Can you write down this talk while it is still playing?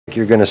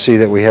you're going to see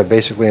that we have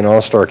basically an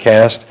all-star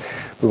cast.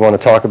 We want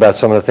to talk about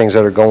some of the things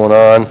that are going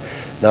on,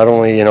 not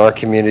only in our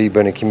community,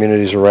 but in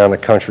communities around the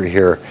country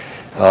here.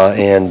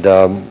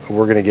 We're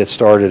going to get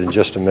started in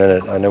just a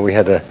minute. I know we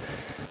had to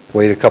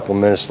wait a couple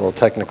of minutes, a little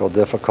technical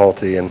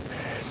difficulty, and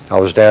I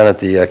was down at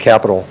the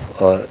Capitol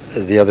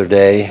the other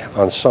day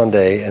on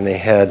Sunday, and they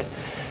had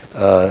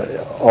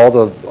all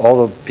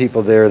the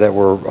people there that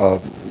were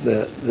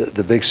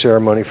the big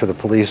ceremony for the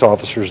police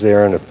officers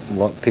there, and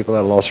the people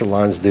that lost their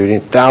lines of duty,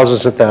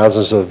 thousands and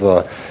thousands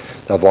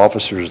of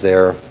officers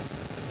there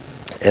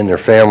and their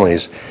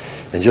families.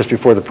 And just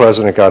before the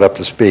president got up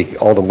to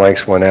speak, all the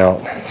mics went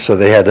out. So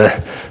they had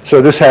to,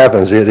 so this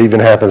happens. It even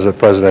happens at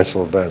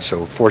presidential events.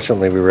 So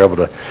fortunately, we were able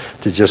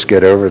to just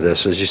get over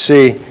this. As you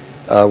see,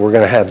 we're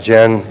going to have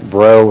Jen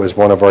Bro as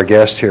one of our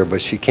guests here,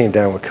 but she came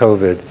down with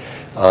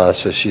COVID,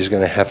 so she's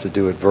going to have to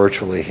do it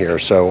virtually here.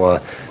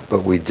 So,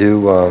 but we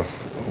do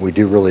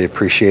really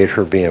appreciate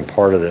her being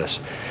part of this.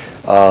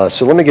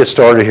 So let me get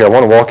started here. I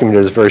want to welcome you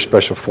to this very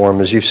special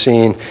forum. As you've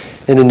seen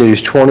in the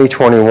news,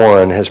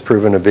 2021 has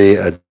proven to be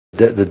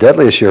the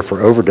deadliest year for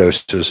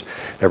overdoses,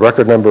 a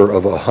record number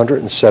of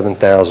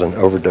 107,000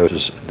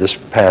 overdoses this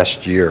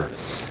past year.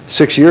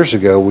 6 years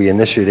ago, we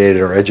initiated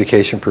our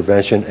education,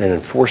 prevention, and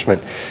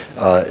enforcement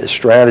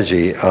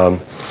strategy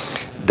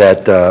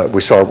that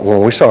we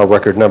saw a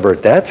record number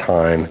at that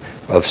time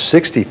of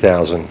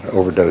 60,000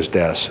 overdose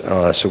deaths.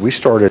 So we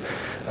started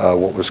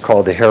what was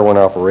called the Heroin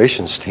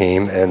Operations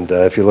Team, and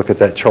if you look at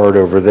that chart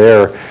over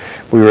there,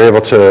 we were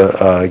able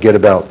to get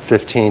about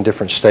 15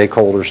 different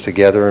stakeholders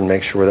together and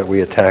make sure that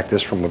we attack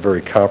this from a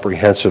very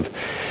comprehensive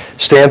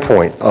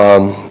standpoint.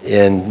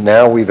 And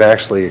now we've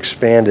actually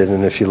expanded,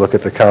 and if you look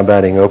at the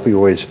combating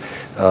opioids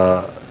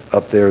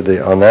up there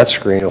on that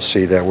screen, you'll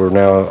see that we're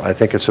now, I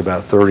think it's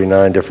about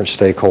 39 different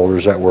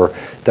stakeholders that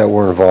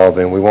we're involved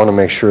in. We want to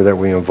make sure that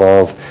we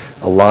involve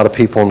a lot of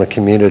people in the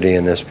community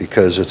in this,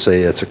 because it's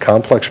a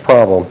complex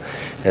problem,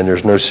 and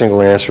there's no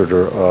single answer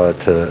to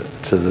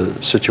the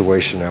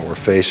situation that we're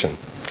facing.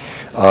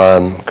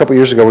 A couple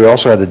years ago, we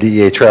also had the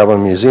DEA Travel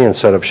and Museum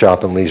set up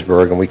shop in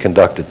Leesburg, and we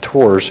conducted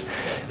tours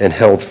and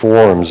held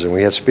forums, and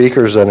we had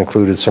speakers that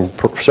included some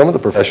of the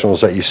professionals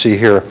that you see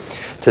here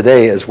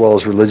today, as well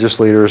as religious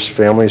leaders,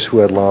 families who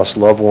had lost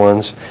loved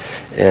ones,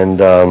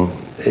 and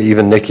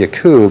even Nick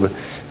Yakub,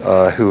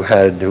 who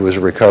was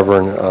a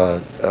recovering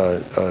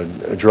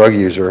drug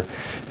user,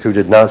 who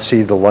did not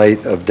see the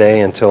light of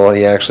day until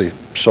he actually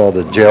saw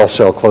the jail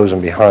cell closing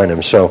behind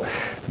him. So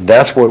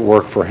that's what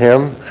worked for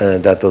him,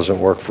 and that doesn't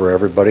work for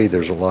everybody.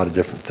 There's a lot of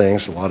different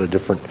things, a lot of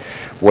different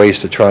ways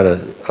to try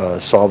to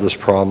solve this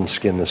problem,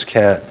 skin this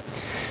cat.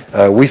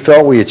 We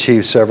felt we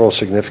achieved several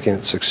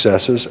significant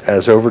successes.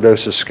 As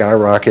overdoses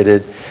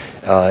skyrocketed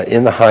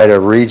in the Haida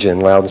region,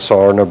 Loudoun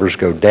saw our numbers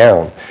go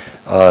down.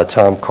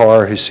 Tom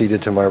Carr, who's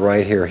seated to my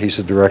right here, he's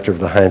the director of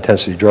the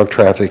high-intensity drug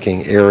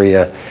trafficking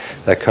area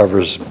that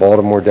covers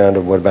Baltimore down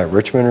to, what, about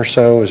Richmond or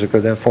so? Does it go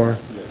that far?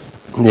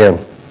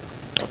 Yes.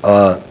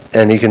 Yeah.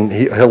 And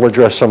he'll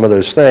address some of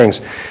those things,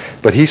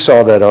 but he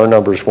saw that our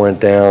numbers went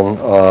down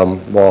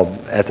while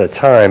at the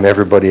time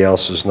everybody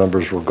else's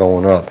numbers were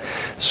going up.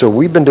 So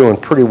we've been doing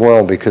pretty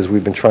well because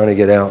we've been trying to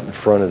get out in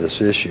front of this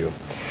issue.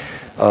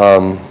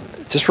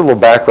 Just for a little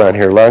background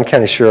here, Loudoun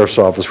County Sheriff's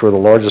Office, we're the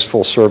largest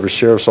full-service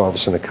sheriff's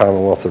office in the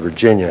Commonwealth of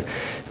Virginia.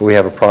 We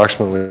have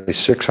approximately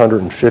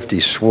 650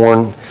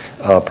 sworn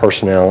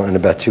personnel and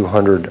about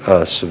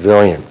 200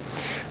 civilian.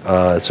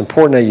 It's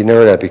important that you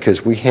know that,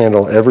 because we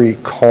handle every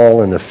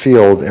call in the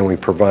field, and we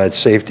provide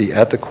safety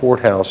at the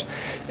courthouse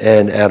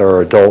and at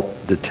our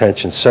adult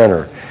detention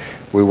center.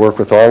 We work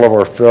with all of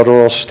our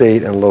federal,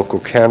 state, and local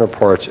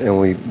counterparts, and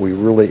we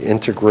really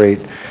integrate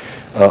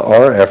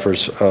our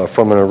efforts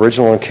from an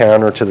original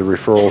encounter to the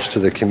referrals to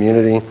the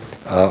community,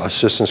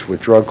 assistance with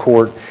drug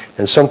court,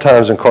 and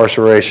sometimes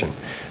incarceration.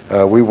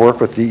 We work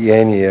with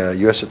DEA and the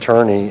U.S.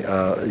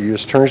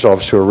 Attorney's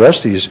Office to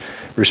arrest these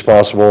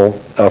responsible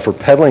for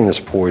peddling this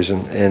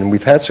poison, and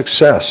we've had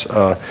success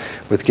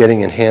with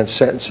getting enhanced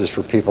sentences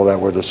for people that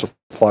were the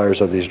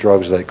suppliers of these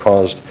drugs that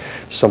caused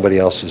somebody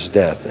else's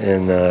death.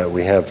 And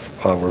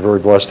we're very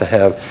blessed to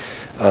have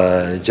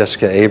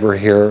Jessica Aber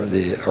here,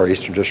 our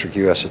Eastern District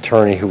U.S.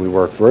 Attorney, who we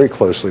work very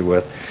closely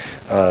with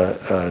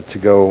to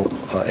go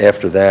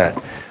after that.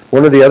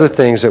 One of the other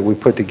things that we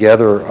put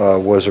together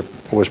was a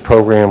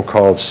program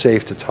called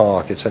Safe to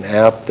Talk. It's an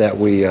app that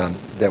we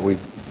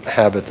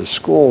have at the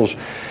schools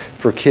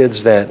for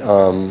kids that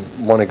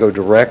want to go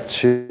direct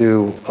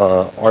to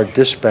our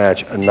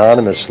dispatch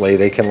anonymously.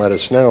 They can let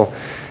us know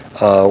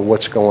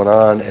what's going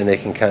on, and they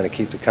can kind of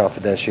keep the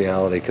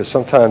confidentiality, because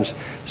sometimes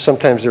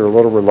they're a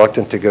little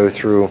reluctant to go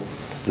through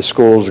the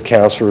schools, the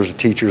counselors, the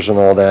teachers, and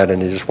all that,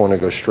 and they just want to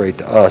go straight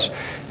to us.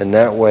 And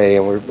that way,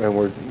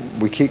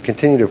 we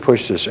continue to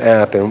push this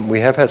app, and we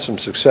have had some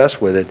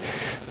success with it.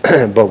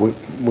 But we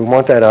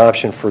want that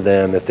option for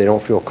them if they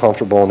don't feel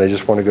comfortable and they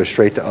just want to go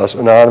straight to us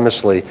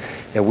anonymously,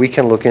 and we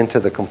can look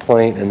into the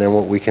complaint, and then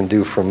what we can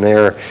do from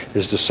there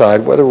is decide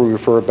whether we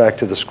refer it back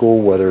to the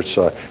school, whether it's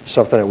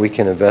something that we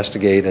can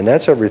investigate, and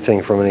that's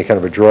everything from any kind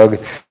of a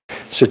drug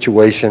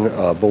situation,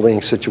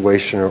 bullying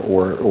situation,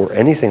 or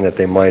anything that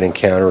they might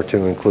encounter,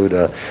 to include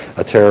a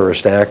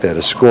terrorist act at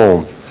a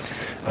school.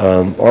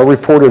 Our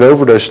reported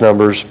overdose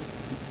numbers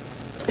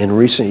in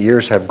recent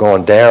years have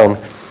gone down,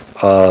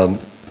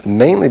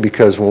 mainly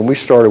because when we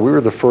started, we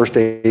were the first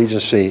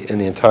agency in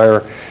the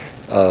entire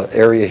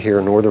area here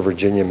in Northern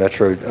Virginia,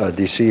 Metro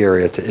DC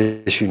area,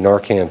 to issue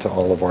Narcan to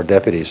all of our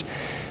deputies.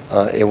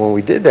 And when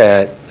we did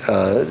that,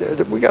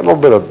 we got a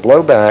little bit of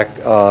blowback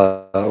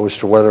as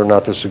to whether or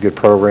not this was a good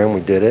program.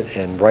 We did it,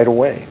 and right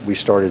away we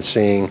started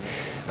seeing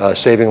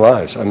saving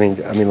lives. I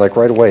mean, like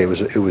right away,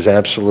 it was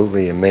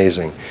absolutely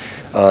amazing.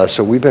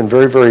 So we've been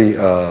very, very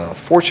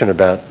fortunate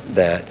about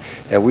that,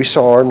 and we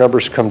saw our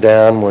numbers come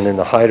down when in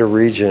the Haida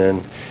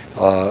region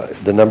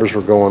the numbers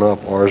were going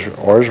up.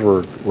 Ours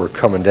were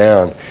coming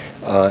down.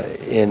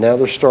 And now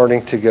they're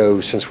starting to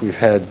go, since we've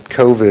had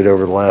COVID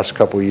over the last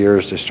couple of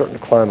years, they're starting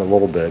to climb a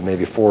little bit,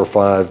 maybe 4 or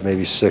 5,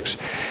 maybe six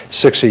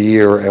a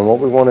year. And what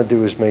we want to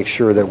do is make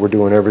sure that we're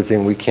doing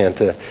everything we can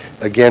to,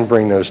 again,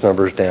 bring those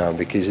numbers down,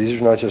 because these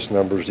are not just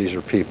numbers, these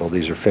are people,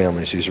 these are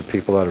families, these are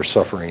people that are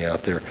suffering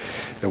out there.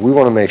 And we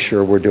want to make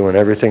sure we're doing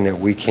everything that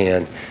we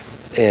can.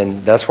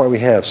 And that's why we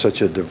have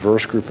such a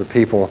diverse group of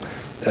people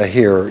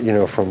here, you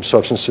know, from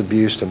substance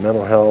abuse to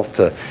mental health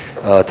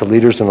to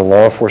leaders in the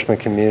law enforcement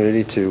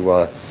community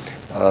to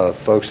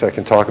folks that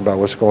can talk about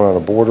what's going on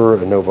the border,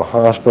 a Nova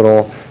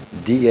Hospital,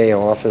 DA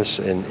office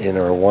in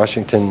our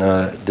Washington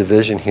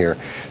division here.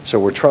 So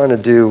we're trying to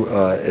do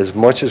as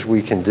much as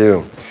we can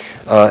do.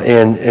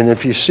 And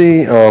if you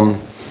see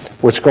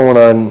what's going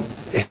on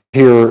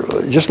here,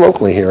 just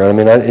locally here, I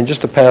mean, in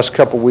just the past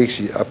couple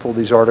weeks, I pulled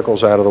these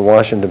articles out of the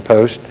Washington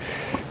Post.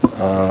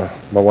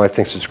 My wife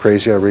thinks it's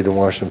crazy. I read the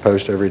Washington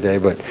Post every day,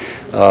 but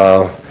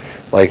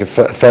like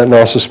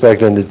fentanyl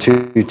suspected into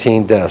 2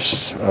 teen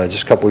deaths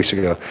just a couple weeks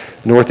ago.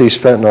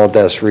 Northeast fentanyl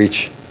deaths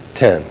reach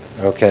 10,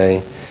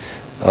 okay?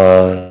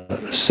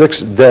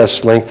 6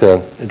 deaths linked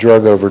to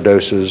drug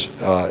overdoses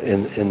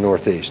in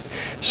Northeast.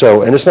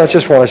 So, and it's not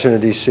just Washington,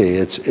 D.C.,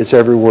 it's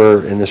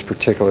everywhere in this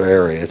particular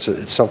area.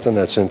 It's something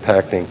that's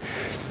impacting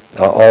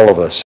all of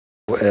us.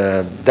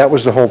 That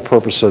was the whole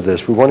purpose of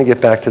this. We want to get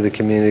back to the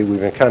community. We've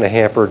been kind of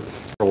hampered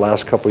for the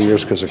last couple of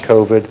years because of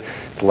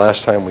COVID. The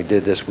last time we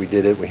did this, we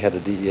did it. We had the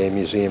DEA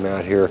museum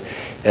out here,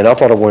 and I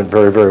thought it went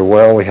very, very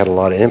well. We had a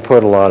lot of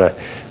input, a lot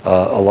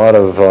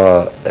of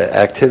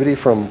activity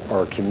from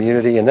our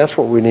community, and that's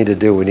what we need to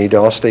do. We need to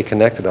all stay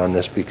connected on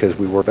this because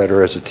we work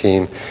better as a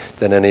team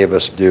than any of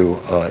us do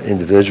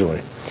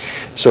individually.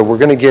 So we're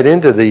going to get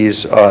into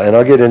these, and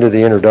I'll get into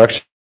the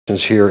introductions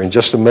here in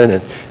just a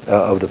minute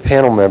of the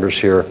panel members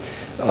here.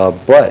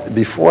 But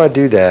before I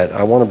do that,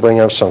 I want to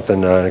bring up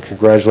something and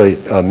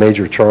congratulate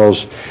Major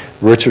Charles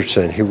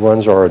Richardson. He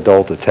runs our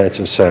Adult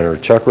Detention Center.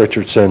 Chuck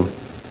Richardson,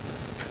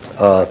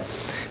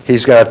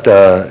 he's got,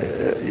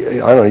 I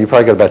don't know, you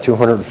probably got about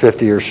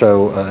 250 or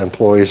so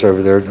employees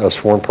over there,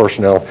 sworn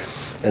personnel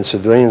and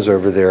civilians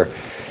over there.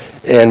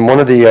 And one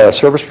of the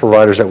service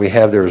providers that we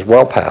have there is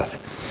WellPath.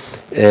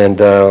 And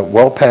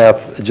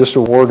WellPath just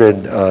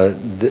awarded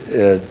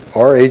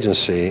our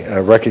agency,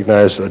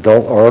 recognized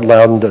our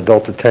Loudoun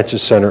Adult Detention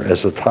Center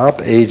as the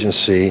top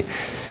agency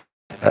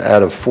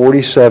out of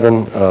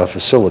 47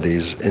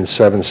 facilities in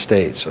 7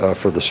 states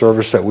for the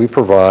service that we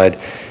provide,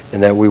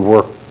 and that we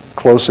work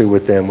closely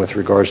with them with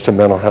regards to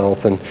mental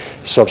health and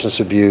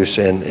substance abuse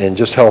and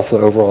just health,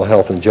 overall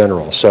health in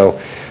general. So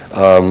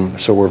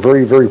we're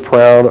very, very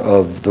proud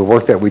of the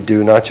work that we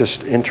do, not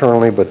just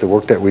internally, but the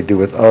work that we do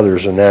with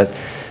others, and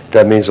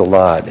that means a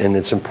lot. And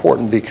it's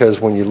important because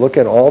when you look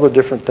at all the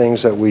different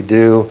things that we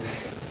do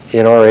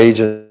in our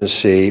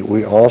agency,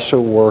 we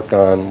also work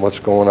on what's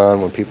going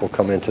on when people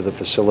come into the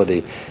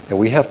facility. And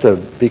we have to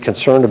be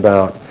concerned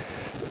about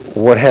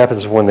what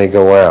happens when they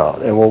go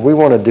out. And what we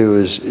want to do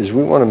is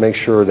we want to make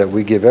sure that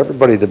we give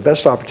everybody the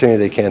best opportunity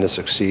they can to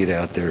succeed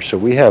out there. So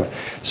we have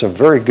some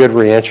very good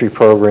reentry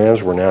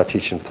programs. We're now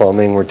teaching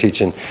plumbing, we're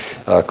teaching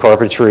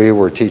carpentry,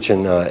 we're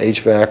teaching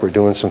HVAC, we're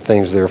doing some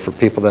things there for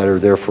people that are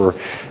there for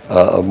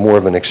more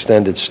of an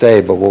extended stay.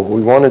 But what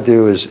we want to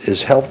do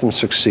is help them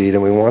succeed,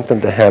 and we want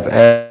them to have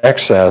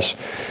access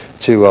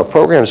to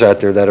programs out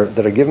there that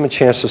are give them a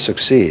chance to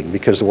succeed.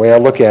 Because the way I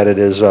look at it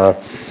is,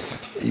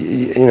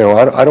 you know,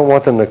 I don't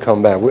want them to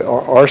come back.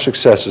 Our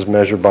success is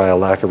measured by a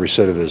lack of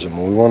recidivism.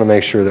 We want to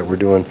make sure that we're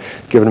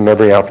giving them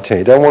every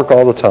opportunity. It doesn't work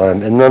all the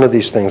time, and none of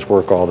these things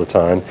work all the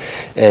time,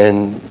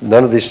 and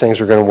none of these things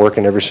are going to work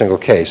in every single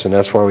case, and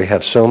that's why we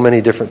have so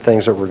many different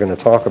things that we're going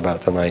to talk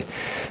about tonight.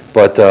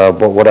 But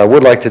what I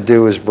would like to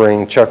do is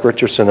bring Chuck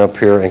Richardson up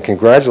here and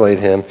congratulate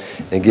him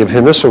and give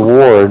him this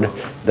award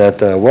that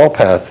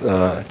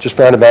WellPath just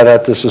found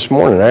about this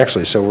morning,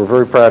 actually. So we're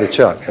very proud of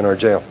Chuck in our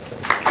jail.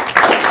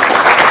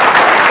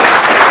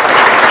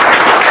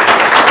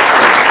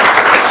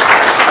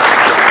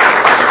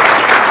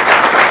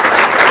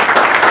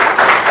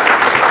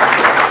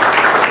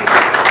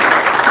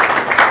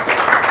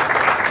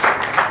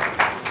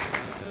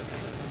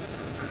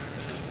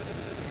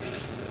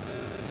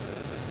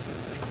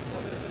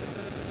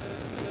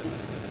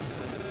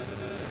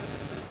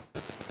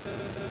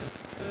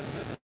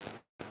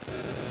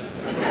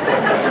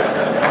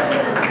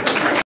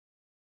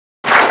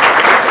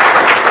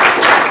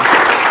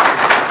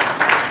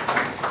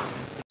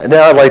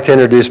 Now I'd like to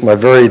introduce my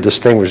very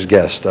distinguished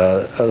guest.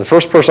 The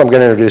first person I'm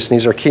going to introduce, and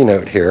he's our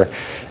keynote here,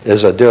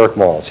 is Derek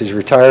Maltz. He's a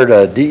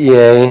retired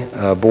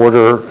DEA,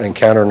 border and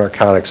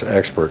counter-narcotics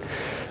expert.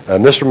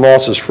 Mr.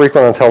 Maltz is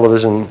frequent on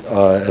television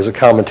as a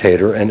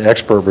commentator and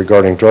expert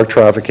regarding drug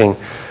trafficking,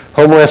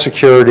 homeland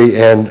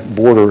security, and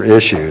border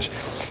issues.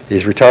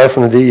 He's retired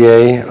from the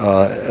DEA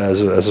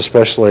as a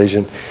special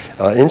agent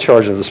in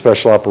charge of the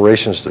Special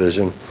Operations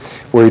Division,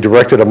 where he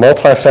directed a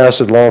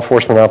multifaceted law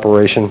enforcement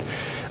operation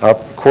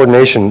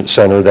coordination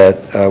center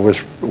that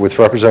with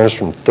representatives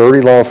from 30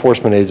 law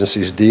enforcement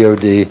agencies,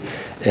 DOD,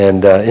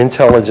 and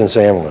intelligence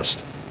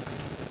analysts.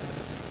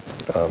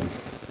 Sorry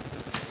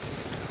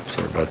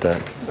about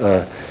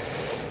that.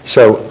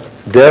 So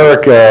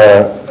Derek,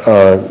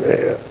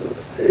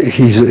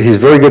 he's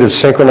very good at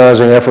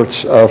synchronizing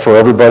efforts for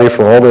everybody,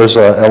 for all those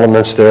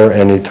elements there,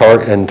 and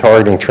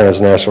targeting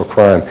transnational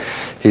crime.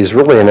 He's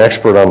really an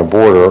expert on the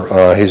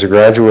border. He's a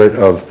graduate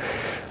of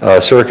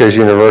Syracuse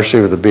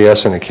University with a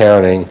BS in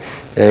accounting.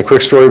 And a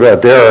quick story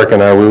about Derek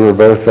and I, we were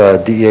both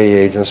DEA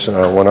agents. He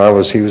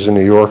was in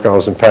New York, I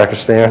was in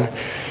Pakistan.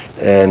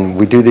 And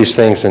we do these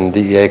things in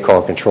DEA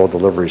called controlled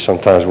delivery.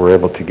 Sometimes we're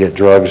able to get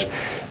drugs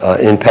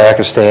in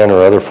Pakistan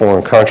or other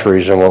foreign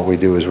countries, and what we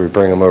do is we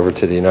bring them over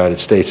to the United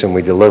States and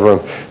we deliver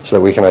them so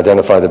that we can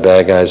identify the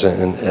bad guys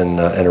and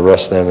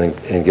arrest them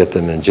and get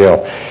them in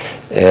jail.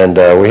 And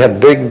we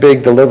had a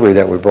big delivery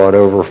that we brought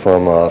over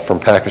from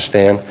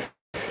Pakistan,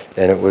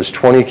 and it was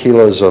 20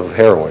 kilos of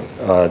heroin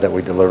that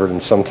we delivered,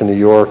 and some to New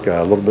York,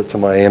 a little bit to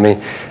Miami.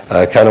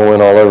 Kind of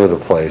went all over the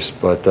place,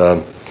 but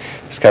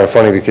it's kind of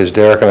funny because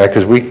Derek and I,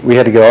 because we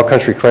had to get all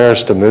country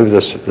clearance to move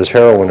this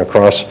heroin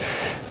across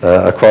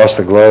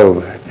the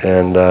globe,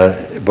 and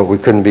but we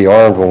couldn't be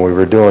armed when we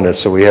were doing it,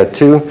 so we had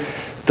two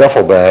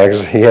duffel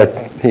bags. He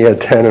had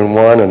 10 in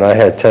one, and I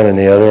had 10 in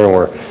the other, and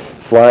we're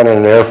flying in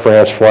an Air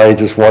France flight,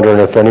 just wondering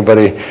if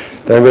anybody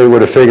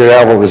would have figured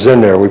out what was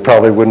in there. We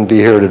probably wouldn't be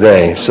here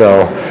today.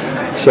 So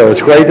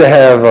it's great to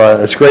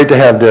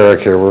have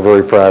Derek here. We're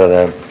very proud of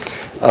them.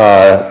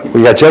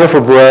 We got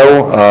Jennifer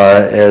Breaux.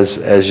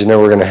 As you know,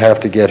 we're going to have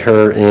to get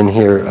her in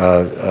here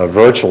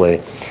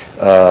virtually.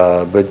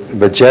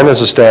 But Jen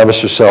has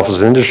established herself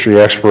as an industry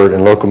expert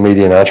in local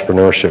media and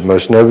entrepreneurship,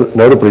 most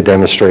notably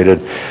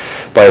demonstrated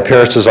by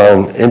appearances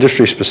on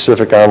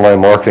industry-specific online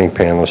marketing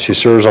panels. She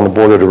serves on the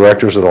board of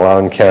directors of the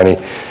Loudoun County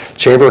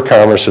Chamber of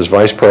Commerce as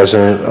vice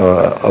president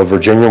of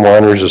Virginia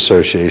Wineries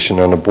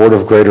Association, on the board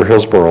of Greater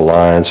Hillsborough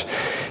Alliance,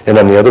 and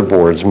on the other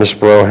boards. Ms.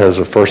 Breaux has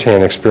a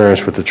firsthand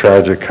experience with the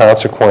tragic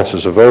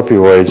consequences of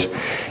opioids,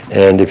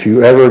 and if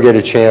you ever get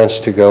a chance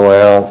to go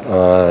out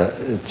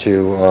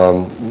to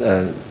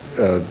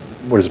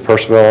what is it,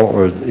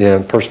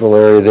 Percival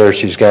area there,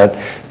 she's got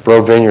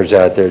Breaux Vineyards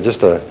out there,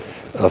 just a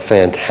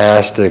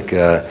fantastic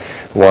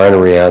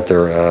winery out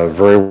there,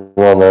 very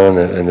well known,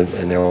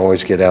 and they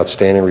always get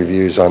outstanding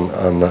reviews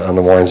on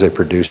the wines they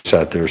produce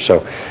out there.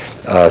 So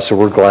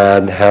we're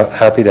glad,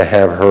 happy to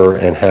have her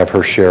and have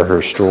her share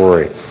her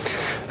story.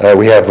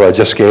 We have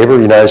Jessica Aber,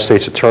 United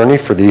States Attorney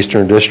for the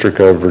Eastern District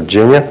of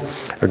Virginia,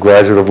 a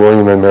graduate of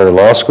William and Mary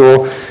Law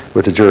School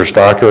with a Juris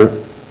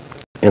Doctorate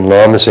in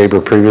law. Ms. Aber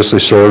previously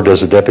served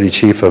as a Deputy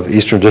Chief of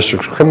Eastern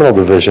District's Criminal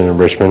Division in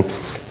Richmond.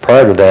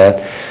 Prior to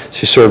that,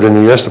 she served in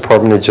the U.S.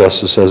 Department of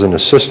Justice as an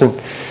Assistant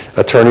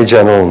Attorney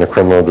General in the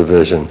Criminal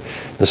Division.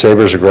 Ms.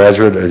 Aber is a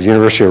graduate of the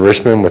University of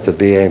Richmond with a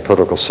BA in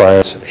Political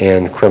Science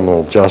and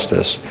Criminal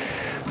Justice.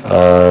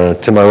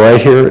 To my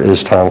right here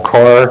is Tom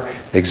Carr,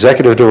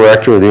 Executive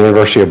Director of the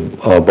University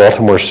of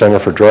Baltimore Center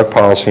for Drug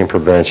Policy and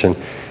Prevention,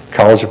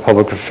 College of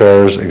Public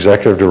Affairs,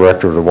 Executive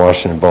Director of the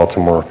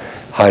Washington-Baltimore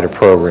HIDA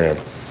program.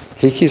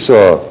 He keeps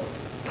a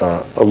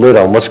lid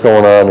on what's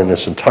going on in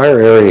this entire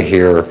area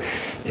here,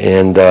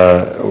 and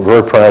we're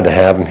very proud to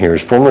have him here.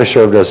 He's formerly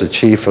served as the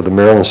Chief of the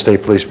Maryland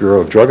State Police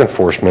Bureau of Drug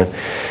Enforcement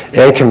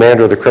and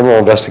Commander of the Criminal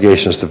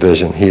Investigations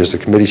Division. He is the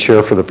Committee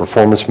Chair for the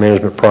performance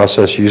management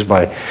process used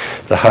by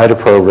the HIDA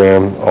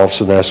program,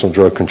 Office of National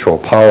Drug Control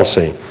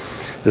Policy.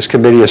 This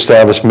committee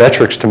established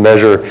metrics to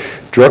measure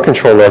drug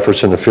control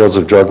efforts in the fields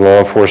of drug law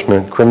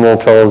enforcement, criminal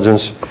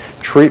intelligence,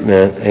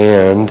 treatment,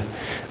 and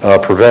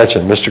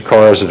prevention. Mr.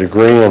 Carr has a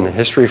degree in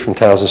history from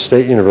Towson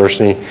State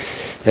University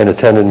and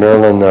attended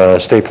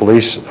Maryland State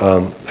Police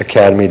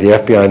Academy, the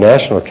FBI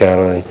National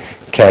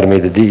Academy,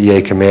 the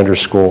DEA Commander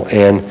School,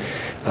 and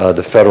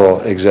the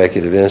Federal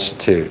Executive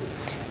Institute.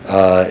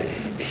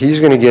 He's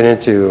going to get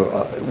into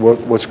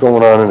what's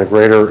going on in the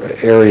greater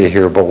area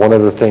here, but one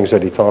of the things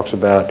that he'll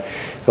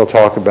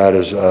talk about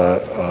is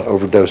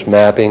overdose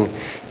mapping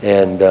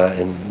and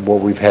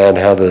what we've had,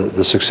 how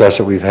the success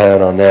that we've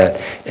had on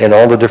that, and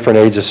all the different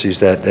agencies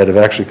that have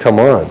actually come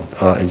on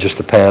in just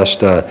the past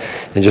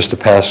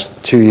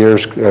 2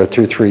 years,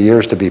 2-3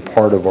 years to be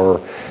part of our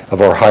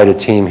HIDA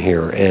team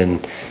here.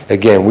 And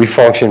again, we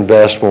function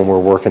best when we're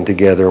working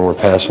together and we're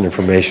passing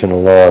information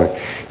along,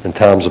 and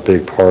Tom's a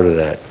big part of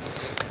that.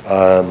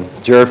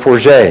 Jared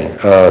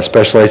Forget,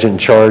 Special Agent in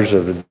charge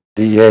of the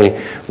DEA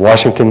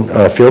Washington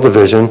Field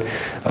Division,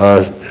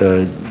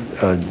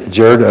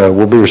 Jared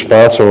will be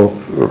responsible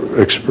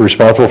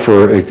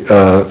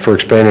for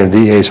expanding the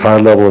DEA's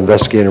high-level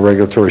investigative and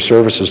regulatory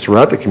services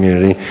throughout the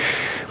community,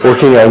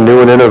 working on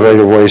new and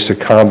innovative ways to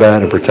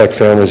combat and protect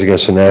families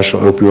against the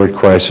national opioid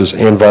crisis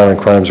and violent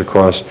crimes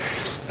across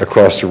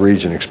the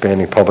region,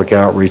 expanding public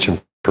outreach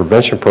and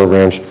prevention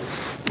programs,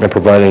 and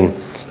providing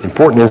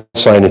important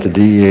insight into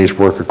DEA's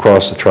work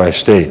across the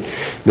tri-state.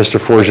 Mr.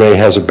 Forget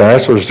has a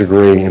bachelor's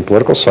degree in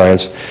political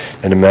science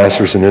and a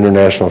master's in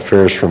international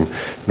affairs from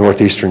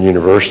Northeastern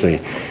University.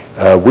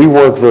 We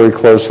work very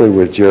closely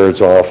with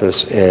Jared's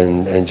office,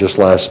 and just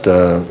last,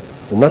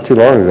 not too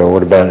long ago,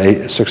 about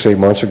 6 to 8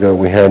 months ago,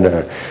 we had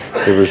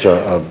there was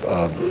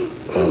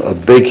a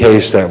big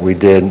case that we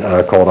did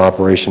called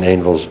Operation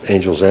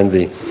Angel's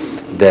Envy.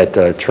 That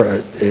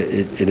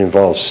it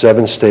involves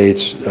 7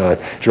 states,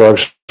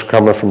 drugs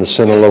coming from the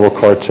Sinaloa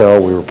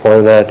cartel. We were part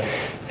of that.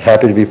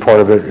 Happy to be part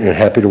of it and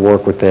happy to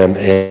work with them.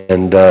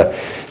 And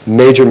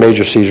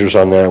major seizures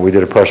on that. We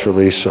did a press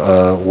release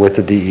with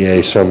the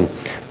DEA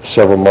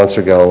several months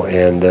ago,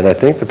 and then I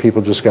think the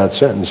people just got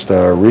sentenced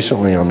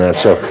recently on that.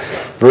 So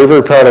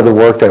very proud of the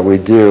work that we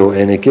do,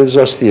 and it gives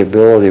us the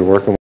ability,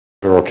 working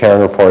with our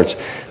counterparts,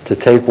 to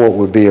take what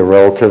would be a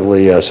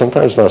relatively,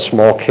 sometimes not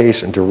small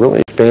case, and to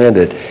really expand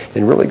it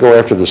and really go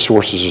after the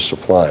sources of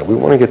supply. We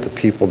want to get the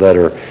people that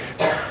are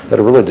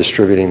really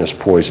distributing this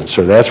poison.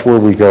 So that's where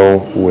we go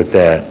with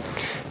that.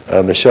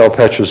 Michelle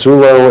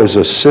Petrozzullo is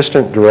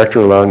Assistant Director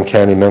of Loudoun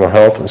County Mental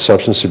Health and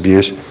Substance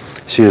Abuse.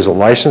 She is a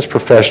licensed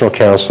professional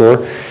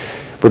counselor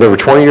with over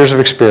 20 years of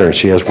experience.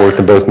 She has worked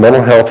in both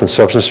mental health and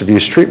substance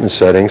abuse treatment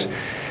settings.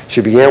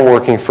 She began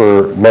working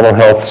for mental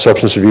health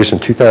substance abuse in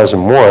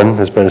 2001,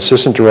 has been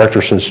assistant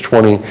director since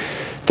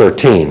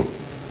 2013.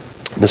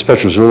 Ms.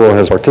 Petrozzullo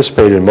has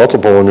participated in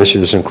multiple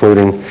initiatives,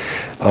 including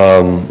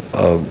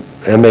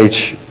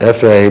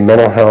MHFA,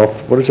 mental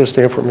health, what does that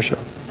stand for, Michelle?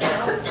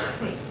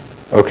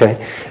 Okay,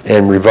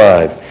 and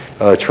Revive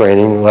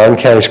training, Loudoun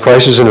County's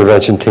crisis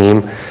intervention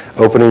team,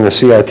 opening the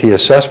CIT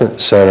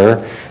Assessment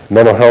Center,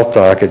 mental health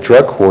docket,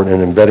 drug court,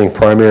 and embedding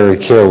primary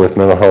care with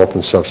mental health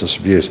and substance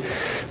abuse.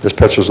 Ms.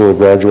 Petrozzullo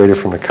graduated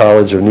from the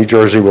College of New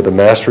Jersey with a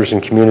master's in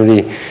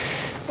community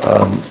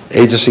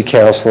agency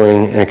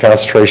counseling and a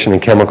concentration in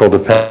chemical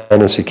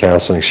dependency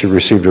counseling. She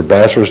received her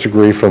bachelor's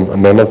degree from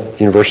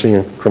Mammoth University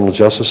in criminal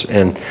justice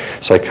and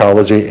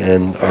psychology.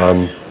 And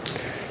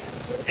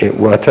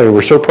well, I tell you,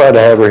 we're so proud to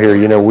have her here.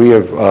 You know, we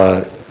have,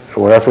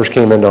 when I first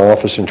came into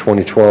office in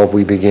 2012,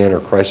 we began our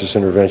crisis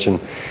intervention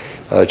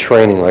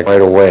training like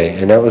right away,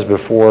 and that was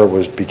before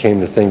it became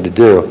the thing to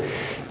do.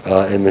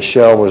 And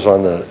Michelle was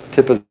on the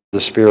tip of the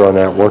spear on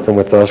that, working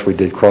with us. We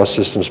did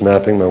cross-systems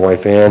mapping. My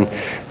wife Ann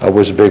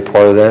was a big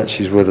part of that.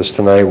 She's with us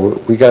tonight.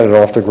 We got it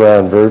off the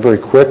ground very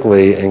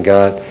quickly, and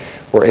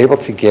were able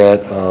to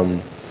get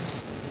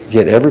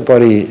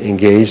everybody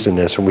engaged in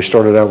this. And we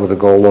started out with a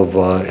goal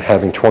of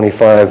having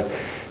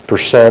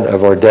 25%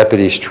 of our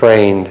deputies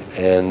trained,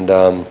 and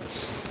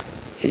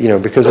you know,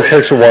 because it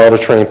takes a while to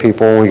train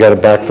people, and we got to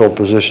backfill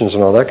positions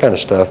and all that kind of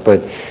stuff.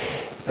 But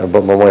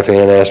my wife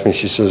Ann asked me,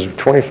 she says,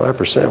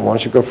 25%, why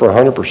don't you go for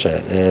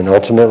 100%? And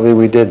ultimately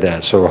we did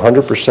that. So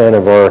 100%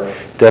 of our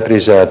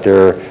deputies out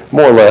there,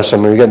 more or less, I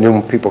mean, we got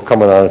new people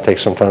coming on, it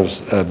takes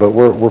sometimes, but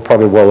we're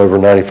probably well over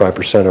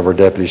 95% of our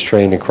deputies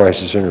trained in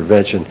crisis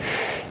intervention.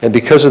 And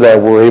because of that,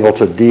 we're able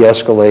to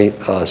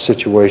de-escalate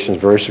situations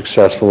very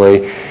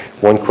successfully.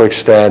 One quick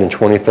stat, in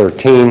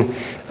 2013,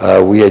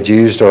 we had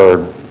used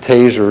our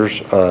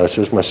tasers. This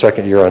is my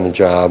second year on the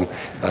job.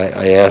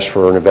 I asked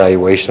for an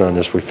evaluation on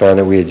this. We found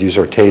that we had used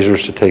our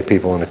tasers to take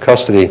people into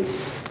custody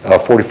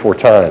 44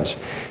 times.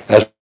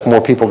 As more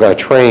people got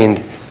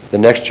trained, the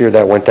next year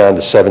that went down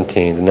to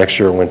 17. The next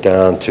year it went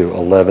down to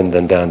 11,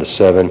 then down to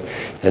 7,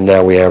 and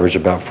now we average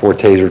about 4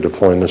 taser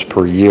deployments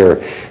per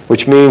year,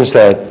 which means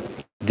that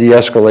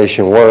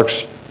de-escalation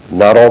works,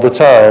 not all the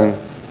time,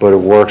 but it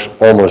works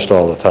almost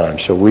all the time.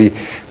 So we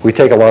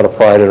take a lot of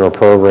pride in our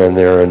program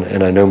there,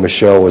 and I know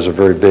Michelle was a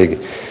big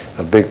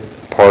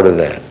part of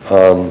that.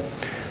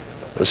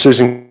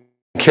 Susan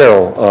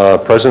Carroll,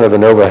 President of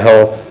Inova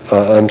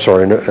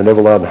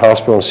Loudoun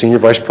Hospital and Senior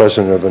Vice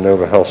President of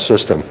Inova Health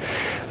System.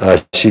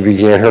 She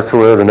began her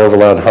career at Inova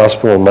Loudoun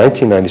Hospital in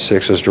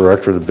 1996 as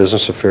Director of the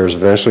Business Affairs,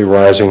 eventually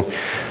rising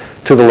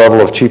to the level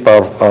of Chief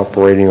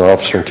Operating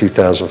Officer in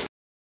 2004.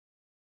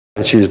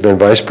 And she has been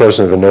Vice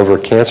President of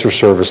Inova Cancer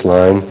Service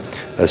Line,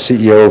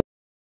 CEO,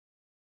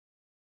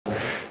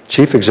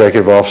 Chief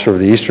Executive Officer of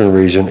the Eastern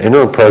Region,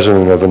 Interim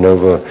President of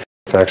Inova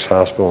Fairfax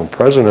Hospital, and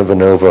President of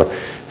Inova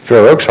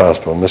Fair Oaks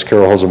Hospital. Ms.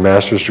 Carroll holds a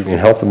master's degree in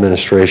Health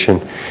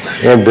Administration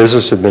and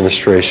Business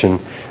Administration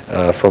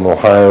from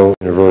Ohio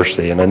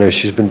University. And I know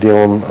she's been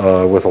dealing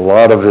with a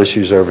lot of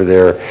issues over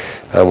there.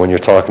 When you're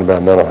talking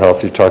about mental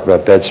health, you talk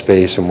about bed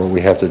space and what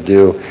we have to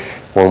do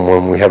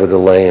when we have a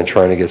delay in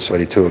trying to get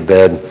somebody to a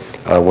bed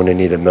when they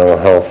need a mental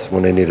health,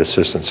 when they need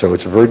assistance. So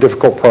it's a very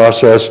difficult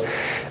process.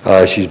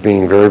 She's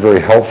being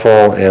very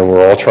helpful, and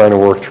we're all trying to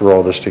work through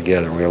all this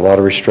together. We have a lot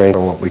of restraint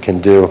on what we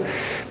can do,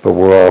 but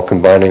we're all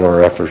combining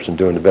our efforts and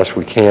doing the best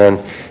we can,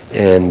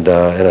 and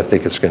I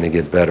think it's going to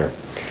get better.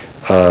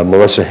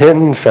 Melissa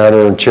Hinton,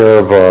 founder and chair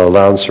of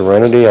Loudoun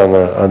Serenity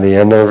on the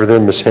end over there.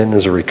 Ms. Hinton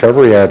is a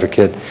recovery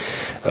advocate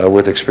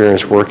with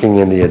experience working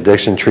in the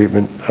addiction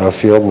treatment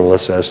field.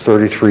 Melissa has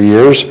 33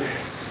 years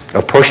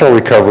of personal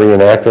recovery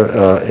and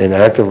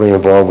actively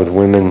involved with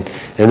women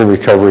in the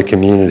recovery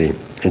community.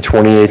 In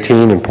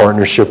 2018, in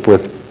partnership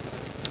with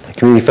the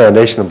Community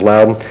Foundation of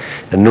Loudoun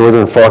and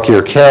Northern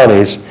Fauquier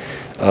counties,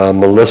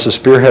 Melissa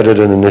spearheaded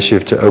an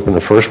initiative to open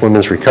the first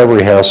women's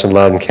recovery house in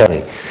Loudoun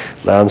County.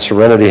 Loudoun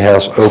Serenity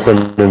House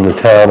opened in the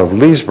town of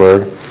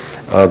Leesburg,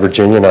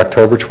 Virginia in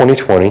October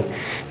 2020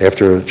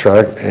 after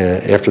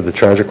the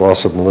tragic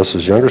loss of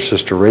Melissa's younger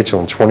sister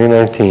Rachel in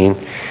 2019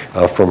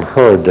 from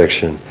her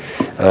addiction.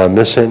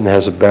 Ms. Hinton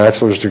has a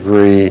bachelor's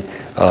degree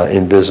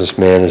in business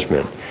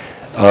management.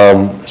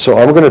 So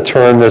I'm going to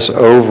turn this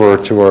over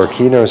to our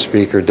keynote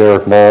speaker,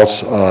 Derek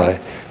Maltz,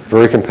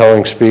 very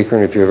compelling speaker,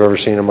 and if you've ever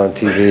seen him on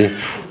TV,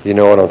 you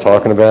know what I'm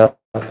talking about.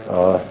 I'm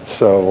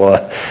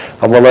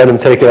going to let him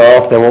take it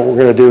off. Then what we're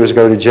going to do is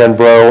go to Jen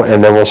Bro,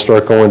 and then we'll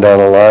start going down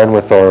the line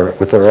with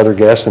our other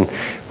guests. And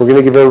we're going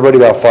to give everybody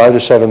about 5 to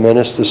 7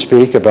 minutes to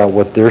speak about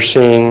what they're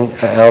seeing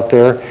out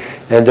there.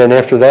 And then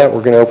after that,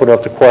 we're going to open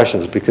up to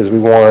questions because we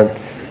want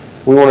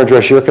to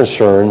address your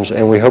concerns,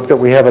 and we hope that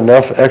we have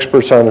enough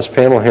experts on this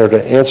panel here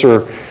to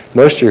answer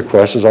most of your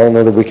questions. I don't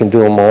know that we can do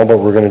them all, but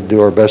we're going to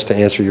do our best to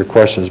answer your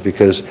questions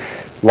because,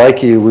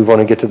 like you, we want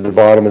to get to the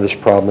bottom of this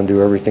problem and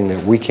do everything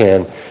that we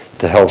can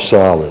to help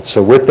solve it.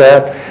 So with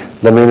that,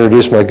 let me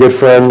introduce my good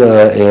friend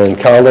and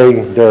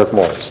colleague, Derek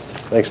Maltz.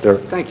 Thanks,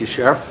 Derek. Thank you,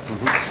 Sheriff.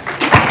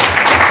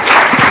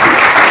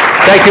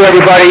 Thank you,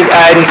 everybody.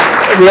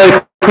 I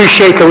really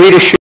appreciate the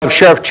leadership of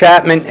Sheriff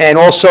Chapman and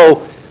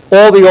also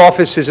all the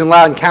officers in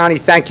Loudoun County.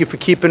 Thank you for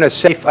keeping us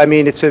safe. I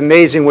mean, it's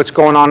amazing what's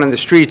going on in the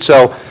street,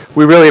 so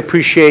we really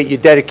appreciate your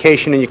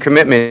dedication and your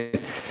commitment.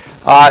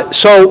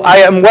 So I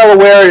am well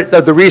aware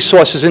of the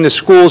resources in the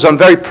schools. I'm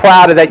very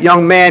proud of that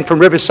young man from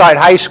Riverside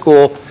High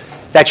School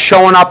that's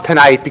showing up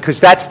tonight because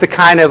that's the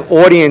kind of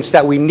audience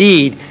that we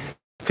need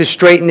to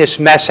straighten this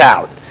mess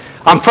out.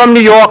 I'm from New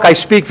York. I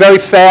speak very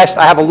fast.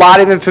 I have a lot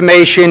of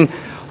information,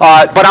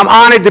 but I'm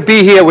honored to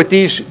be here with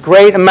these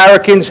great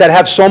Americans that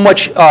have so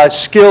much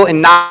skill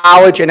and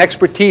knowledge and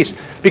expertise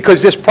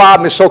because this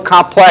problem is so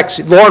complex.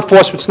 Law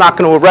enforcement's not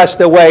going to arrest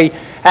their way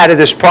out of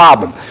this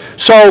problem.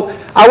 So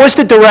I was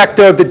the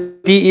director of the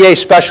DEA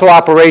Special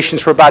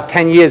Operations for about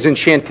 10 years in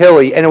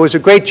Chantilly, and it was a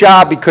great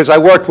job because I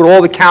worked with all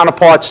the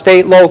counterparts,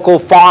 state, local,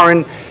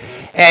 foreign,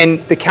 and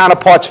the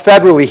counterparts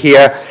federally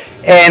here.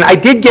 And I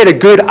did get a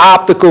good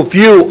optical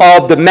view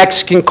of the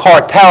Mexican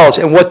cartels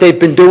and what they've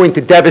been doing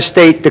to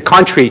devastate the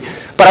country.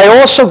 But I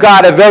also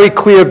got a very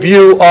clear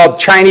view of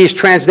Chinese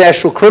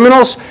transnational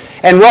criminals.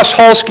 And Russ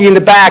Holsky in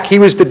the back, he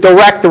was the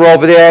director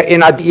over there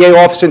in our DEA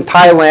office in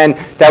Thailand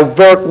that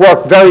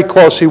worked very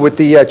closely with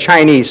the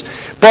Chinese.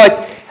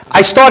 But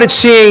I started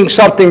seeing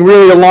something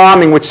really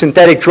alarming with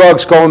synthetic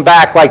drugs going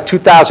back like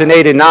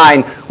 2008 and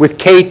 9 with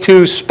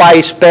K2,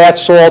 spice, bath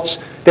salts.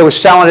 They were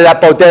selling it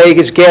at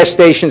bodegas, gas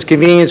stations,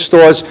 convenience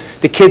stores.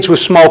 The kids were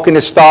smoking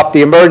this stuff,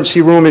 the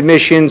emergency room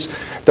admissions,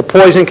 the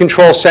poison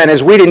control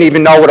centers. We didn't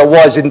even know what it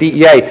was in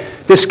DEA.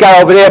 This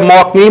guy over there,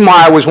 Mark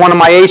Niemeyer, was one of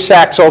my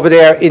ASACs over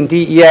there in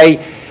DEA,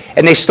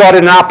 and they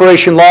started an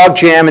Operation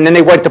Logjam, and then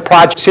they went to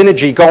Project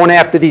Synergy, going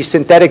after these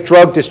synthetic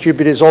drug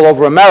distributors all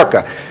over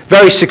America.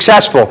 Very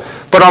successful.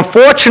 But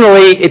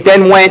unfortunately, it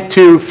then went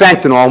to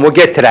fentanyl, and we'll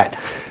get to that.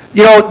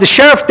 You know, the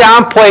sheriff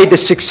downplayed the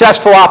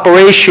successful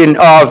operation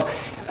of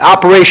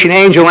Operation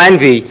Angel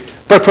Envy,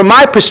 but from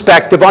my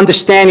perspective,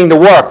 understanding the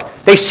work,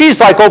 they seized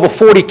like over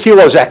 40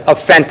 kilos of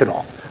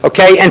fentanyl,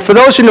 okay? And for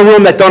those in the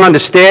room that don't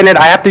understand it,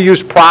 I have to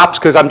use props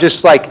because I'm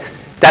just like,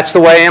 that's the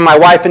way I am. My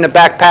wife in the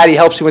back, Patty,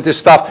 helps me with this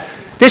stuff.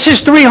 This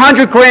is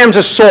 300 grams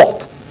of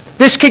salt.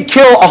 This could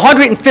kill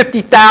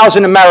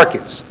 150,000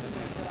 Americans,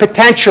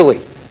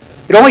 potentially.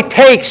 It only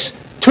takes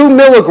 2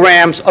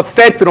 milligrams of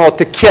fentanyl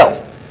to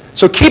kill.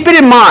 So keep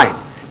it in mind.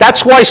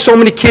 That's why so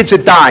many kids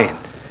are dying.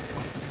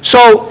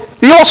 So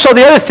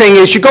the other thing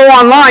is you go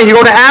online, you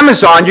go to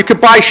Amazon, you could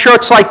buy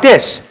shirts like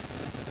this.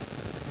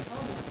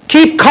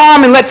 Keep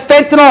calm and let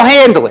fentanyl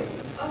handle it.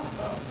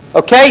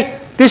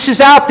 Okay? This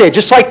is out there,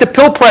 just like the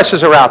pill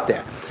presses are out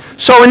there.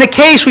 So in the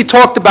case we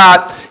talked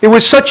about, it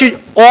was such an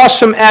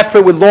awesome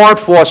effort with law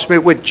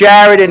enforcement, with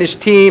Jared and his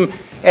team,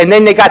 and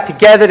then they got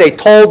together, they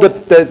told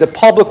the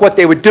public what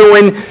they were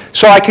doing,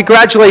 so I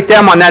congratulate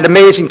them on that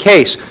amazing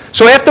case.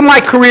 So after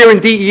my career in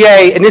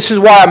DEA, and this is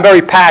why I'm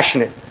very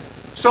passionate,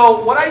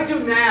 so what I do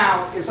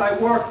now is I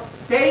work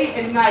day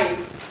and night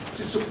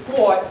to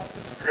support,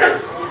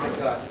 oh my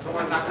God, don't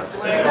want to knock the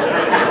flame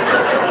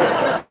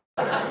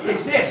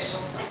is this.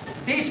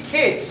 These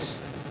kids,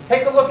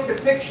 take a look at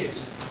the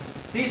pictures.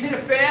 These are the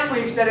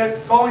families that are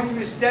going through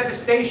this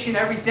devastation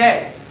every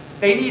day.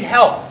 They need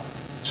help.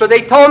 So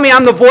they told me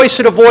I'm the voice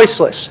of the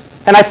voiceless,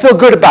 and I feel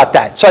good about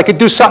that. So I could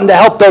do something to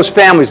help those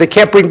families. They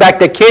can't bring back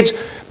their kids,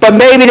 but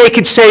maybe they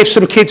could save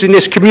some kids in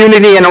this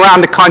community and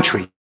around the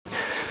country.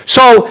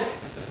 So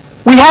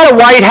we had a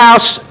White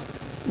House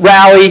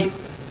rally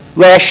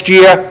last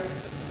year.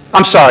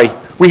 I'm sorry.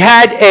 We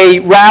had a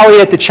rally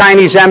at the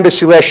Chinese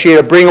embassy last year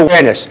to bring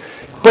awareness.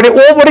 But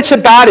what it's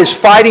about is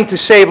fighting to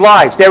save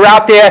lives. They're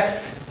out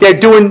there, they're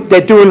doing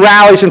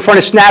rallies in front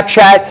of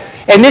Snapchat.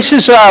 And this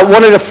is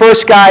one of the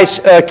first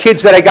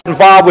kids that I got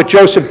involved with,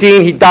 Joseph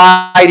Dean. He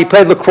died, he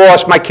played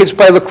lacrosse, my kids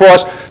played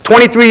lacrosse.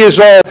 23 years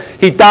old,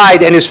 he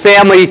died, and his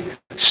family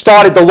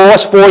started the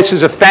Lost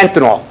Voices of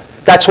Fentanyl.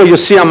 That's what you'll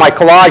see on my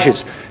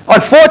collages.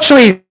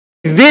 Unfortunately,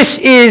 this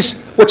is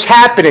what's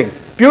happening.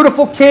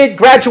 Beautiful kid,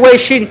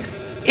 graduation,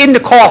 in the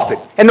coffin.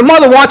 And the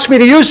mother wants me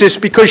to use this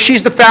because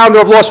she's the founder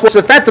of Lost Voices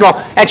of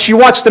Fentanyl, and she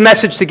wants the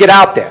message to get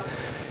out there.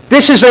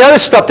 This is the other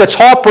stuff that's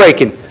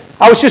heartbreaking.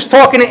 I was just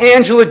talking to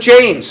Angela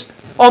James.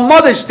 On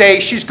Mother's Day,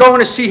 she's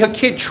going to see her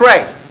kid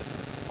Trey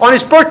on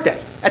his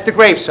birthday at the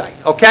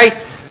gravesite,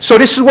 okay? So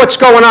this is what's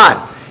going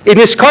on in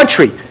this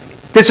country.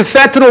 There's a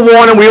fentanyl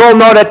warning. We all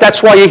know that.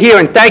 That's why you're here.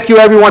 And thank you,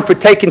 everyone, for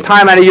taking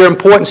time out of your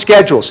important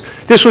schedules.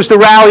 This was the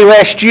rally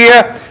last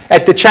year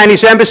at the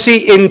Chinese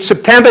embassy. In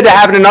September, they're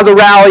having another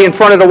rally in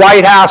front of the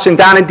White House and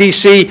down in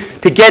D.C.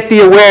 to get the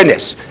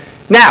awareness.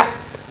 Now,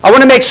 I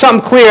want to make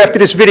something clear after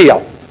this video.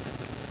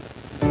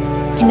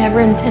 He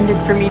never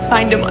intended for me to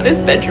find him on his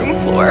bedroom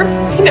floor.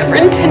 He never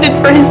intended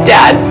for his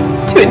dad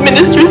to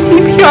administer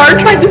CPR,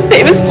 trying to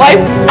save his life.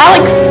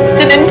 Alex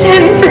didn't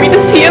intend for me to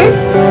see him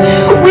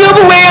wheeled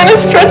away on a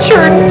stretcher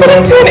and put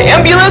into an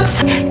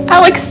ambulance.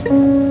 Alex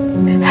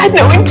had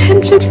no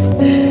intentions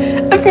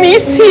of me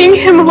seeing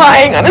him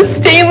lying on a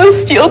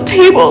stainless steel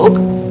table,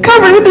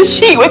 covered with a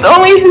sheet with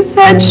only his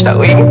head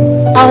showing.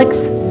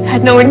 Alex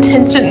had no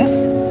intentions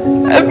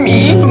of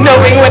me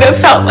knowing what it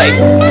felt like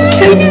to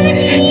kiss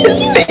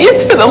his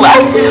face for the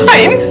last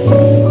time.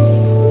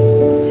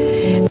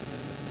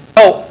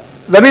 Oh,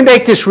 let me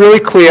make this really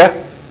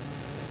clear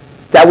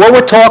that what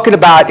we're talking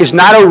about is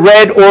not a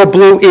red or a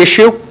blue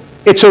issue.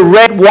 It's a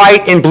red,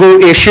 white, and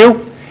blue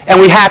issue, and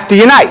we have to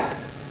unite.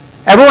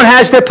 Everyone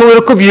has their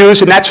political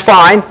views, and that's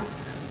fine,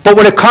 but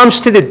when it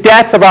comes to the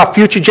death of our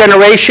future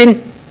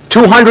generation,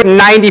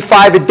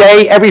 295 a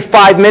day, every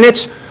 5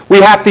 minutes, we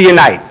have to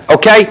unite,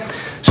 okay?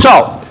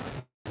 So,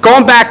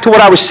 going back to what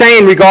I was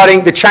saying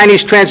regarding the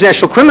Chinese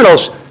transnational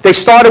criminals, they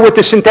started with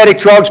the synthetic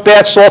drugs,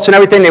 bath salts and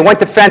everything. They went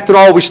to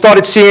fentanyl. We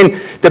started seeing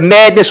the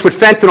madness with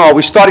fentanyl.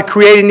 We started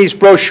creating these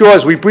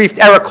brochures. We briefed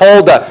Eric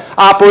Holder,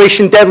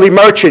 Operation Deadly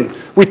Merchant.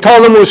 We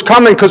told them it was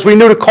coming because we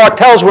knew the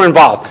cartels were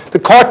involved. The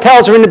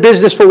cartels are in the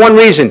business for one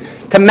reason,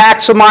 to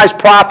maximize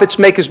profits,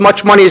 make as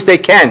much money as they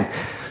can.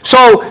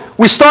 So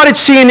we started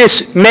seeing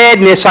this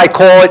madness, I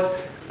call it,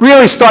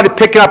 really started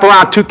picking up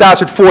around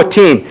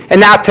 2014.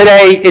 And now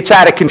today, it's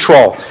out of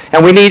control.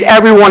 And we need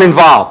everyone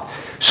involved.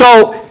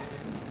 So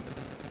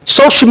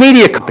social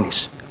media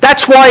companies,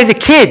 that's why the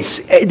kids,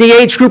 the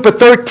age group of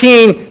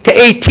 13 to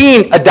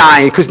 18 are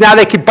dying, because now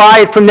they could buy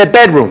it from their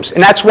bedrooms.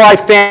 And that's why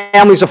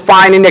families are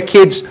finding their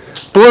kids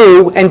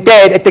blue and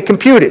dead at the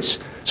computers.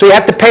 So you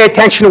have to pay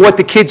attention to what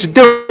the kids are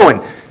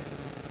doing.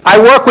 I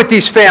work with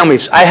these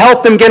families. I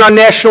help them get on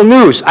national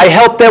news. I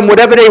help them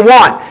whatever they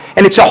want.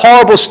 And it's a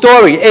horrible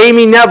story.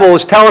 Amy Neville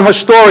is telling her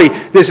story.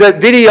 There's a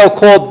video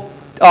called,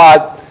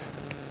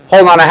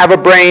 hold on, I have a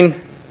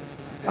brain.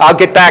 I'll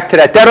get back to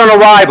that. Dead on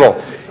Arrival.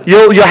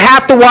 You'll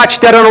have to watch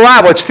Dead on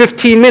Arrival. It's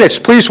 15 minutes.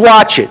 Please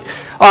watch it.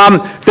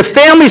 The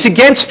families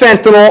against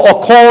fentanyl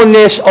are calling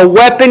this a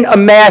weapon of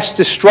mass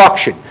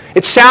destruction.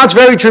 It sounds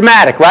very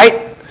dramatic,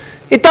 right?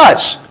 It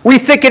does. We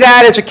think of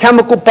that as a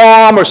chemical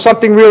bomb or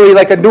something really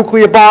like a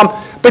nuclear bomb.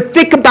 But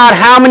think about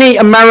how many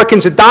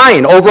Americans are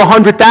dying, over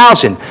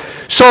 100,000.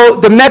 So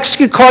the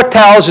Mexican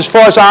cartels, as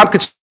far as I'm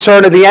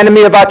concerned, are the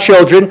enemy of our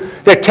children.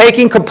 They're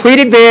taking complete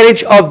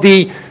advantage of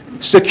the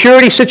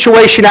security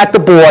situation at the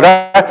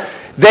border.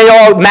 They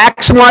are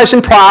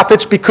maximizing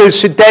profits because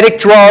synthetic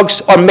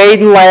drugs are made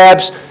in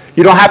labs.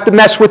 You don't have to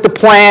mess with the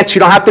plants. You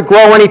don't have to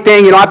grow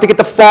anything. You don't have to get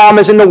the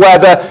farmers in the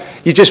weather.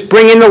 You just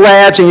bring in the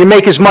labs and you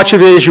make as much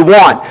of it as you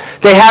want.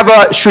 They have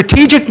a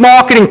strategic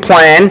marketing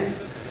plan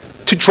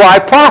to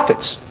drive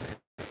profits.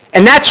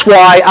 And that's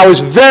why I was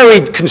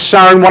very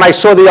concerned when I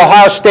saw the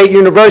Ohio State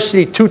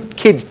University, 2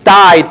 kids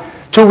died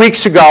 2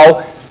 weeks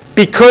ago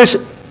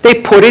because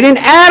they put it in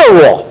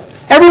Adderall.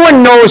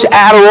 Everyone knows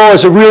Adderall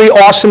is a really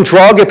awesome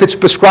drug if it's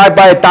prescribed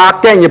by a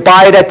doctor and you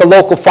buy it at the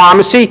local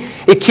pharmacy.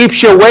 It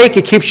keeps you awake,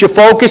 it keeps you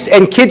focused,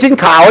 and kids in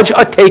college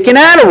are taking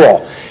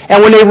Adderall.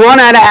 And when they run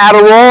out of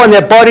Adderall and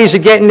their buddies are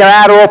getting their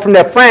Adderall from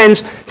their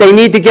friends, they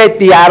need to get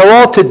the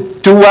Adderall to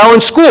do well in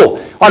school.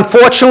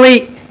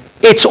 Unfortunately,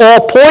 it's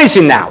all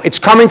poison now. It's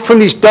coming from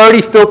these dirty,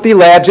 filthy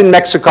labs in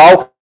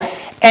Mexico,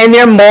 and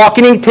they're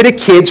marketing to the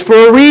kids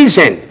for a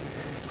reason.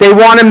 They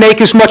want to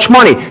make as much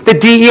money. The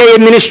DEA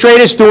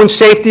administrators doing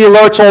safety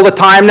alerts all the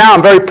time now.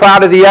 I'm very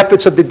proud of the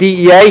efforts of the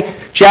DEA.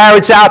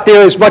 Jared's out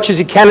there as much as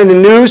he can in the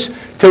news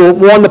to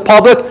warn the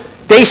public.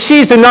 They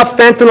seized enough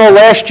fentanyl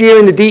last year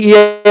in the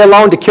DEA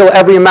alone to kill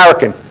every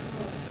American.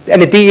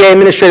 And the DEA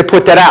administrator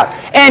put that out.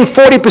 And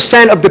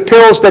 40% of the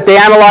pills that they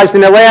analyzed in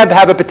their lab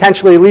have a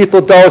potentially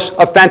lethal dose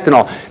of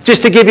fentanyl.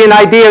 Just to give you an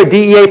idea,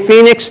 DEA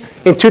Phoenix,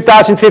 in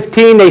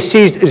 2015, they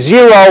seized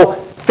 0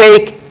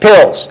 fake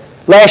pills.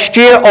 Last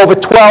year, over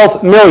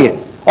 12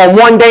 million. On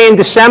one day in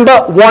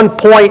December,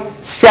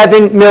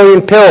 1.7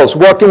 million pills,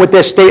 working with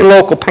their state and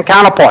local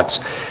counterparts.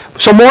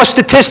 Some more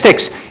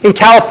statistics. In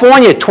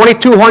California,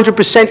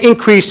 2,200%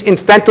 increase in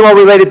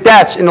fentanyl-related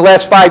deaths in the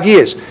last 5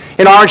 years.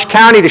 In Orange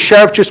County, the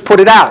sheriff just put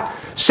it out,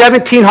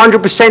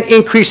 1,700%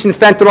 increase in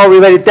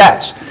fentanyl-related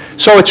deaths.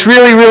 So it's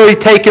really, really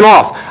taken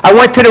off. I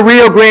went to the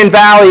Rio Grande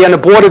Valley on a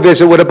border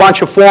visit with a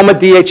bunch of former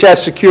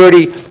DHS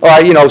security,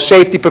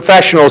 safety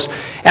professionals,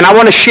 and I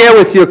want to share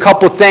with you a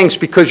couple of things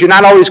because you're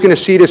not always going to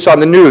see this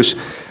on the news.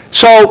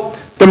 So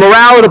the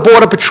morale of the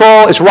Border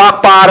Patrol is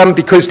rock bottom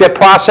because they're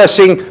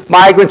processing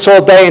migrants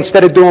all day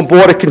instead of doing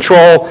border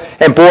control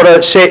and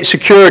border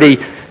security.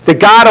 The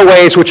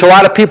gotaways, which a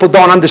lot of people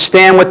don't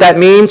understand what that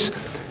means,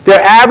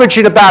 they're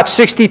averaging about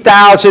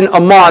 60,000 a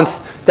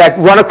month that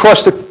run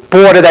across the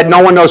border that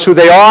no one knows who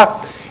they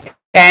are.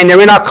 And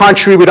they're in our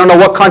country. We don't know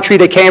what country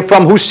they came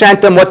from, who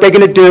sent them, what they're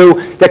going to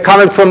do. They're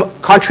coming from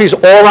countries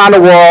all around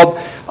the world,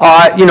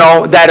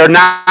 that are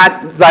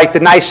not like the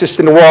nicest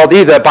in the world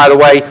either, by the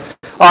way.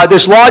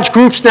 There's large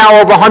groups now,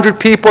 over 100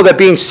 people, that are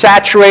being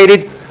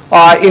saturated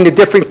in the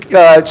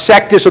different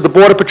sectors of the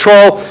Border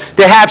Patrol.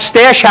 They have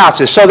stash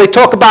houses. So they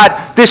talk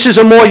about this is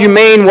a more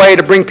humane way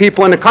to bring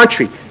people in the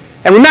country.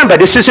 And remember,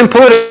 this isn't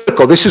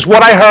political. This is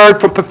what I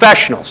heard from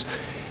professionals.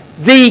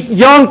 The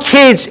young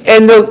kids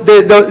and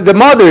the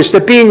mothers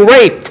that are being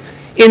raped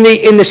in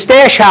the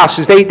stash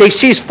houses. They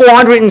seized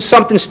 400 and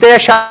something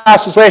stash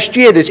houses last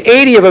year. There's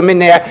 80 of them in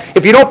there.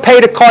 If you don't pay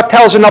the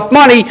cartels enough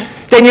money,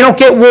 then you don't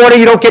get water,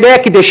 you don't get air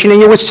conditioning,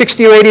 you're with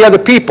 60 or 80 other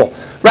people.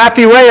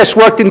 Rafi Reyes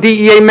worked in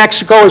DEA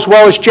Mexico as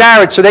well as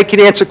Jared, so they can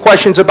answer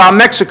questions about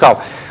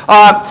Mexico.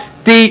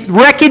 The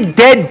record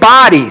dead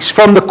bodies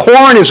from the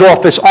coroner's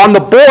office on the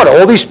border,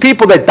 all these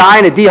people that die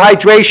of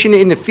dehydration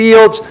in the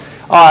fields,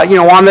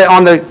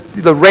 on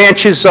the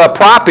ranch's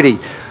property.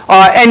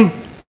 And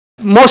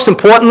most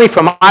importantly,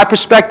 from my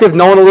perspective,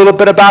 knowing a little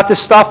bit about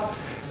this stuff,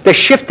 they're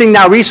shifting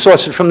now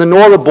resources from the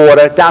northern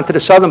border down to the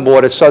southern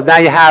border, so now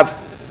you have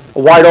a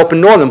wide open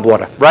northern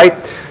border, right?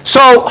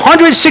 So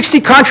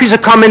 160 countries are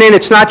coming in.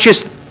 It's not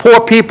just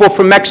poor people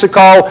from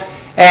Mexico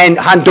and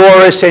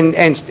Honduras and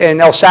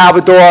El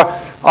Salvador.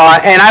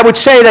 And I would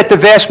say that the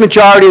vast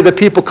majority of the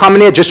people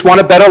coming here just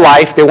want a better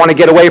life. They want to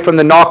get away from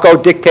the narco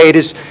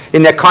dictators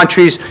in their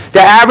countries.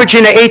 They're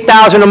averaging an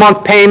 $8,000 a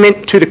month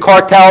payment to the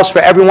cartels for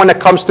everyone that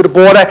comes to the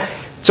border.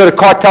 So the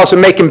cartels are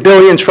making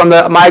billions from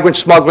the migrant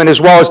smuggling as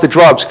well as the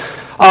drugs.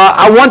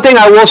 One thing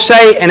I will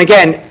say, and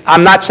again,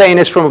 I'm not saying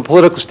this from a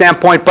political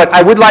standpoint, but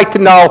I would like to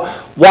know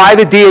why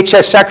the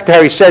DHS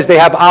secretary says they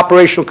have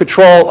operational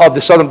control of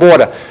the southern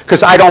border,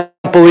 because I don't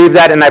believe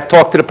that, and I've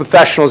talked to the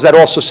professionals that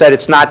also said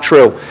it's not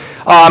true.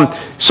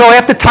 So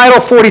after Title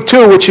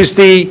 42, which is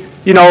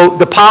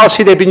the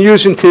policy they've been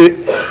using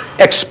to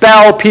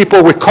expel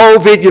people with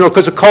COVID,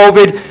 because of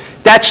COVID,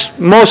 that's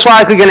most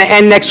likely going to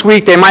end next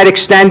week. They might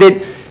extend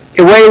it.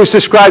 The way it was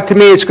described to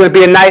me, it's going to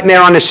be a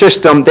nightmare on the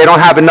system. They don't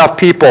have enough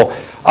people.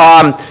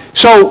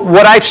 So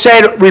what I've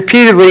said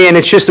repeatedly, and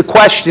it's just a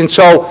question,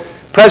 so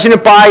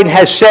President Biden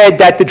has said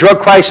that the drug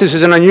crisis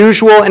is an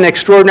unusual and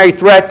extraordinary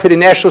threat to the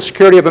national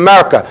security of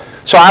America.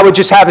 So I would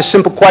just have a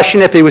simple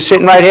question. If he was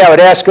sitting right here, I would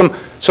ask him,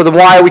 so then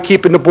why are we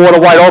keeping the border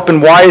wide open?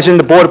 Why isn't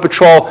the Border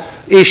Patrol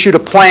issued a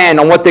plan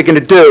on what they're going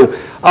to do?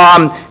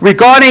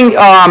 Regarding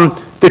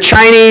the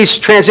Chinese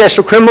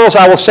transnational criminals,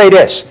 I will say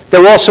this.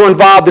 They're also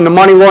involved in the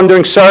money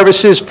laundering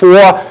services for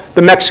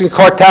the Mexican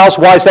cartels.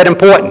 Why is that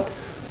important?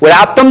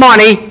 Without the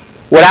money,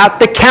 without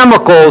the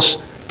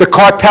chemicals, the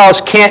cartels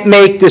can't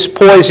make this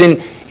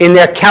poison in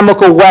their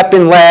chemical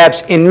weapon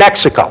labs in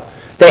Mexico.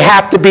 They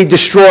have to be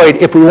destroyed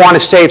if we want to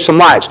save some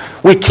lives.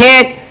 We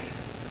can't,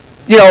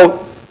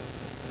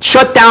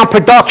 shut down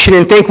production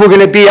and think we're going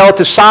to be able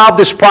to solve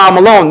this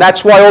problem alone.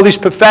 That's why all these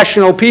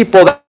professional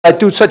people that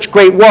do such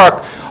great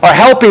work are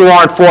helping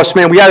law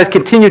enforcement. We got to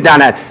continue down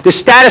that. The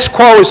status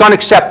quo is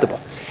unacceptable.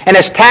 And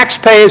as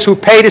taxpayers who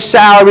pay the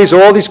salaries of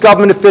all these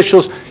government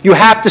officials, you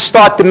have to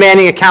start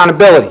demanding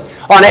accountability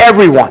on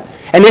everyone.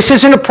 And this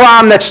isn't a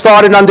problem that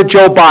started under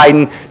Joe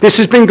Biden. This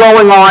has been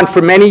going on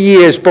for many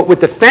years. But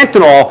with the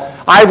fentanyl,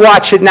 I've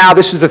watched it now.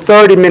 This is the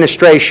third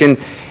administration,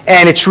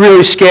 and it's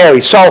really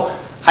scary. So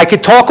I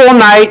could talk all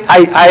night.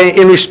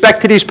 In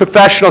respect to these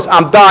professionals,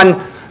 I'm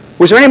done.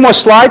 Was there any more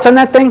slides on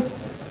that thing?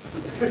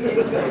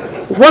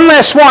 One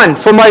last one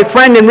for my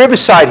friend in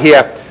Riverside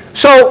here.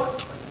 So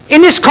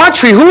in this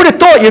country, who would have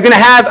thought you're going to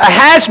have a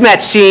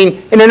hazmat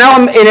scene in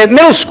a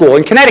middle school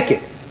in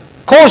Connecticut?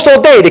 Closed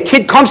all day. The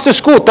kid comes to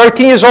school,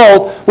 13 years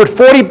old, with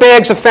 40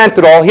 bags of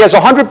fentanyl. He has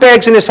 100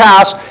 bags in his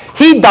house.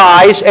 He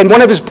dies, and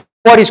one of his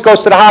buddies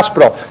goes to the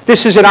hospital.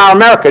 This is in our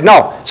America.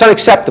 No, it's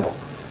unacceptable.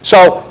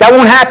 So that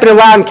won't happen in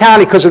Loudoun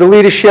County because of the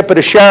leadership of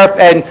the sheriff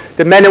and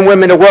the men and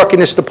women that work in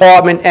this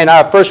department and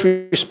our first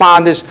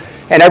responders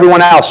and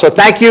everyone else. So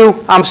thank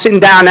you. I'm sitting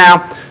down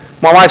now.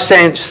 My wife's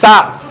saying,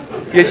 stop.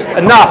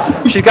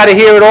 Enough. She's got to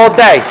hear it all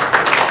day.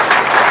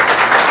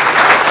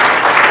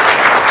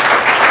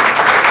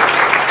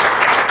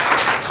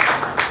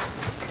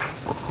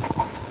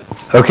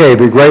 Okay, it'd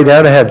be great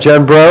now to have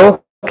Jen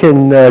Breaux.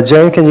 Jane,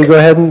 can you go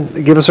ahead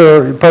and give us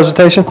a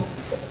presentation?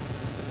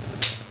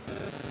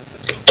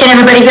 Can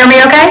everybody hear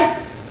me okay?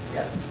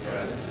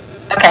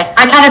 Okay,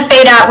 I kind of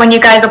fade out when you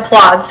guys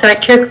applaud, so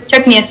it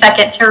took me a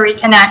second to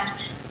reconnect.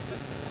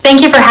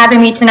 Thank you for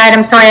having me tonight.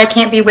 I'm sorry I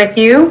can't be with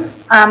you.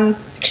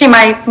 Actually,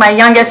 my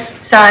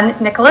youngest son,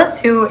 Nicholas,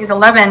 who is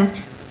 11,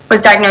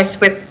 was diagnosed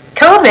with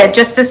COVID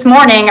just this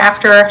morning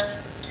after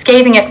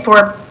scathing it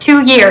for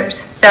 2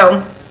 years.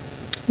 So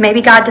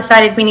maybe God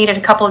decided we needed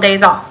a couple of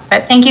days off.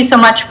 But thank you so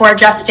much for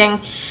adjusting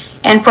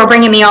and for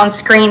bringing me on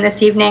screen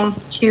this evening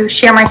to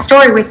share my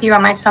story with you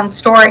and my son's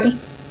story.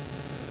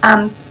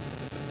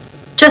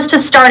 Just to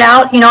start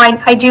out,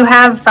 I do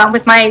have,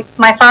 with my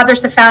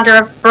father's the founder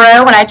of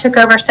Borough, and I took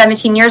over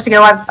 17 years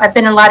ago. I've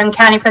been in Loudoun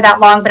County for that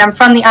long, but I'm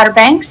from the Outer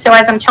Banks. So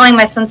as I'm telling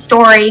my son's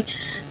story,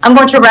 I'm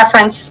going to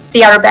reference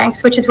the Outer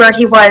Banks, which is where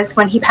he was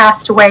when he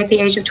passed away at the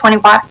age of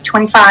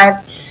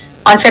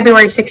 25 on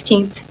February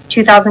 16th,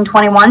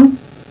 2021.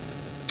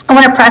 I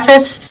want to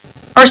preface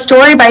our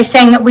story by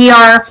saying that we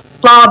are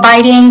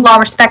law-abiding,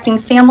 law-respecting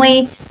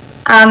family.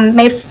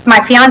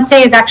 My fiance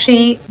is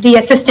actually the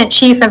Assistant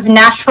Chief of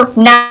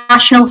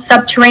National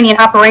Subterranean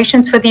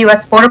Operations for the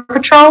U.S. Border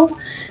Patrol.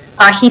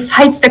 He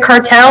fights the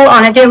cartel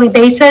on a daily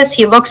basis.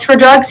 He looks for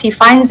drugs. He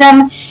finds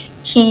them.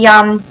 He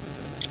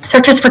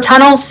searches for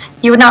tunnels.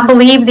 You would not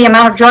believe the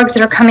amount of drugs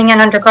that are coming in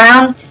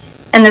underground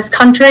in this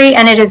country,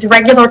 and it is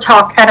regular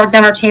talk at our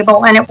dinner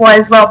table, and it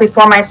was well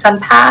before my son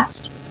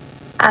passed.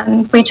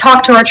 We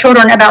talk to our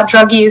children about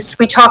drug use.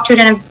 We talk to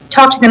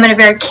them in a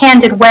very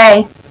candid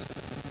way.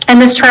 And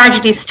this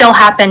tragedy still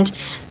happened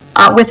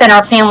within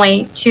our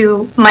family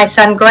to my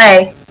son,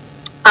 Gray.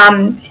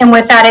 And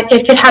with that,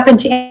 it could happen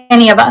to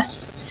any of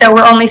us. So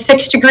we're only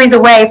 6 degrees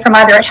away from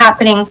either it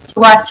happening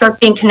to us or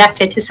being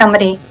connected to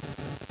somebody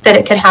that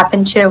it could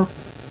happen to.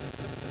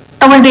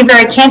 I want to be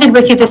very candid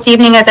with you this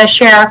evening as I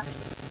share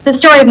the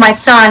story of my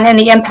son and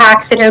the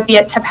impacts that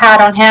opiates have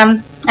had on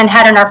him and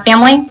had on our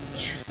family.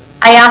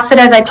 I ask that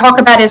as I talk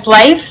about his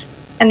life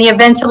and the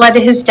events that led to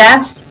his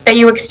death, that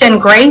you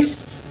extend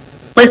grace,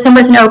 listen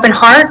with an open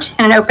heart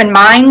and an open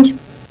mind,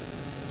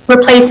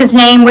 replace his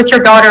name with your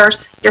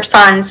daughters, your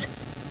sons,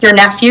 your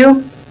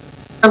nephew,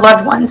 your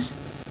loved ones.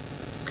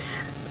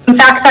 In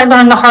fact, I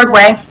learned the hard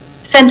way.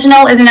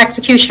 Fentanyl is an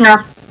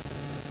executioner.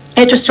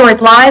 It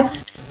destroys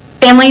lives,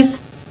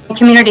 families, and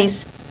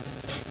communities.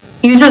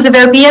 Users of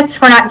opiates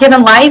were not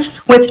given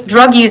life with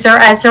drug user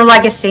as their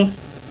legacy.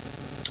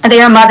 They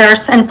are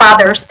mothers and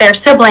fathers, they are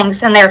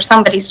siblings, and they are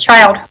somebody's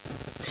child.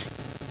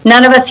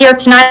 None of us here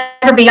tonight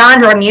are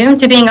beyond or immune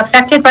to being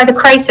affected by the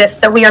crisis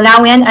that we are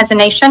now in as a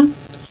nation.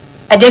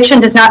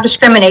 Addiction does not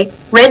discriminate.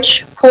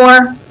 Rich,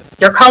 poor,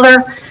 your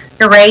color,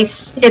 your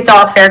race, it's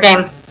all fair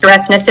game. Your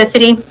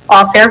ethnicity,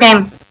 all fair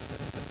game.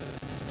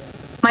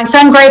 My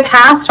son Gray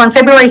passed on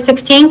February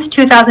 16th,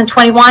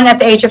 2021 at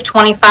the age of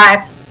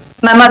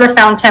 25. My mother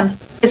found him.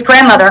 His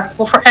grandmother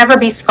will forever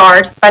be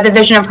scarred by the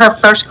vision of her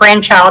first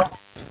grandchild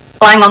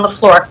lying on the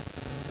floor.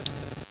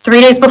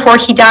 3 days before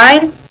he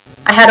died,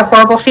 I had a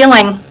horrible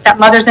feeling that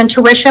mother's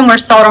intuition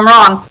was seldom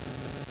wrong.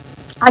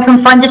 I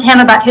confronted him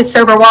about his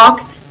sober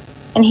walk,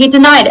 and he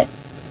denied it.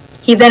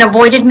 He then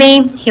avoided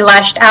me. He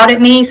lashed out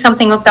at me,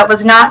 something that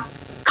was not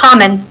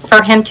common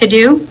for him to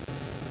do,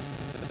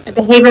 a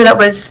behavior that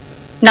was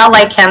not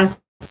like him.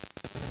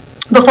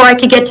 Before I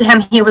could get to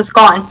him, he was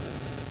gone.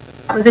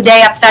 That was a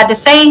day, I'm sad to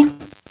say,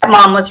 that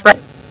Mom was right.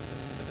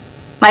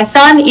 My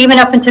son, even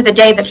up into the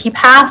day that he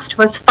passed,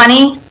 was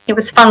funny. He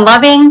was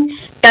fun-loving,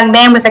 young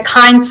man with a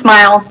kind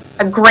smile,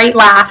 a great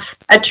laugh,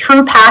 a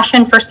true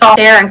passion for salt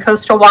air and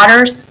coastal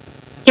waters.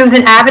 He was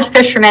an avid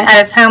fisherman at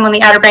his home on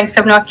the Outer Banks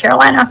of North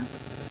Carolina.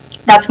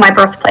 That's my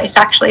birthplace,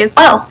 actually, as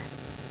well.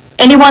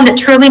 Anyone that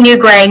truly knew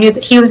Gray knew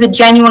that he was a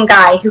genuine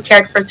guy who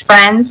cared for his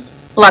friends,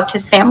 loved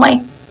his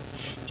family.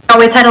 He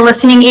always had a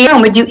listening ear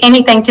and would do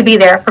anything to be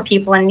there for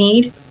people in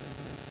need,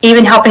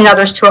 even helping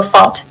others to a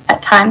fault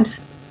at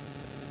times.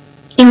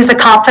 He was a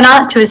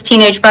confidant to his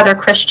teenage brother,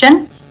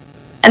 Christian,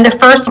 and the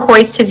first to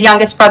hoist his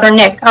youngest brother,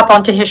 Nick, up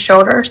onto his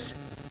shoulders.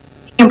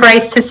 He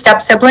embraced his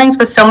step-siblings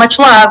with so much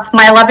love,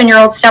 my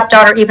 11-year-old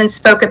stepdaughter even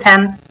spoke of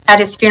him at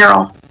his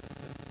funeral.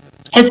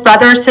 His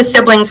brothers, his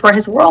siblings were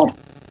his world.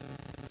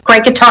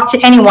 Gray could talk to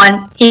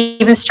anyone,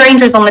 even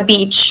strangers on the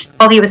beach,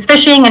 while he was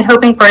fishing and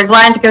hoping for his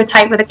line to go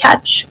tight with a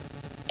catch.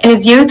 In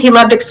his youth, he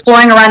loved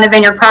exploring around the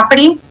vineyard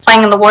property,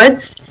 playing in the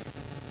woods.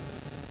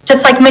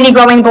 Just like many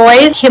growing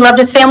boys, he loved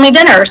his family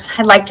dinners.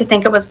 I'd like to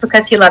think it was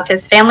because he loved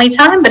his family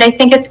time, but I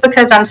think it's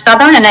because I'm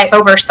Southern and I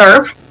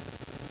overserve,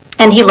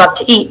 and he loved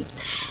to eat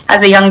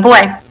as a young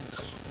boy.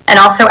 And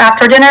also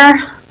after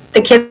dinner,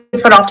 the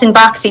kids would often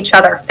box each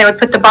other. They would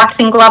put the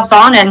boxing gloves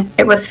on and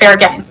it was fair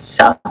game.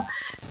 So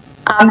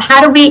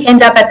how do we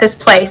end up at this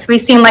place? We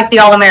seem like the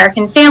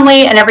all-American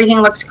family and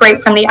everything looks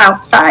great from the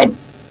outside.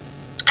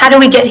 How do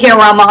we get here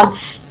where I'm on,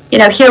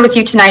 here with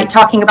you tonight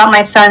talking about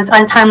my son's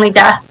untimely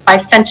death by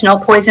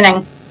fentanyl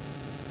poisoning?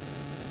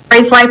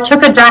 Gray's life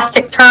took a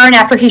drastic turn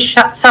after he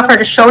suffered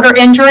a shoulder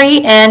injury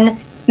in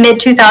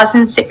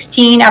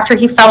mid-2016 after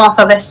he fell off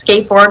of a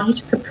skateboard. He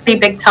took a pretty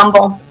big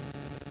tumble.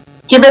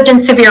 He lived in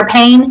severe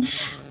pain.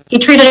 He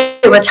treated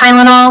it with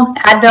Tylenol,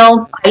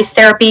 Advil, ice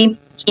therapy,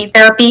 heat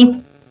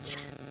therapy.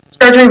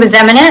 Surgery was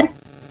imminent.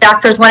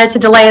 Doctors wanted to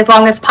delay as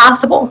long as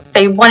possible.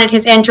 They wanted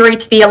his injury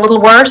to be a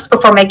little worse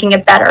before making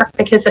it better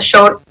because the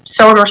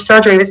shoulder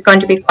surgery was going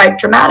to be quite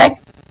dramatic.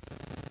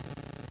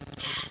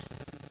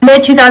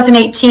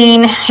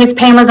 Mid-2018, his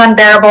pain was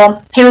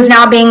unbearable. He was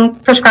now being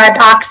prescribed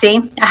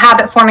Oxy, a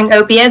habit-forming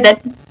opiate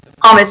that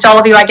almost all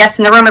of you, I guess,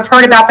 in the room have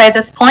heard about by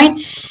this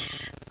point.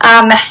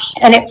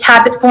 And it's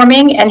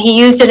habit-forming, and he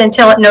used it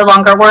until it no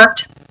longer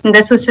worked. And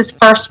this was his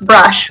first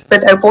brush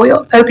with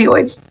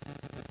opioids.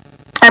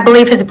 I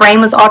believe his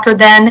brain was altered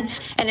then,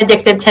 and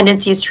addictive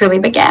tendencies truly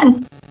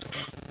began.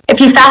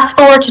 If you fast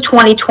forward to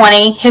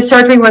 2020, his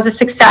surgery was a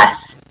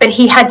success, but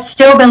he had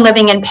still been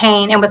living in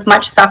pain and with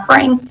much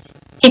suffering.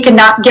 He could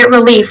not get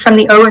relief from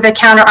the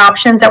over-the-counter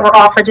options that were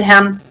offered to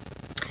him.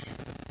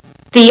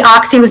 The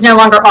Oxy was no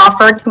longer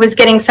offered. He was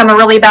getting some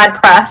really bad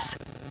press,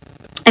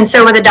 and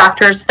so were the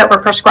doctors that were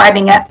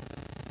prescribing it.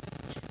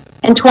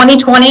 In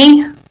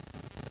 2020,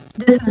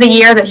 this is the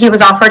year that he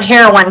was offered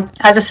heroin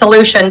as a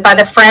solution by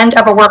the friend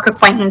of a work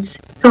acquaintance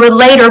who would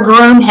later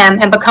groom him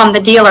and become the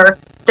dealer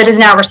that is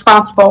now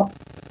responsible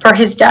for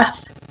his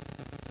death.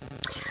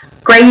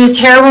 Gray used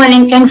heroin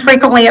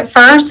infrequently at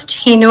first.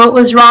 He knew it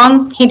was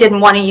wrong. He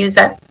didn't want to use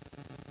it.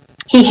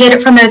 He hid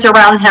it from those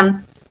around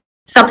him,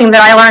 something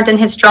that I learned in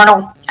his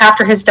journal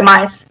after his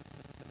demise.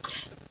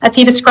 As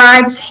he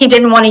describes, he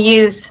didn't want to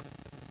use.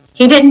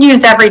 He didn't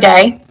use every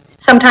day.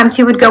 Sometimes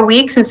he would go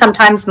weeks and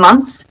sometimes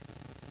months.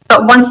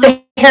 But once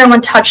the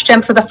heroin touched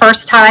him for the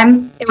first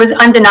time, it was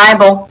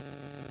undeniable.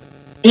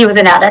 He was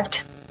an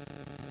addict.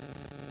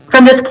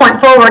 From this point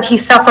forward, he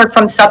suffered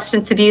from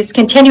substance abuse,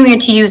 continuing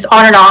to use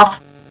on and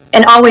off,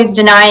 and always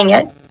denying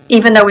it,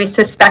 even though we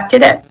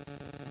suspected it.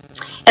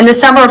 In the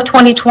summer of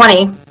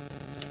 2020,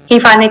 he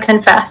finally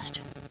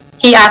confessed.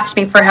 He asked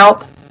me for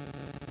help.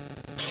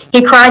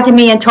 He cried to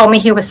me and told me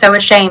he was so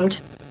ashamed.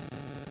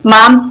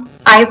 "Mom,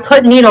 I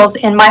put needles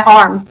in my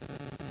arm.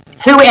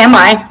 Who am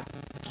I?"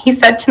 He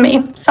said to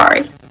me,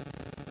 "Sorry."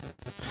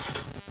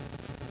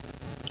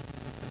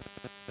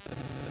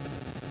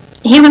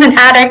 He was an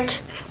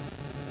addict,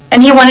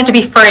 and he wanted to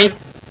be free.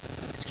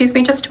 Excuse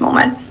me just a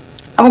moment.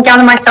 I will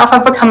gather myself.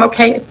 I've become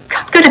okay.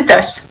 I'm good at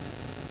this.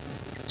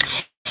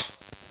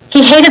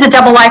 He hated the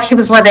double life he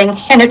was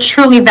living, and it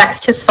truly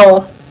vexed his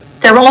soul.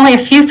 There were only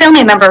a few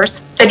family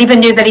members that even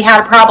knew that he had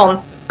a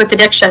problem with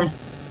addiction.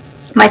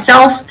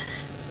 Myself,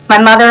 my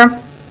mother,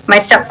 my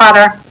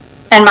stepfather,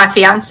 and my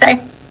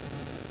fiance.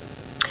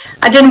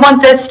 I didn't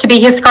want this to be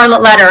his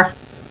scarlet letter.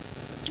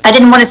 I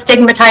didn't want to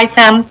stigmatize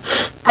him.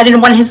 I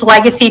didn't want his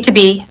legacy to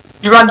be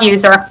drug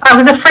user. I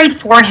was afraid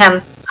for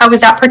him. I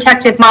was that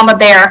protective mama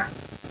bear.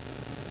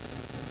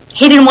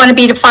 He didn't want to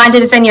be defined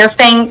as any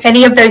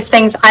of those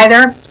things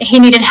either. He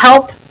needed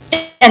help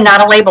and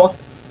not a label.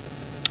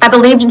 I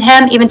believed in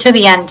him even to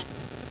the end.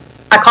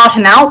 I called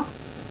him out.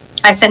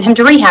 I sent him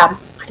to rehab.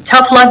 I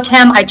tough loved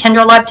him. I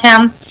tender loved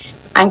him.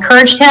 I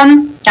encouraged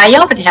him. I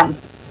yelled at him.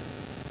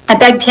 I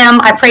begged him.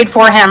 I prayed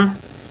for him.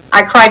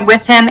 I cried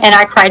with him, and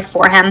I cried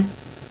for him.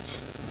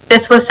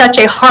 This was such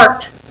a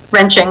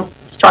heart-wrenching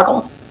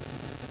struggle.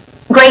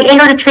 Gray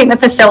entered a treatment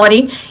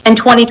facility in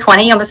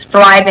 2020 and was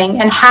thriving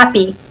and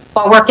happy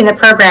while working the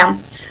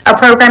program, a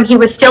program he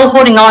was still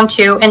holding on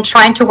to and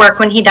trying to work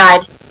when he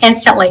died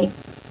instantly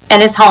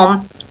in his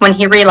home when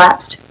he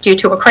relapsed due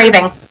to a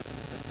craving.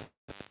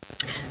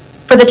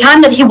 For the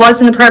time that he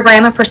was in the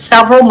program and for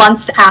several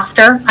months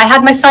after, I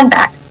had my son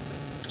back.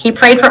 He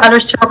prayed for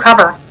others to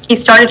recover. He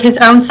started his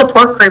own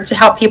support group to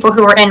help people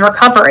who were in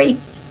recovery,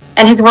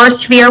 and his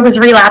worst fear was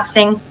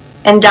relapsing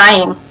and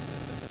dying.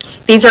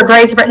 These are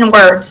Gray's written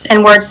words,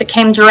 and words that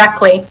came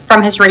directly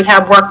from his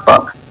rehab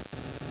workbook.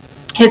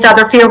 His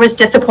other fear was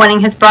disappointing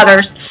his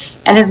brothers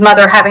and his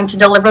mother having to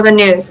deliver the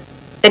news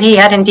that he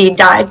had indeed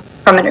died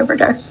from an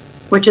overdose,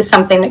 which is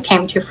something that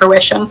came to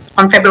fruition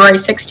on February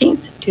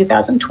 16th,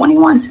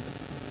 2021.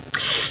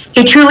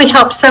 He truly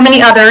helped so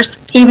many others,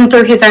 even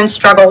through his own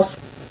struggles.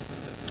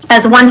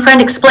 As one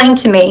friend explained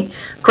to me,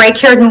 Gray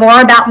cared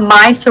more about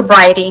my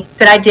sobriety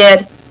than I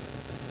did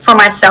for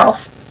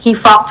myself. He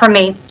fought for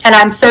me, and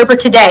I'm sober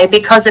today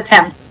because of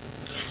him.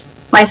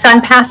 My son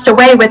passed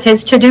away with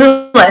his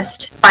to-do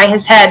list by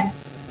his head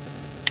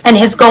and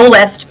his goal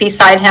list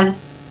beside him.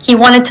 He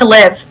wanted to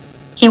live.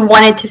 He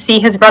wanted to see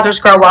his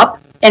brothers grow up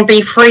and be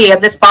free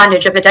of this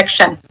bondage of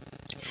addiction.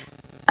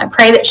 I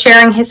pray that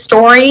sharing his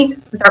story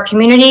with our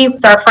community,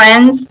 with our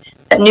friends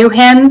that knew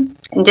him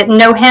and didn't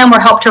know him, will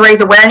help to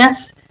raise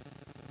awareness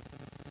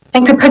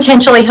and could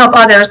potentially help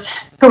others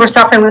who were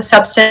suffering with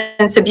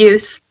substance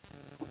abuse,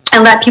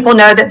 and let people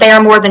know that they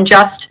are more than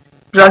just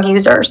drug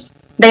users.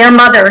 They are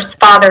mothers,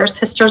 fathers,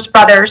 sisters,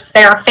 brothers.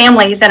 They are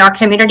families and our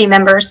community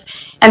members,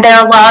 and they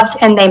are loved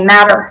and they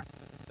matter.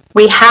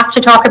 We have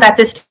to talk about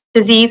this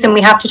disease, and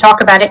we have to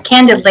talk about it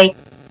candidly.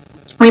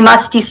 We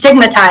must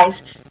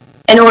destigmatize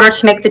in order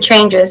to make the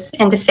changes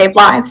and to save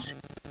lives.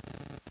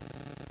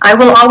 I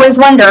will always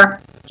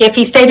wonder if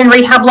he stayed in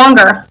rehab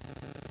longer,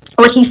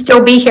 would he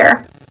still be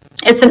here?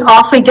 It's an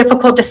awfully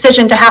difficult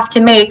decision to have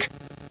to make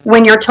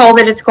when you're told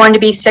that it's going to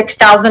be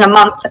 $6,000 a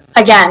month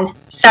again,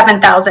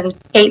 $7,000,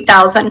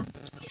 $8,000.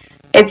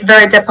 It's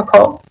very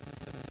difficult.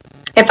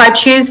 If I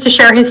chose to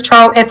share his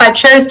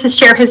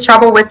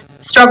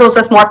struggles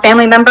with more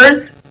family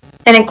members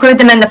and include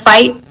them in the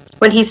fight,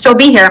 would he still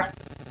be here?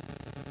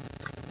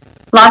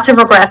 Lots of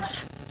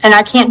regrets, and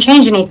I can't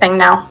change anything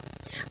now.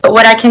 But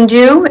what I can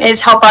do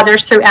is help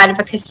others through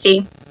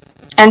advocacy,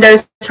 and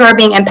those who are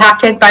being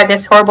impacted by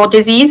this horrible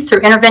disease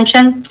through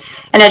intervention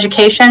and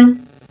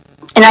education.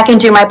 And I can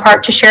do my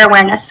part to share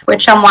awareness,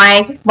 which is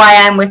why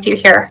I'm with you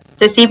here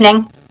this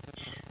evening.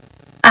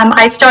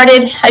 I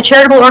started a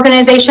charitable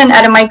organization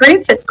out of my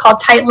grief. It's called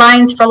Tight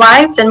Lines for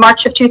Lives in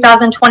March of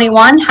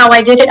 2021. How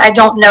I did it, I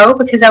don't know,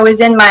 because I was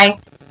in my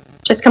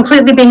just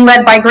completely being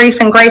led by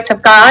grief and grace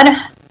of God.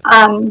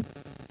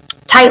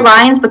 Tight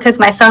Lines, because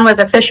my son was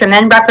a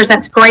fisherman,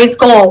 represents Gray's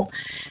goal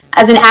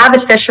as an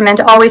avid fisherman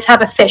to always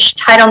have a fish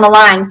tight on the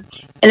line.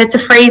 And it's a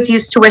phrase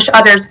used to wish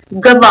others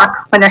good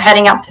luck when they're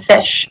heading out to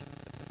fish.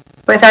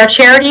 With our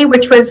charity,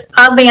 which was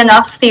oddly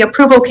enough, the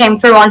approval came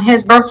through on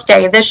his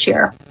birthday this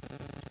year.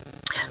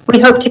 We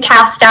hope to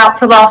cast out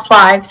for lost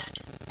lives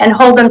and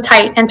hold them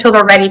tight until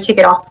they're ready to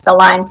get off the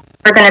line.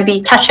 We're going to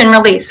be catch and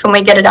release when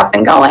we get it up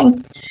and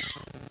going.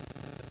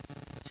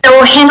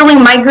 So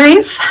handling my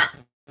grief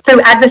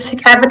through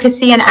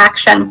advocacy and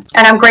action.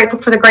 And I'm grateful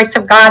for the grace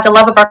of God, the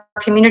love of our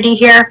community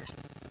here,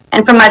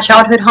 and from my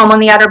childhood home on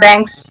the Outer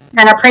Banks.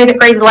 And I pray that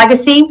Gray's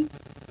legacy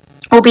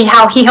will be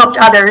how he helped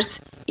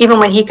others, even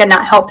when he could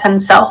not help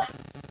himself.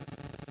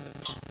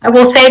 I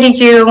will say to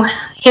you,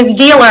 his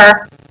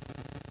dealer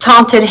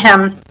taunted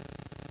him.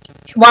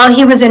 While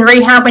he was in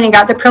rehab, when he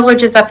got the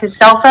privileges of his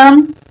cell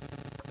phone,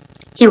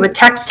 he would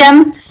text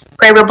him.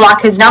 Gray would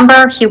block his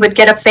number. He would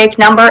get a fake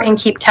number and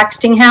keep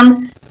texting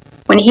him.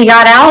 When he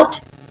got out,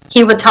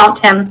 he would taunt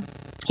him.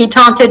 He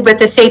taunted with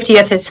the safety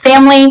of his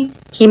family.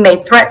 He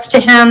made threats to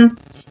him.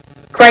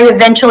 Gray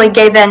eventually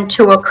gave in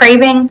to a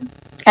craving,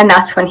 and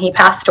that's when he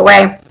passed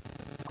away.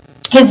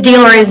 His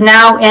dealer is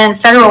now in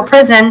federal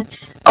prison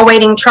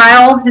awaiting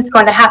trial. It's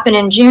going to happen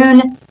in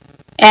June,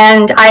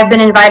 and I've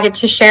been invited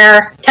to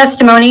share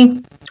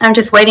testimony. I'm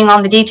just waiting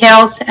on the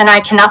details, and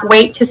I cannot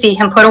wait to see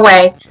him put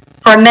away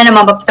for a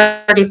minimum of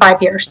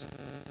 35 years.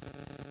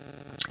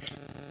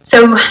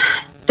 So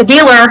the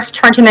dealer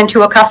turned him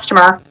into a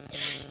customer,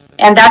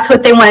 and that's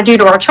what they want to do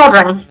to our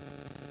children.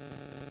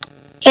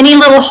 Any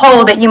little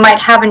hole that you might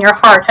have in your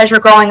heart as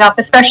you're growing up,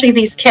 especially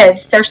these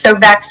kids, they're so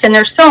vexed, and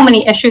there's so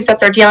many issues that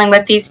they're dealing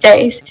with these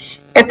days.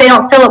 If they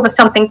don't fill it with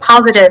something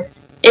positive,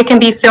 it can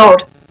be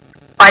filled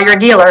by your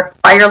dealer,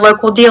 by your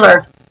local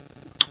dealer.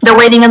 They're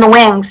waiting in the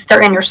wings.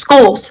 They're in your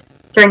schools.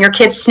 They're in your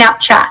kids'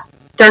 Snapchat.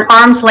 They're an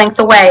arm's length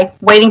away,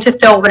 waiting to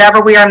fill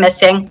whatever we are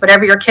missing,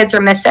 whatever your kids are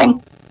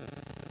missing.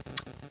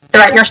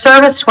 They're at your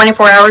service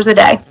 24 hours a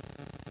day.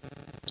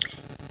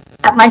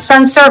 At my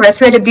son's service,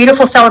 we had a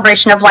beautiful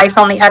celebration of life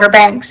on the Outer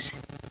Banks.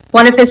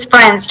 One of his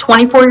friends,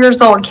 24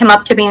 years old, came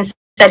up to me and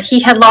said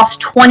he had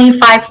lost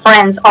 25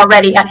 friends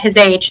already at his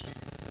age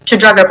to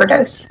drug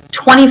overdose.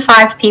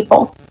 25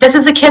 people. This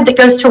is a kid that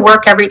goes to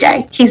work every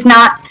day. He's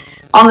not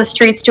on the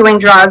streets doing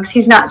drugs.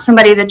 He's not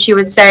somebody that you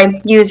would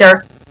say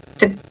user,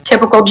 the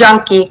typical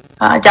junkie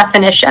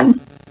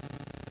definition.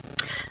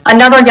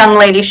 Another young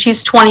lady,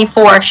 she's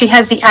 24. She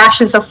has the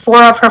ashes of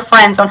 4 of her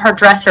friends on her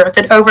dresser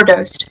that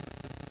overdosed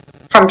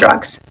from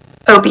drugs,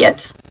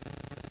 opiates.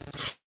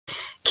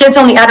 Kids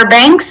on the Outer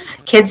Banks,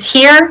 kids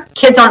here,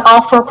 kids on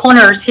all 4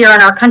 corners here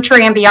in our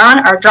country and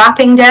beyond are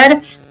dropping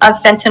dead of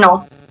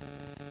fentanyl.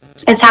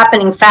 It's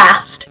happening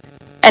fast,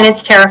 and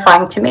it's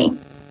terrifying to me.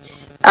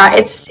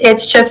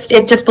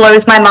 It just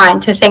blows my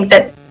mind to think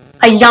that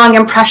a young,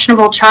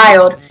 impressionable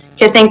child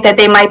could think that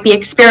they might be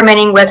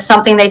experimenting with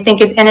something they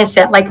think is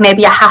innocent, like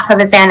maybe a half of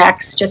a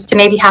Xanax, just to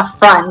maybe have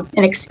fun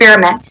and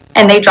experiment,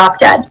 and they drop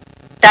dead.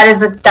 That is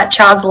that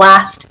child's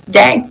last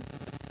day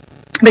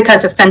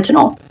because of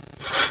fentanyl.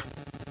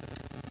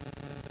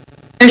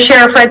 The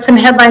sheriff read some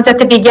headlines at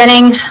the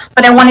beginning,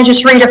 but I want to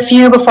just read a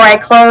few before I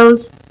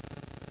close.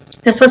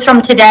 This was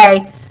from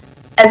today.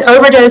 As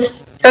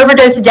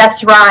overdose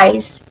deaths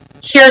rise,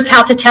 here's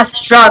how to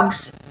test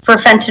drugs for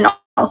fentanyl.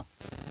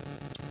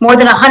 More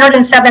than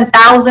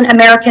 107,000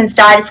 Americans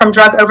died from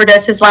drug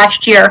overdoses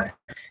last year.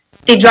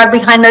 The drug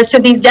behind most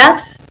of these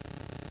deaths?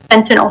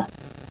 Fentanyl.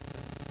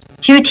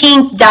 2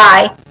 teens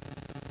die,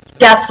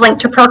 deaths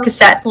linked to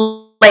Percocet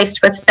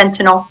laced with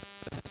fentanyl.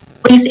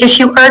 Police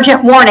issue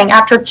urgent warning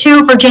after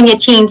 2 Virginia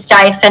teens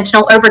die of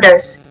fentanyl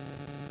overdose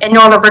in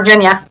Northern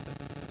Virginia.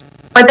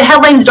 What the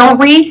headlines don't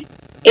read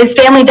is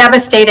family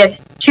devastated.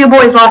 2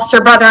 boys lost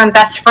their brother and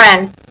best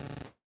friend.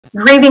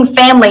 Grieving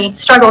family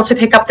struggles to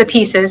pick up the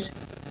pieces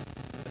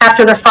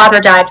after their father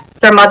died,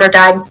 their mother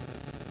died.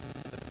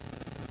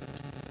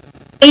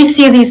 They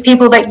see these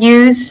people that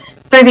use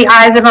through the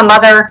eyes of a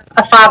mother,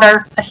 a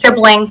father, a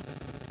sibling.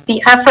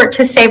 The effort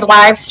to save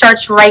lives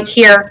starts right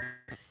here.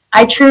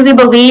 I truly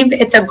believe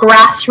it's a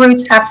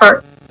grassroots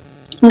effort.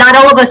 Not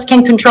all of us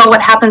can control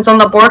what happens on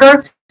the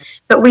border,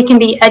 but we can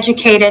be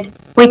educated,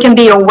 we can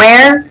be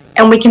aware,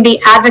 and we can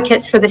be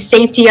advocates for the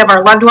safety of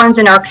our loved ones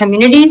in our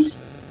communities.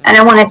 And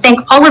I want to thank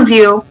all of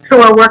you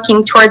who are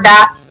working toward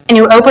that and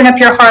who open up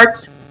your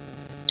hearts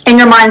and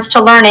your minds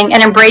to learning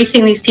and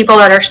embracing these people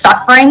that are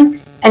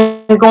suffering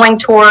and going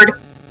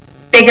toward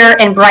bigger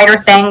and brighter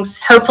things,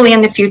 hopefully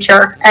in the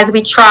future, as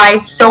we try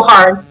so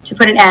hard to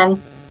put an end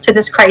to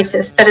this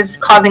crisis that is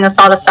causing us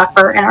all to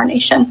suffer in our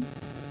nation.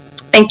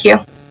 Thank you.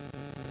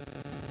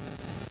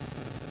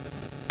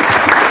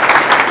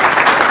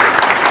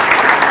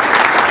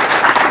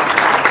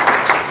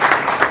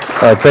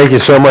 Thank you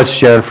so much,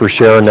 Jen, for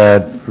sharing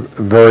that.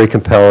 Very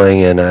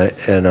compelling, and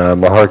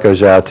my heart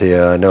goes out to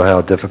you. I know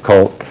how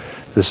difficult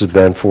this has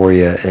been for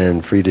you,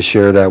 and for you to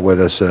share that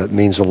with us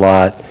means a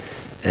lot.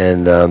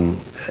 And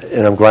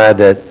I'm glad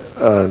that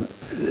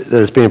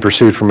that it's being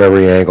pursued from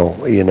every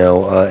angle, you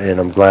know. And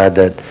I'm glad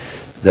that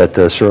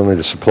certainly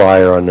the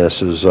supplier on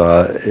this is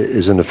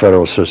in the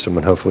federal system,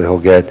 and hopefully he'll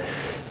get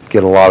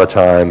a lot of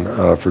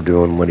time for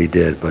doing what he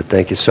did. But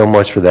thank you so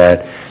much for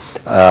that.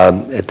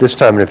 At this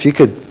time, and if you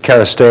could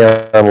kind of stay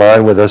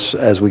online with us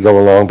as we go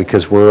along,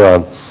 because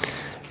we're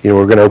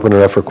going to open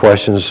it up for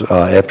questions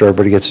after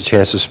everybody gets a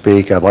chance to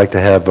speak. I'd like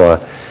to have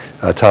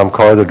Tom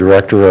Carr, the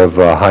director of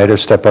HIDA,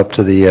 step up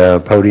to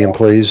the podium,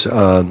 please.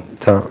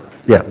 Tom,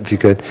 yeah, if you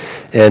could,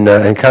 and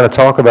kind of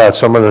talk about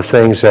some of the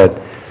things that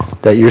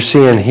you're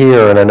seeing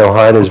here. And I know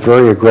HIDA is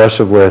very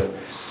aggressive with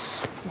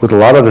a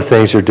lot of the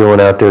things they're doing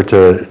out there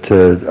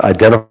to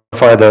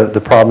identify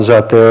the problems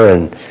out there,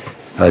 and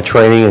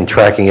training and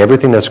tracking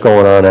everything that's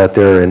going on out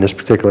there in this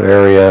particular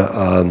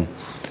area.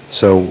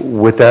 So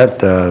with that,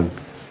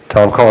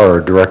 Tom Carr,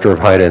 Director of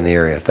HIDA in the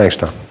area. Thanks,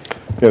 Tom.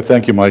 Yeah,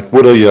 thank you, Mike.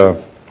 What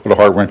a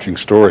heart-wrenching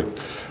story.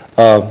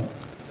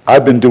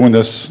 I've been doing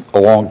this a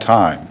long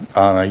time.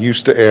 I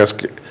used to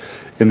ask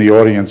in the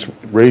audience,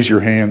 raise your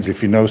hands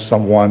if you know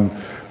someone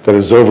that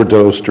has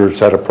overdosed or has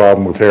had a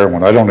problem with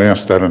heroin. I don't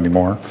ask that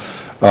anymore.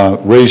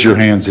 Raise your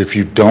hands if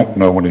you don't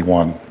know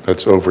anyone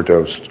that's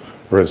overdosed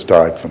or has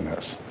died from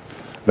this.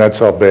 That's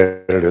how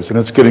bad it is, and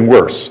it's getting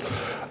worse.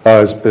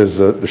 As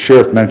the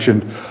sheriff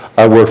mentioned,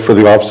 I work for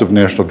the Office of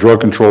National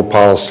Drug Control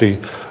Policy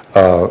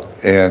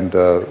and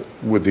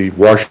with the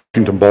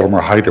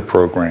Washington-Baltimore HIDA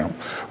program.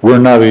 We're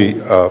not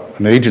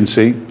an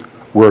agency,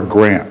 we're a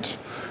grant,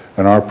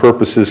 and our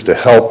purpose is to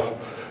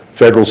help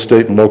federal,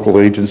 state, and local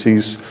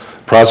agencies,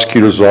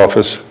 prosecutor's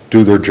office,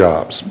 do their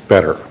jobs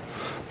better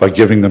by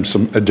giving them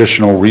some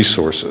additional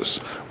resources.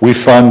 We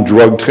fund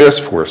drug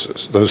task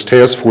forces. Those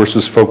task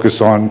forces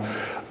focus on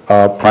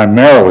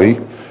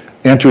primarily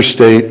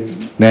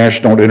interstate,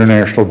 national, and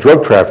international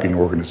drug trafficking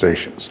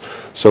organizations.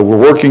 So we're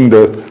working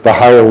the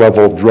higher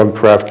level drug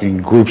trafficking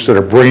groups that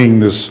are bringing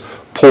this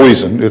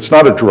poison. It's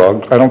not a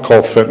drug. I don't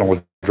call fentanyl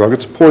a drug.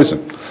 It's a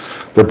poison.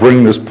 They're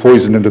bringing this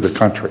poison into the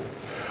country.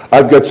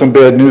 I've got some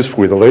bad news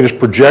for you. The latest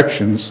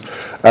projections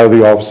out of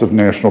the Office of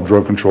National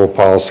Drug Control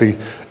Policy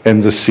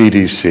and the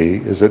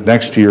CDC is that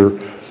next year,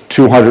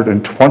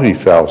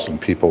 220,000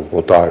 people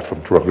will die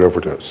from drug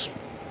overdose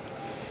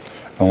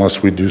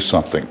unless we do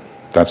something.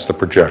 That's the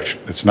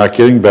projection. It's not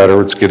getting better,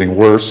 it's getting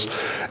worse.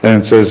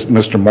 And it says,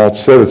 Mr. Maltz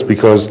said, it's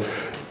because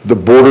the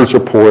borders are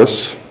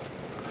porous.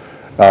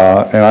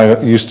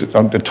 And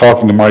I'm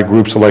talking to my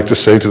groups, I like to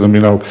say to them,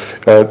 you know,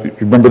 do you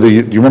remember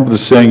the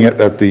saying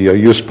at the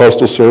U.S.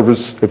 Postal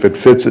Service, if it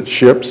fits, it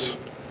ships?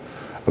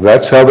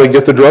 That's how they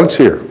get the drugs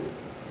here.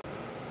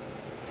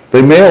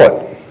 They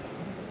mail it,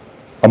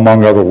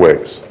 among other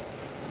ways.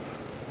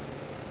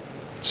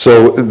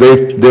 So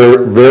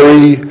they're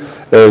very,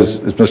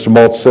 as Mr.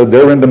 Maltz said,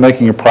 they're into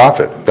making a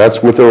profit.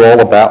 That's what they're all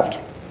about.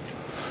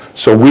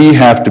 So we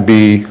have to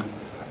be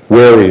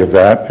wary of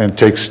that and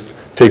take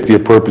the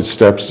appropriate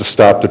steps to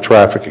stop the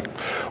trafficking.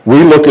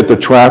 We look at the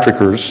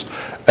traffickers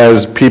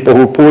as people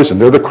who poison.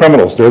 They're the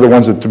criminals. They're the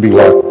ones that to be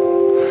locked.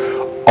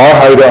 Our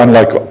HIDA,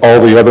 unlike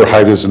all the other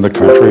HIDAs in the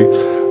country,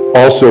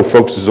 also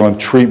focuses on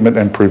treatment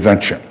and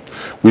prevention.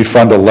 We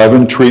fund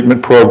 11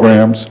 treatment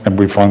programs, and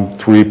we fund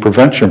 3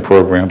 prevention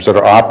programs that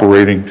are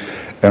operating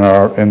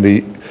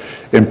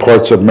in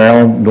parts of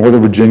Maryland,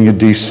 Northern Virginia,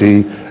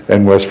 D.C.,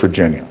 and West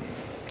Virginia.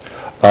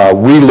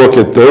 We look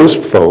at those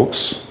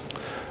folks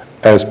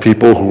as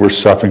people who are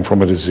suffering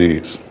from a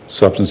disease,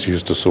 substance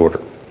use disorder.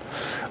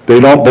 They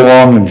don't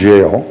belong in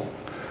jail.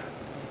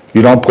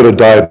 You don't put a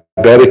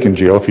diabetic in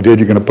jail. If you did,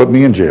 you're going to put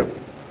me in jail.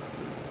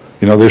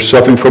 You know, they're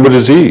suffering from a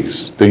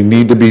disease. They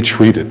need to be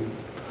treated.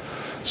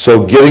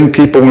 So getting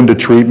people into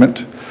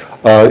treatment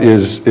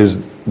is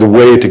the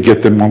way to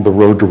get them on the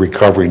road to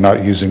recovery,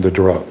 not using the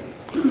drug.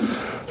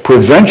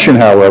 Prevention,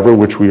 however,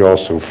 which we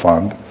also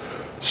fund,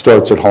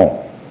 starts at home.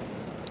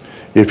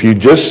 If you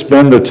just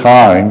spend the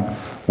time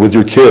with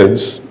your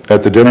kids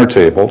at the dinner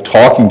table,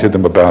 talking to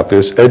them about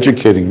this,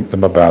 educating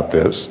them about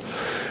this,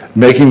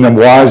 making them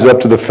wise up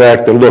to the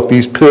fact that, look,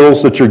 these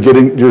pills that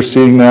you're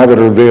seeing now that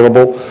are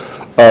available,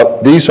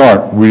 these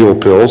aren't real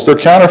pills, they're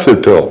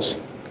counterfeit pills.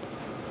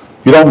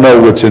 You don't know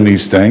what's in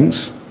these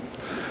things.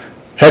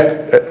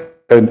 Heck,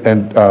 and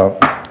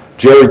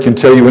Jerry can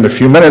tell you in a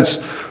few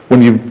minutes,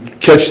 when you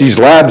catch these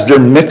labs, they're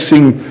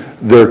mixing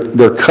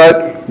they're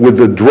cut with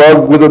the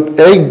drug with an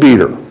egg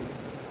beater.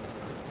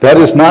 That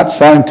is not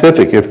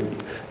scientific.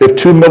 If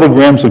 2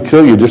 milligrams will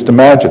kill you, just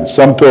imagine.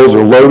 Some pills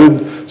are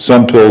loaded,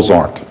 some pills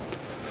aren't.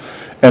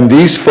 And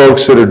these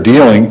folks that are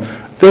dealing,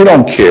 they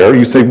don't care.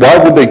 You say, why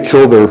would they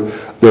kill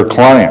their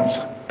clients?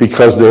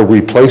 Because they're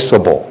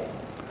replaceable.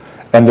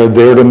 And they're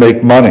there to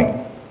make money.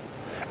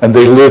 And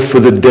they live for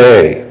the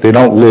day. They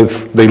live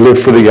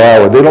for the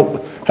hour. They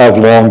don't have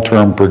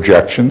long-term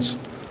projections.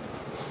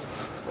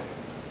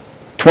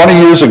 20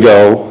 years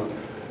ago,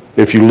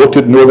 if you looked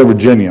at Northern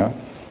Virginia,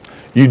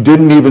 you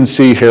didn't even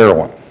see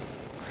heroin.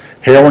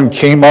 Heroin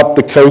came up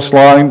the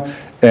coastline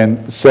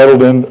and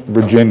settled in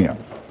Virginia.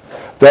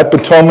 That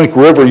Potomac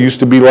River used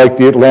to be like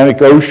the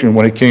Atlantic Ocean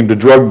when it came to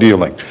drug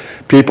dealing.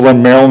 People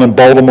in Maryland and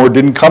Baltimore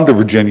didn't come to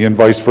Virginia and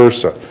vice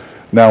versa.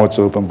 Now it's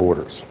open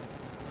borders.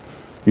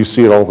 You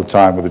see it all the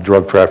time with the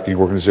drug trafficking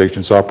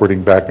organizations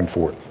operating back and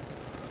forth.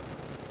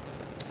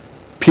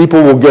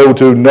 People will go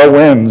to no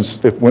ends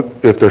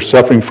if they're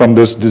suffering from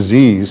this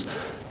disease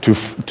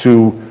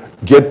to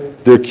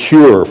get their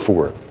cure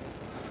for it.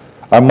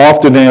 I'm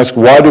often asked,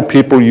 why do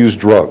people use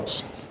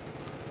drugs?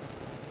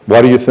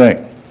 Why do you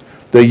think?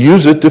 They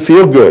use it to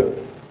feel good.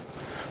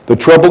 The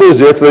trouble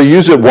is, if they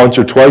use it once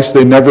or twice,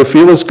 they never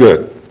feel as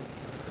good.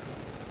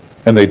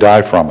 And they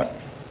die from it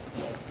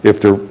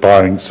if they're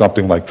buying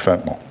something like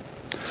fentanyl.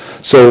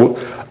 So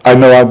I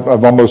know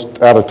I'm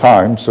almost out of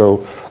time,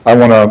 so I'm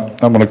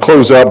going to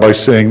close out by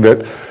saying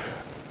that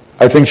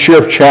I think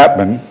Sheriff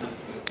Chapman,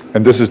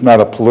 and this is not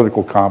a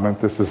political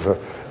comment, this is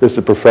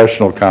a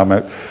professional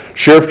comment,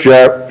 Sheriff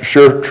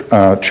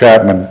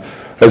Chapman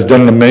has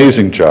done an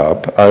amazing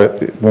job.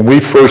 When we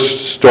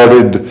first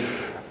started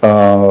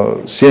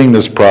seeing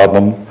this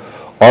problem,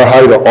 our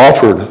HIDA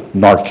offered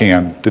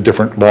Narcan to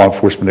different law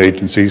enforcement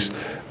agencies.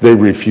 They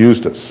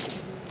refused us.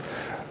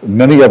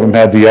 Many of them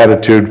had the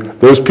attitude,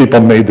 those people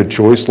made the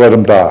choice, let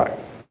them die.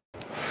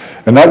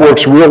 And that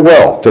works real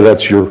well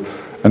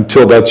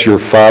until that's your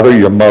father,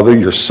 your mother,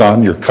 your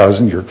son, your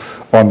cousin, you're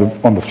on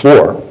the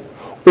floor.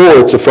 Or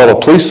it's a fellow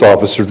police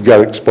officer that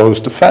got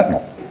exposed to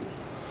fentanyl.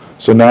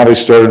 So now they have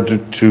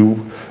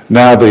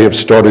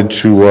started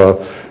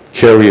to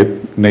carry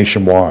it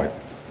nationwide.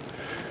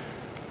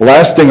 The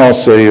last thing I'll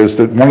say is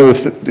that one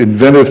of the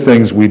inventive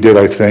things we did,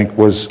 I think,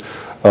 was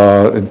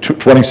in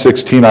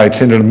 2016, I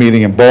attended a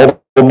meeting in Baltimore,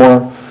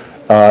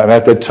 and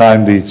at that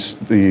time,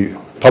 the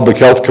public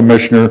health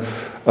commissioner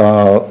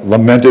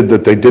lamented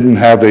that they didn't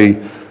have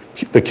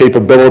the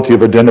capability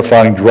of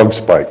identifying drug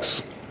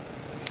spikes.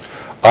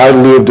 I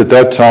lived at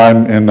that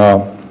time in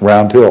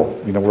Round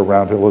Hill. You know where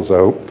Round Hill is, I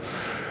hope.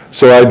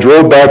 So I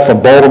drove back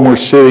from Baltimore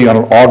City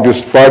on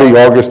Friday,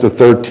 August the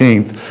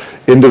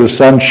 13th, into the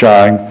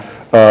sunshine,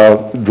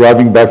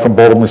 driving back from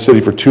Baltimore City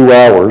for 2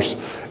 hours,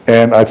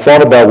 and I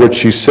thought about what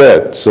she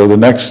said. So the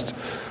next,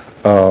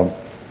 that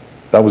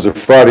was a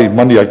Friday,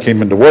 Monday I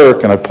came into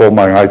work, and I pulled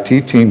my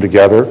IT team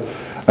together.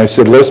 I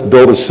said, let's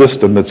build a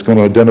system that's going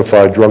to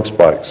identify drug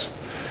spikes.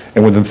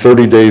 And within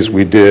 30 days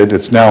we did.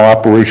 It's now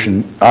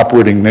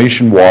operating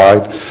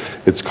nationwide.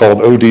 It's called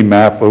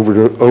ODMAP,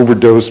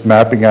 Overdose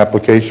Mapping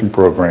Application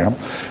Program.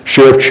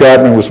 Sheriff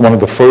Chapman was one of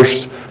the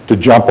first to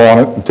jump on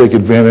it and take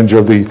advantage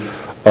of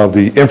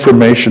the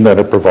information that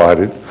it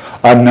provided.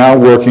 I'm now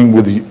working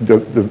with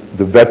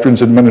the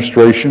Veterans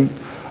Administration.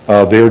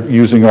 They're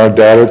using our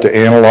data to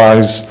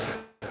analyze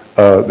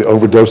the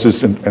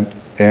overdoses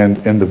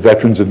and the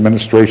Veterans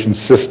Administration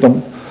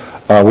system.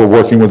 We're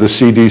working with the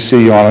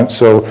CDC on it.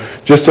 So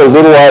just a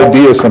little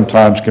idea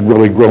sometimes can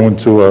really grow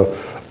into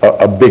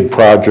a big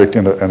project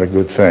and a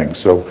good thing.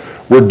 So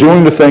we're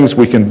doing the things,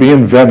 we can be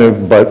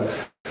inventive,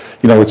 but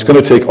you know, it's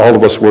going to take all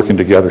of us working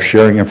together,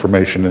 sharing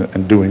information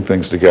and doing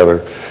things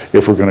together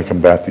if we're going to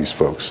combat these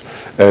folks.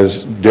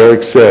 As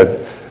Derek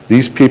said,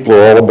 these people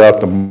are all about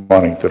the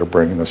money that are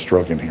bringing this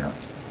drug in here.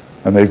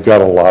 And they've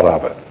got a lot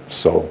of it.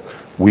 So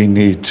we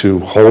need to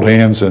hold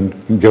hands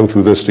and go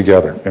through this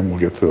together, and we'll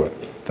get through it.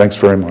 Thanks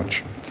very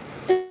much.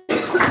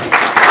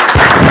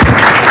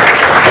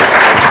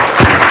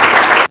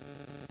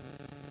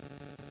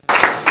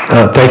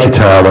 Thank you,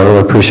 Tom. I really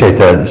appreciate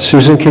that.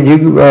 Susan, can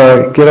you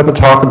get up and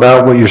talk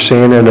about what you're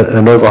seeing in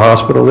Nova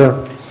Hospital there?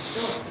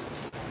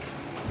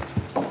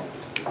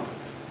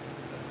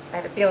 I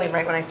had a feeling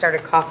right when I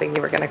started coughing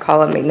you were going to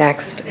call on me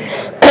next.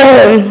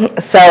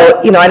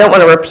 So, you know, I don't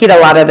want to repeat a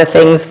lot of the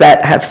things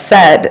that have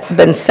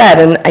been said,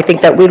 and I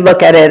think that we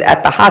look at it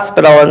at the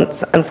hospital,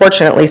 and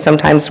unfortunately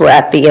sometimes we're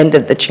at the end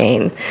of the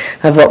chain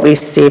of what we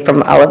see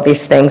from all of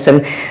these things.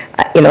 And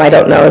you know, I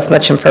don't know as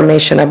much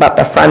information about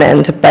the front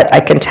end, but I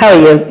can tell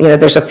you, you know,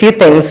 there's a few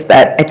things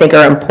that I think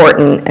are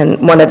important, and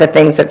one of the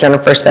things that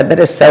Jennifer said that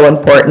is so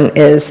important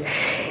is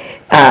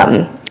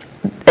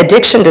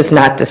addiction does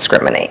not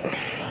discriminate.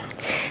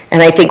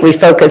 And I think we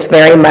focus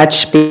very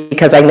much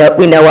because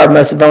we know our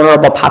most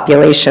vulnerable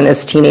population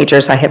is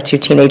teenagers. I have 2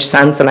 teenage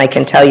sons, and I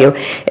can tell you,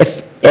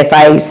 if if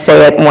I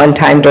say it one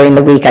time during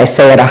the week, I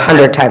say it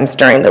 100 times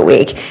during the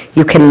week.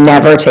 You can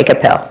never take a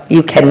pill.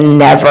 You can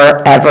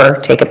never, ever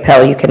take a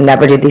pill. You can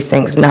never do these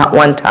things, not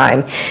one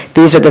time.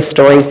 These are the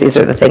stories, these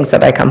are the things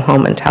that I come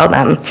home and tell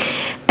them.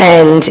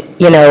 And,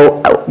 you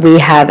know, we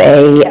have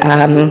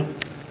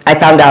I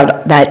found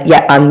out that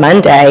yet on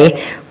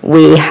Monday,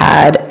 we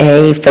had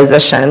a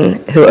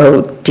physician who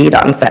OD'd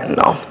on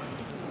fentanyl.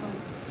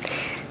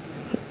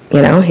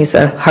 You know, he's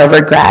a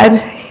Harvard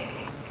grad,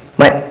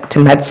 went to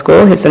med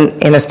school, he's an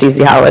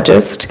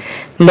anesthesiologist.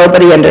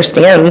 Nobody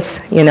understands,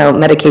 you know,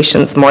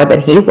 medications more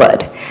than he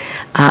would.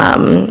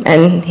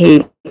 And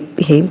he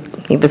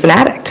was an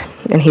addict.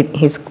 And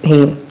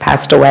he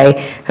passed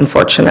away,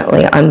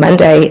 unfortunately, on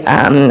Monday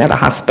at a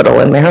hospital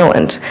in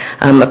Maryland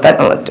of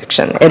fentanyl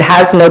addiction. It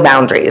has no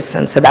boundaries,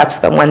 and so that's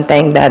the one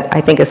thing that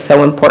I think is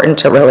so important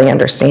to really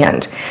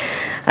understand.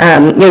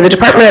 You know, the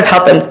Department of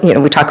Health, and, you know,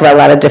 we talk about a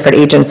lot of different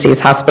agencies.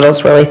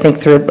 Hospitals really think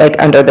through, like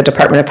under the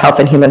Department of Health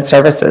and Human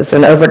Services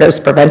and overdose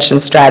prevention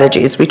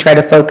strategies. We try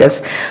to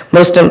focus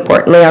most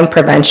importantly on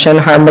prevention,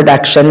 harm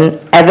reduction,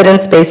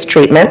 evidence-based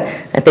treatment.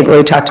 I think what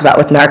we talked about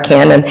with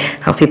Narcan and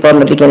how people in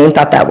the beginning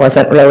thought that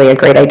wasn't really a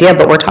great idea,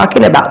 but we're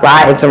talking about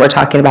lives and we're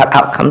talking about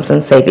outcomes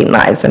and saving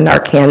lives, and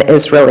Narcan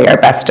is really our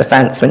best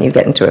defense when you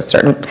get into a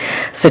certain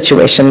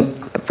situation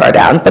far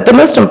down. But the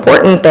most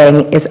important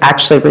thing is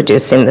actually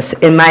reducing this,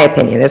 in my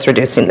opinion, is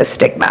reducing the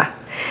stigma.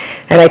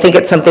 And I think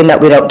it's something that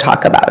we don't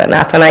talk about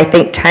enough. And I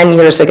think 10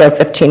 years ago,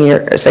 15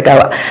 years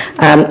ago,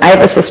 I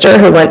have a sister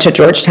who went to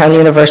Georgetown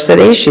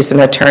University. She's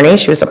an attorney.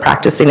 She was a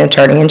practicing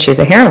attorney, and she's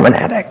a heroin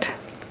addict.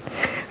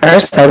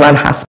 So I run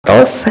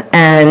hospitals,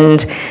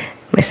 and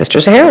my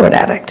sister's a heroin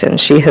addict, and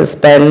she has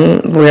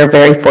been, we're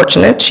very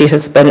fortunate, she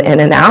has been in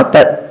and out,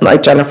 but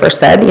like Jennifer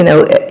said, you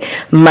know,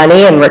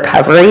 money and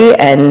recovery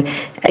and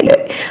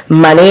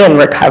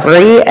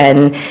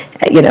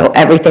you know,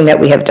 everything that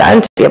we have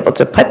done to be able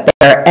to put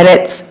there,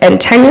 and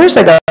 10 years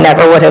ago, I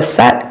never would have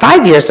sat,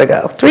 5 years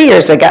ago, 3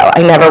 years ago,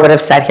 I never would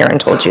have sat here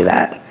and told you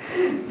that.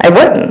 I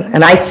wouldn't,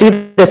 and I see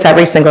this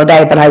every single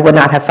day, but I would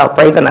not have felt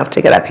brave enough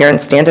to get up here and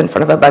stand in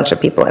front of a bunch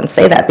of people and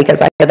say that,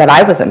 because I knew that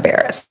I was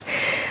embarrassed.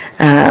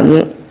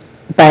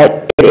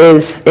 But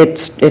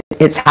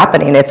it's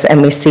happening,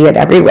 and we see it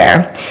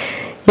everywhere.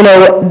 You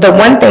know, the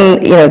one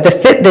thing, you know,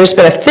 there's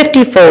been a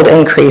 50-fold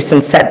increase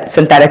in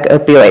synthetic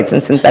opioids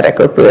and synthetic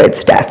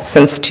opioids deaths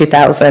since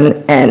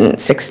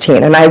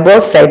 2016. And I will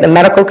say the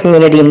medical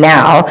community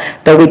now,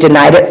 though we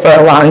denied it for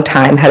a long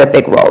time, had a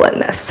big role in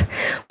this.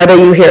 Whether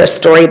you hear a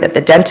story that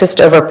the dentist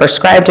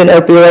overprescribed an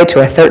opioid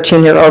to a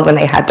 13-year-old when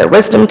they had their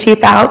wisdom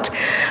teeth out,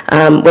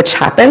 which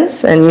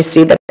happens, and you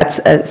see that that's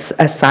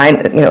a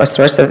sign, you know, a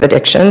source of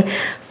addiction.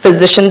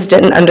 Physicians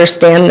didn't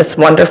understand this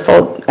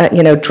wonderful,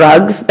 you know,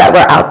 drugs that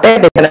were out there.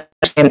 They didn't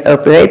understand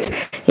opioids.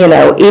 You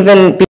know,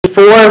 even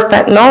before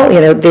fentanyl, you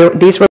know,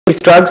 these were these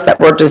drugs that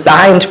were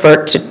designed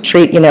to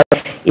treat, you know,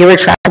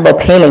 irretractable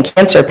pain in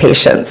cancer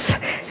patients.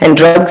 And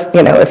drugs,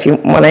 you know, if you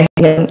want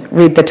to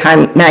read the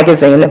Time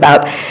magazine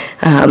about,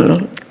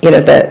 you know,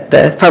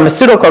 the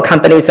pharmaceutical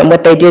companies and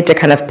what they did to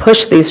kind of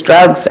push these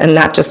drugs, and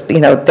not just, you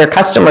know, their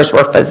customers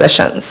were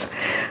physicians,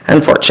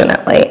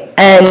 unfortunately.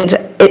 And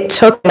it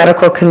took the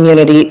medical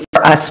community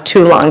for us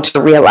too long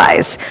to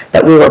realize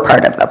that we were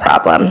part of the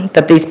problem,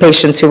 that these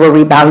patients who were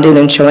rebounding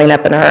and showing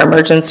up in our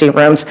emergency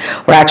rooms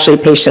were actually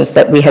patients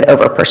that we had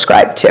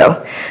overprescribed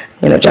to.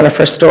 You know,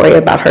 Jennifer's story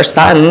about her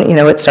son, you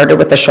know, it started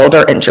with a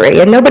shoulder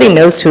injury, and nobody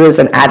knows who is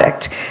an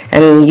addict.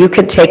 And you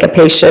could take a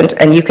patient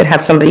and you could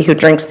have somebody who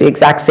drinks the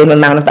exact same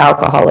amount of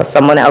alcohol as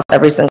someone else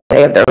every single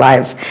day of their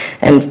lives.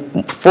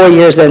 And 4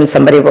 years in,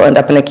 somebody will end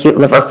up in acute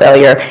liver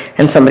failure,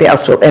 and somebody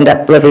else will end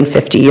up living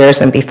 50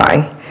 years and be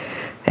fine.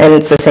 And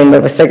it's the same way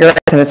with cigarettes,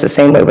 and it's the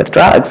same way with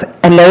drugs.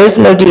 And there is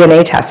no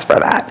DNA test for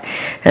that.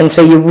 And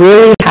so you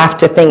really have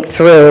to think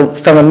through,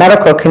 from a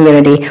medical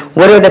community,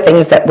 what are the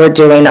things that we're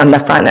doing on the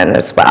front end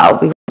as well.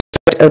 We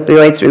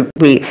opioids,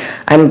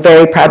 I'm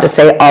very proud to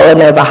say all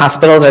Inova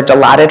hospitals are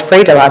Dilaudid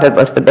free. Dilaudid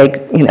was the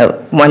big, you know,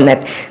 one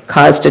that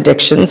caused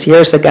addictions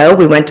years ago.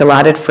 We went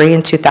Dilaudid free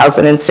in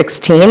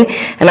 2016.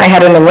 And I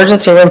had an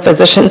emergency room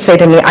physician say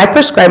to me, I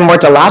prescribe more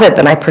Dilaudid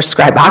than I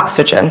prescribe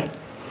oxygen.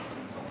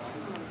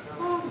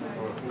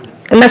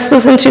 And this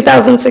was in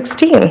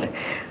 2016,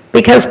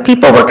 because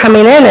people were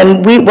coming in,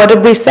 and what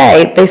did we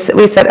say?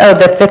 We said, oh,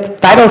 the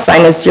fifth vital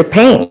sign is your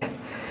pain.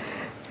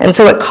 And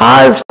so it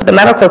caused the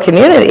medical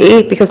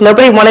community, because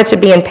nobody wanted to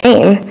be in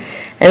pain,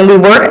 and we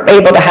weren't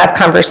able to have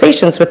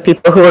conversations with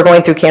people who were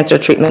going through cancer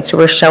treatments, who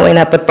were showing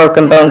up with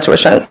broken bones, who were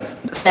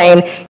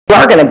saying, you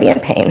are going to be in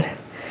pain.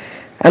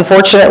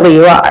 Unfortunately,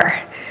 you are.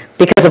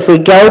 Because if we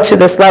go to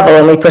this level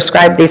and we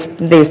prescribe these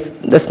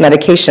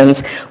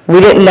medications, we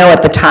didn't know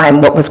at the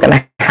time what was going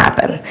to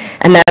happen.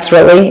 And that's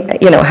really,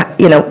 you know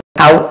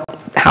how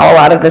a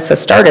lot of this has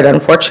started,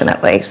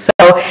 unfortunately. So,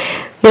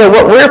 you know,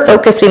 what we're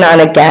focusing on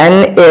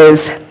again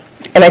is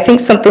And I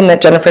think something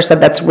that Jennifer said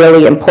that's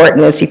really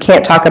important is you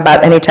can't talk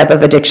about any type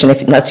of addiction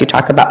unless you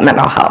talk about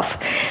mental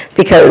health.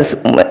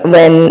 Because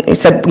when you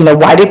said,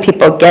 why do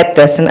people get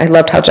this? And I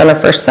loved how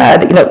Jennifer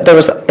said,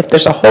 if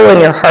there's a hole in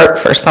your heart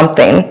for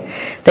something,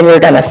 then you're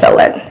going to fill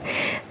it.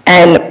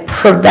 And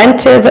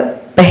preventive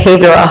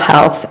behavioral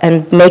health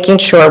and making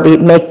sure we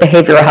make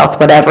behavioral health,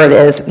 whatever it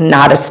is,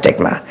 not a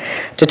stigma,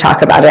 to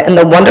talk about it. And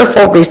the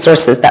wonderful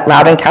resources that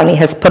Loudoun County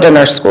has put in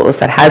our schools,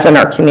 that has in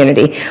our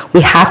community, we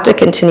have to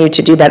continue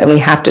to do that, and we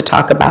have to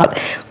talk about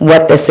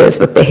what this is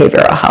with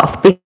behavioral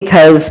health,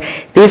 because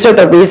these are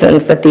the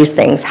reasons that these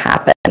things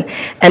happen.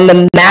 And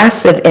the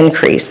massive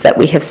increase that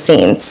we have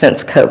seen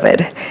since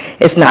COVID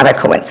is not a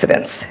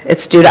coincidence.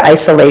 It's due to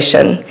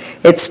isolation.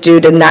 It's due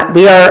to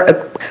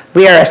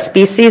we are a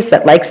species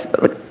that likes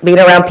being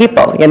around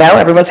people,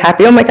 everyone's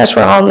happy, oh my gosh,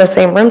 we're all in the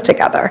same room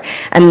together.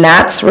 And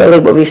that's really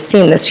what we've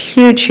seen, this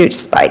huge, huge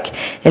spike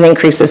in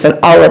increases in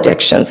all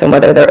addictions, and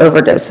whether they're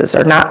overdoses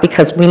or not,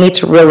 because we need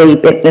to really,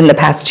 in the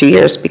past 2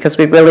 years, because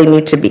we really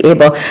need to be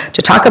able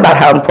to talk about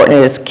how important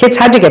it is. Kids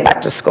had to get back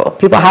to school.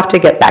 People have to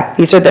get back.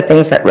 These are the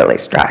things that really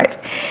strive.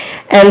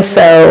 And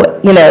so,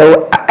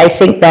 I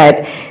think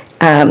that,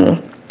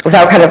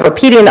 without kind of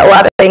repeating a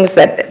lot of things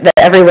that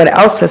everyone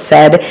else has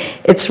said,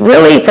 it's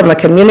really from a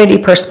community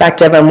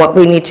perspective, and what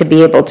we need to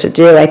be able to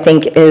do, I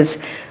think, is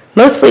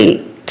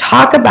mostly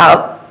talk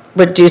about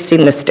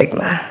reducing the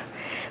stigma.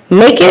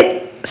 Make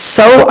it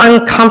so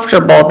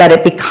uncomfortable that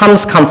it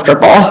becomes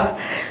comfortable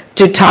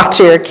to talk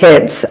to your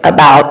kids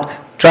about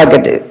drug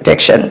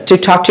addiction, to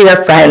talk to your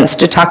friends,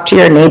 to talk to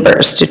your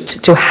neighbors,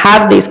 to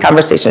have these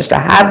conversations, to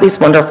have these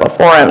wonderful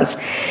forums.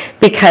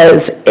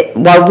 Because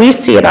while we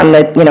see it on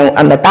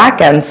the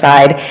back end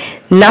side,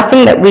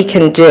 nothing that we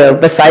can do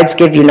besides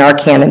give you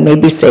Narcan and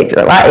maybe save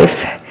your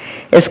life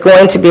is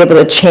going to be able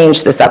to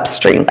change this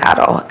upstream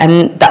battle.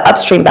 And the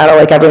upstream battle,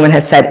 like everyone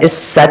has said, is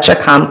such a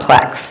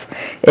complex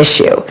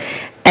issue.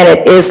 And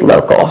it is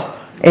local.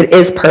 It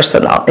is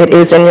personal. It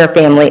is in your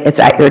family. It's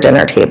at your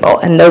dinner table.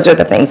 And those are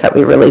the things that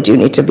we really do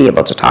need to be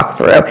able to talk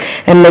through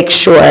and make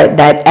sure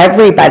that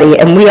everybody,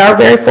 and we are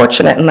very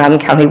fortunate in Loudoun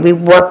County, we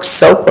work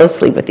so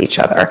closely with each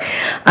other.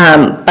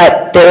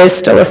 But there is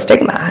still a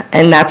stigma.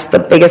 And that's the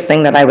biggest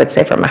thing that I would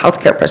say from a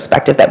healthcare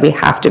perspective that we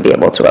have to be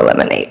able to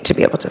eliminate to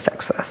be able to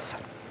fix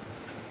this.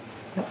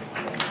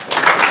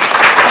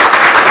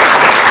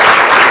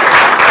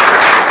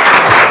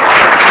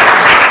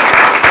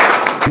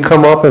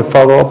 Come up and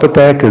follow up with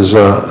that, because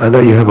I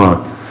know you have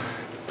a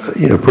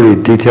pretty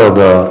detailed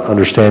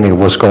understanding of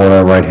what's going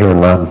on right here in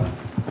Loudoun.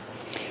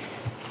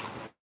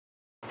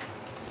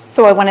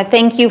 So I want to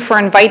thank you for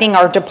inviting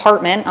our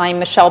department. I'm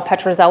Michelle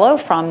Petrozello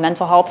from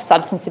Mental Health,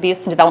 Substance Abuse,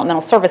 and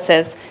Developmental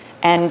Services,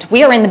 and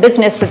we are in the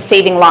business of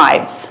saving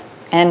lives.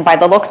 And by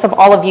the looks of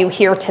all of you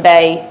here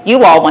today,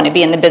 you all want to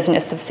be in the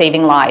business of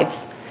saving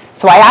lives.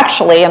 So I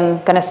actually am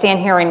going to stand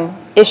here and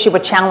issue a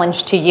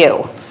challenge to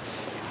you.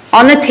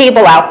 On the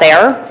table out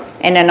there,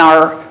 and in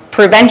our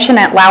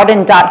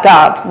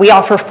prevention@loudoun.gov, we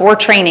offer 4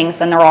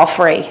 trainings, and they're all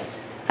free.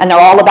 And they're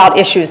all about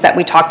issues that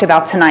we talked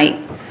about tonight.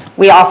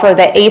 We offer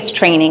the ACE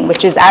training,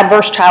 which is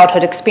Adverse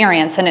Childhood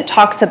Experience, and it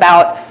talks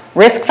about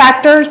risk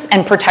factors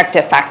and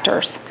protective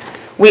factors.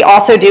 We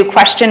also do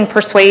Question,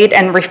 Persuade,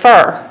 and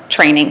Refer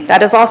training.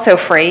 That is also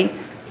free.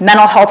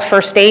 Mental Health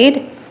First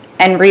Aid,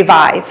 and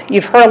Revive.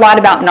 You've heard a lot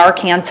about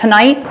Narcan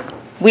tonight.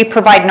 We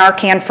provide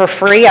Narcan for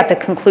free at the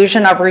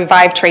conclusion of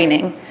Revive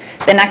training.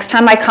 The next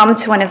time I come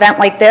to an event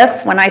like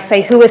this, when I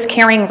say who is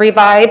carrying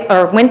Revive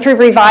or went through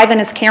Revive and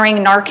is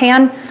carrying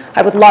Narcan,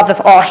 I would love if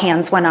all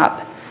hands went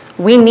up.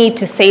 We need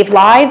to save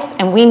lives,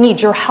 and we need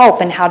your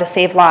help in how to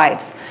save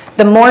lives.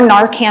 The more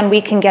Narcan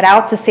we can get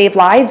out to save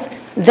lives,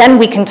 then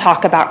we can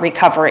talk about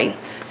recovery.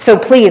 So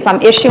please,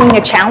 I'm issuing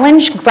a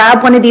challenge.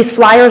 Grab one of these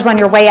flyers on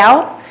your way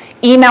out,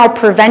 email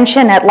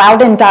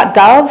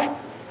prevention@loudoun.gov,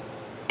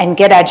 and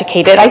get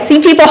educated. I see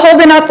people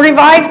holding up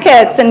Revive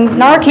kits and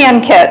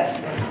Narcan kits.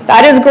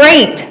 That is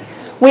great.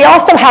 We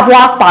also have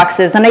lock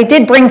boxes, and I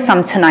did bring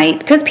some tonight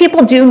because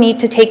people do need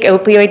to take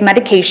opioid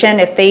medication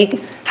if they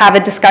have a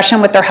discussion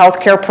with their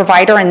healthcare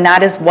provider, and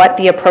that is what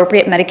the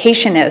appropriate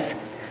medication is.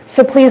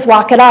 So please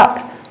lock it up.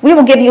 We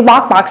will give you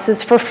lock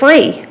boxes for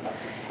free.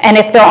 And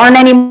if there aren't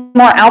any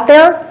more out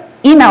there,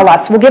 email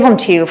us. We'll give them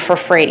to you for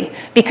free.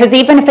 Because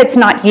even if it's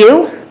not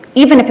you,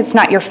 even if it's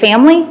not your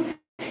family,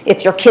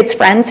 it's your kids'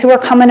 friends who are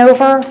coming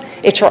over,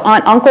 it's your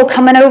aunt, uncle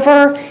coming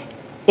over,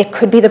 it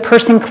could be the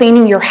person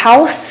cleaning your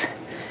house.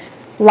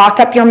 Lock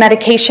up your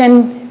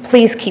medication.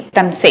 Please keep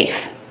them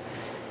safe.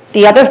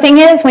 The other thing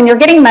is, when you're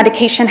getting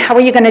medication, how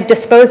are you going to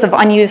dispose of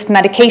unused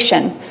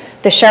medication?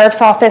 The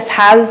sheriff's office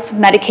has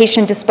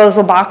medication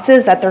disposal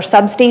boxes at their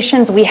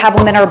substations. We have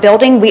them in our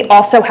building. We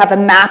also have a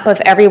map of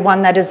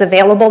everyone that is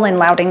available in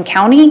Loudoun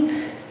County,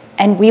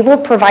 and we will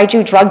provide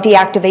you drug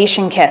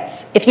deactivation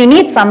kits. If you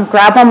need some,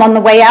 grab them on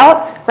the way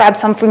out. Grab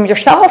some from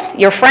yourself,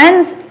 your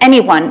friends,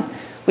 anyone.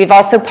 We've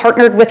also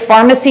partnered with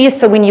pharmacies,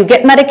 so when you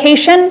get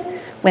medication,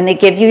 when they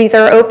give you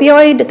their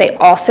opioid, they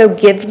also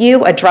give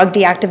you a drug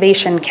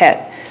deactivation kit.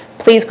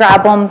 Please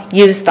grab them,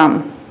 use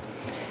them.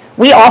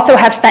 We also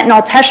have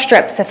fentanyl test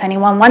strips. If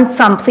anyone wants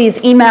some,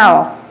 please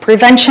email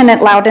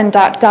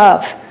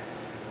prevention@loudoun.gov.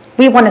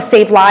 We want to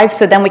save lives,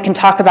 so then we can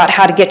talk about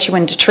how to get you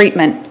into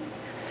treatment.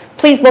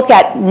 Please look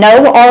at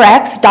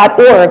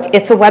knowrx.org.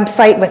 It's a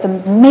website with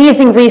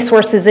amazing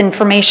resources,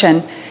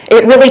 information.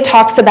 It really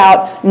talks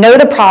about know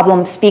the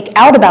problem, speak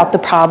out about the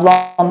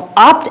problem,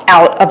 opt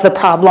out of the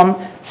problem,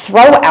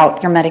 throw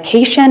out your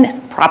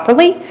medication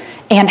properly,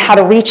 and how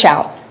to reach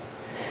out.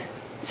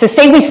 So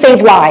say we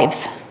save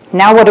lives.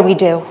 Now what do we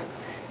do?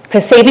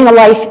 Because saving a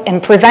life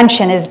and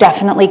prevention is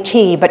definitely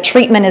key, but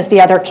treatment is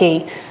the other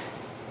key.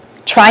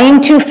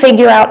 Trying to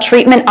figure out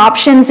treatment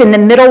options in the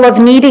middle of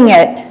needing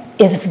it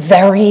is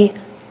very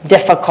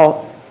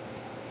difficult.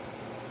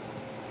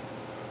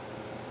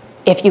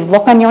 If you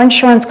look on your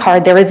insurance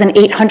card, there is an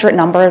 800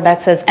 number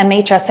that says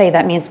MHSA,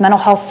 that means mental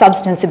health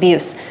substance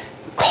abuse.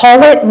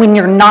 Call it when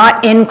you're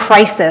not in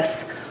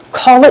crisis.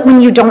 Call it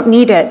when you don't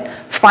need it.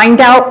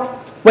 Find out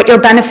what your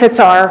benefits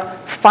are,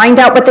 find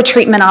out what the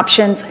treatment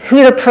options,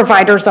 who the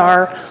providers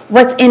are,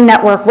 what's in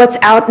network, what's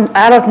out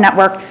of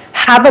network.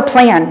 Have a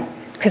plan,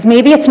 because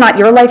maybe it's not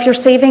your life you're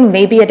saving,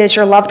 maybe it is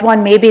your loved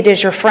one, maybe it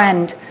is your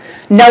friend.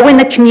 Know in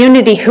the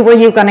community, who are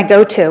you going to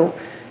go to?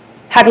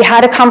 Have you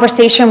had a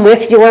conversation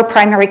with your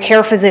primary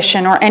care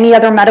physician or any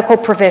other medical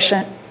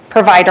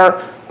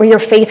provider or your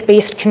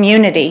faith-based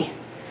community?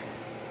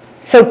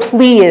 So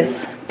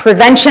please,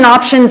 prevention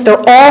options,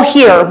 they're all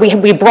here.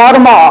 We brought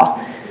them all,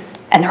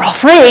 and they're all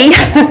free.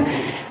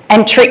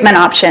 And treatment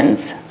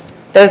options.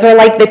 Those are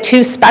like the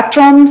two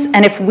spectrums,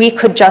 and if we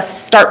could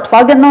just start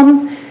plugging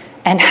them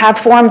and have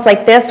forums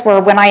like this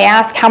where when I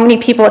ask how many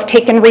people have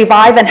taken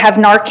Revive and have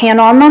Narcan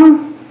on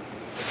them,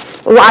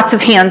 lots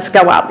of hands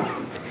go up.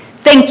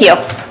 Thank you.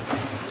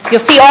 You'll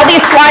see all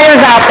these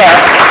flyers out there.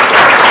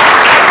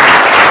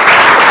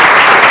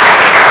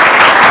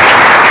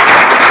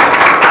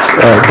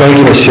 Thank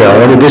you,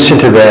 Michelle. In addition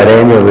to that,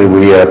 annually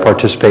we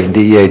participate in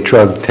DEA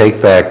Drug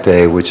Take Back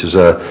Day, which is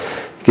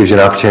gives you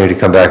an opportunity to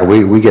come back.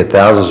 We get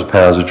thousands of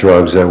pounds of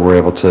drugs that we're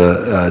able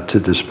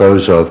to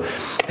dispose of.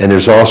 And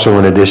there's also,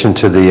 in addition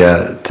to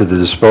the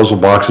disposal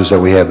boxes that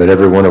we have at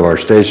every one of our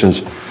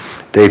stations,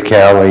 Dave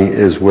Cowley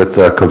is with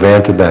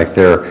Covanta back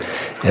there,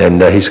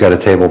 and he's got a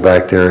table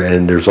back there,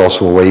 and there's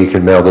also a way you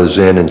can mail those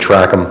in and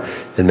track them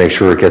and make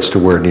sure it gets to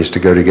where it needs to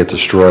go to get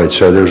destroyed.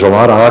 So there's a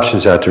lot of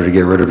options out there to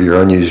get rid of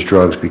your unused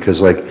drugs,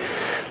 because like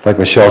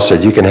Michelle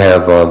said, you can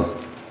have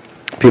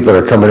people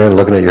that are coming in,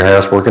 looking at your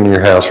house, working in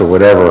your house or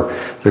whatever,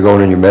 they're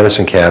going in your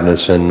medicine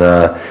cabinets, and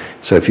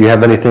so if you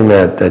have anything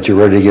that you're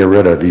ready to get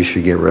rid of, you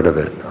should get rid of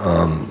it.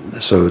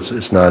 So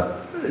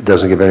it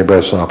doesn't give anybody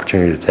else an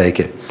opportunity to take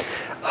it.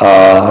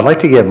 I'd like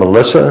to get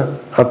Melissa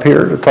up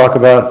here to talk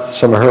about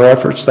some of her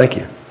efforts. Thank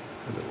you.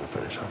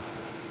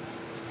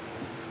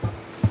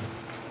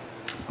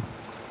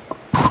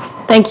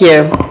 Thank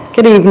you.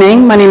 Good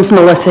evening. My name is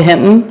Melissa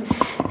Hinton,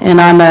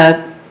 and I'm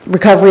a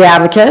recovery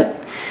advocate.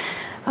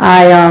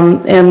 I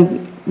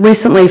am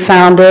recently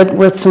founded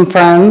with some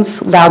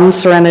friends Loudoun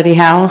Serenity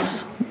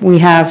House. We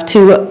have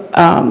two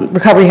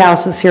recovery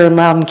houses here in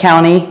Loudoun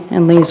County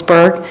in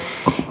Leesburg,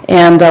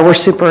 and we're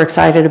super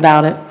excited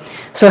about it.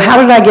 So how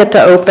did I get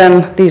to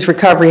open these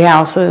recovery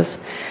houses?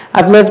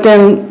 I've lived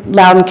in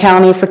Loudoun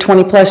County for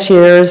 20 plus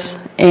years,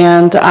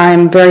 and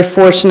I'm very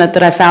fortunate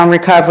that I found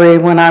recovery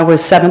when I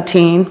was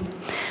 17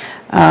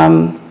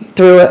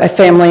 through a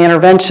family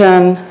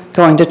intervention,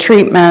 going to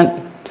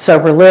treatment,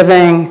 sober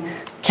living,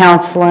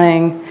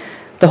 counseling,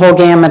 the whole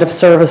gamut of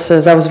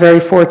services. I was very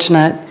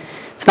fortunate.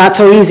 It's not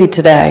so easy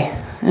today.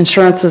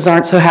 Insurances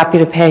aren't so happy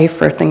to pay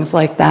for things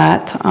like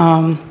that.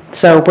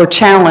 So we're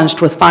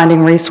challenged with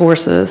finding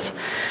resources.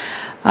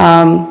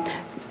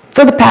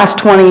 For the past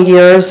 20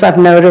 years, I've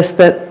noticed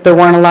that there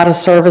weren't a lot of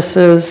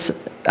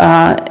services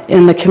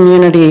in the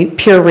community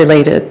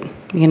peer-related,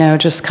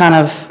 just kind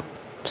of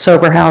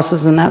sober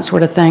houses and that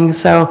sort of thing.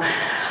 So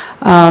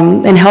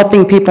in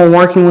helping people,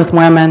 working with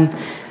women,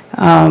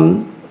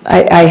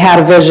 I had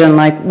a vision,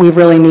 like, we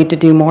really need to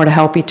do more to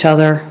help each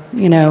other,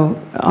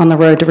 on the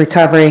road to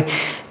recovery.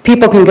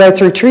 People can go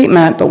through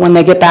treatment, but when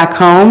they get back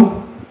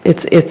home,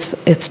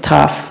 it's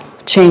tough.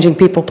 Changing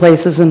people,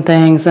 places, and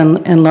things,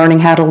 and learning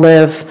how to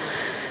live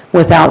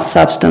without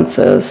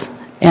substances.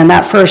 And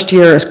that first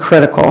year is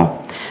critical.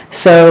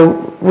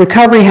 So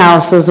recovery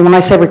houses, and when I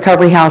say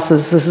recovery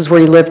houses, this is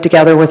where you live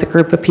together with a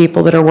group of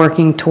people that are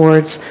working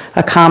towards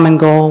a common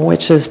goal,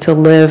 which is to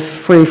live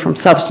free from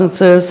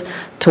substances,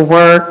 to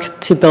work,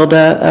 to build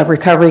a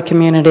recovery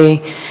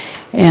community,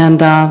 and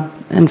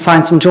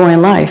find some joy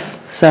in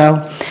life.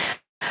 So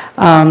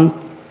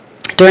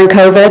during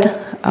COVID,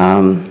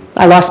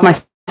 I lost my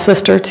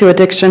sister to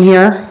addiction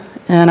here,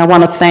 and I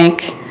want to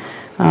thank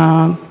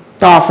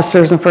the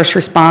officers and first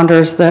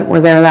responders that were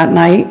there that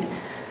night.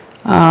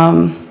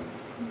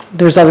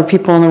 There's other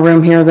people in the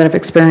room here that have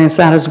experienced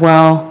that as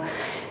well.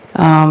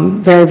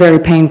 Very, very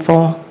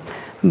painful.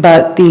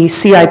 But the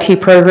CIT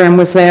program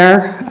was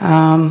there.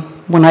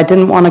 When I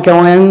didn't want to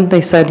go in,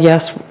 they said,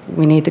 yes,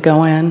 we need to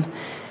go in.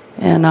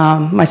 And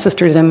my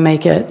sister didn't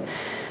make it.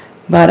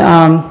 But,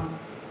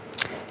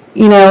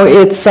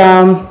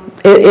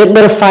 it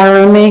lit a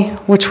fire in me,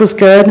 which was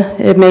good.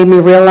 It made me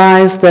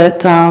realize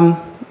that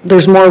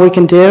there's more we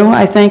can do,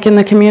 I think, in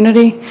the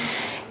community.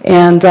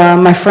 And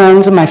my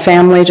friends and my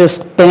family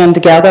just band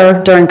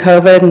together during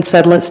COVID and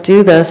said, let's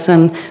do this.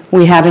 And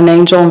we had an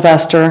angel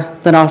investor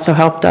that also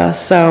helped us.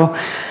 So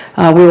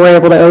we were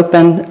able to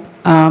open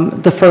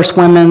the first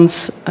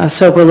women's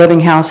sober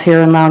living house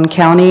here in Loudoun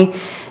County.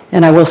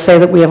 And I will say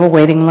that we have a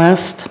waiting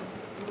list.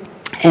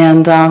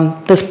 And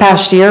this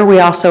past year, we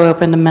also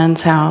opened a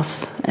men's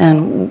house,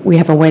 and we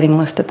have a waiting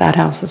list at that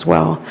house as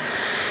well.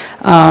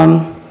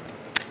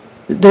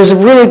 There's a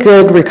really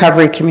good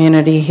recovery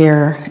community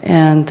here,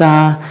 and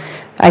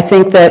I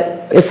think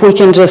that if we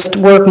can just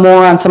work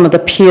more on some of the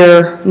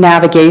peer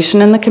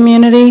navigation in the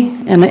community,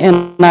 and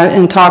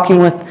in talking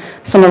with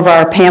some of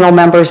our panel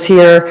members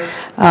here,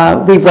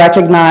 we've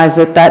recognized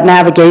that that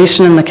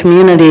navigation in the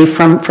community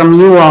from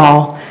you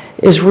all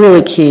is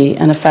really key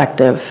and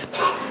effective.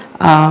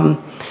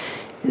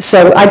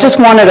 So I just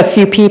wanted a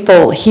few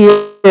people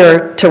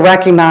here to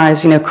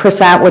recognize, you know,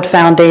 Chris Atwood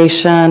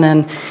Foundation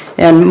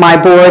and my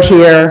board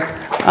here.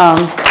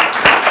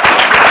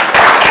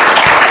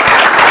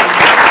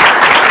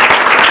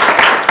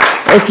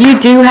 If you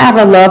do have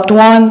a loved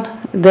one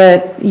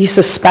that you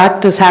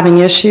suspect is having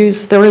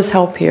issues, there is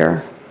help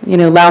here. You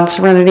know, Loudoun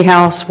Serenity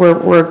House,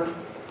 we're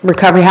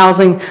recovery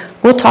housing,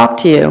 we'll talk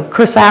to you.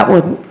 Chris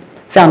Atwood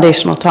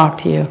Foundation will talk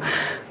to you.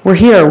 We're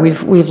here,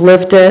 we've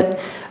lived it.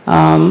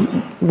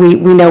 We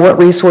know what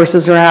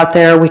resources are out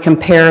there. We can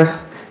pair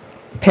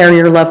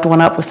your loved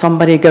one up with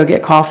somebody to go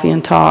get coffee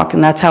and talk,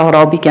 and that's how it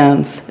all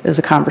begins, is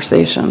a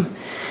conversation.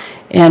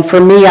 And for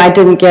me, I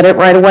didn't get it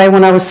right away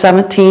when I was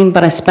 17,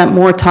 but I spent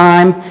more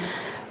time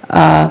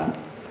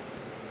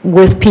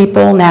with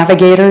people,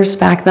 navigators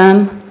back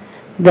then,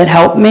 that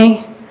helped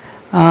me.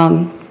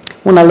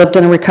 When I lived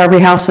in a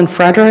recovery house in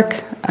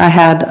Frederick, I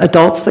had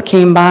adults that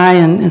came by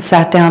and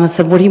sat down and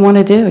said, what do you want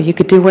to do? You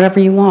could do whatever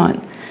you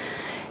want.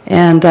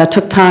 And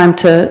took time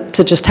to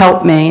just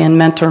help me and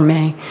mentor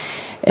me.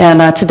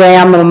 And today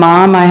I'm a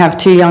mom. I have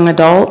 2 young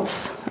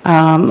adults.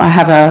 I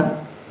have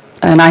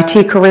an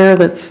IT career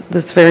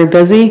that's very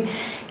busy.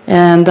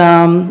 And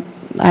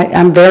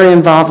I'm very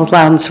involved with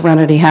Loudoun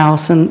Serenity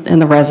House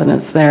and the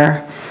residents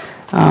there.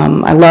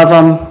 I love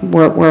them.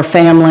 We're a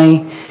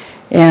family.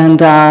 And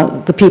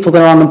the people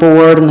that are on the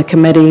board and the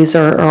committees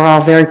are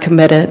all very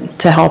committed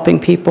to helping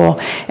people.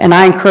 And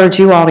I encourage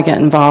you all to get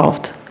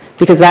involved,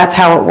 because that's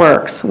how it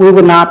works. We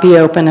would not be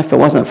open if it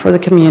wasn't for the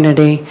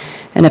community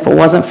and if it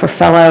wasn't for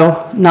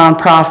fellow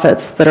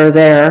nonprofits that are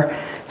there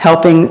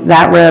helping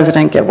that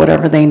resident get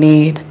whatever they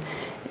need.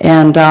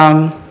 And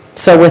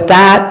so with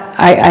that,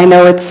 I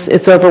know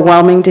it's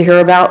overwhelming to hear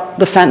about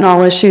the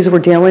fentanyl issues we're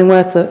dealing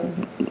with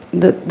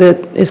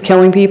that is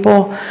killing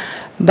people,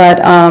 but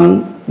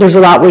there's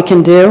a lot we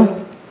can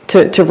do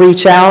to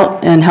reach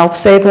out and help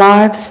save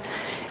lives.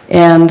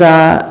 And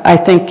I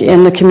think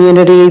in the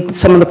community,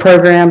 some of the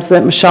programs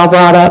that Michelle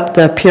brought up,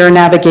 the peer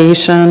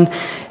navigation,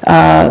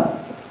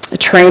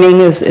 training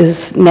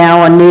is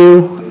now a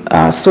new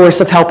source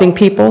of helping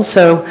people,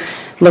 so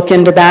look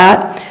into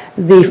that.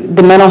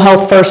 The mental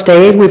health first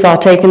aid, we've all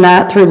taken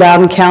that through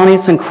Loudoun County,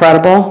 it's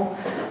incredible.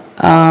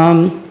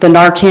 The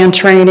Narcan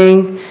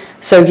training,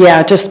 so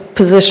yeah, just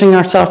positioning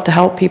ourselves to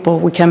help people,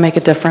 we can make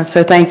a difference,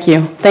 so thank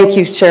you. Thank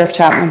you, Sheriff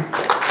Chapman.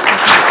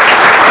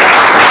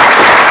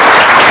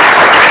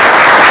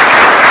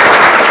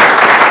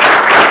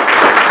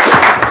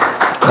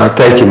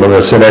 Thank you,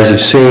 Melissa. And as you've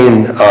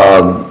seen,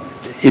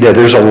 you know,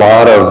 there's a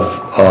lot of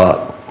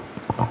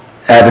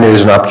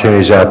avenues and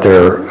opportunities out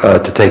there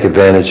to take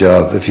advantage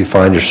of if you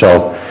find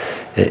yourself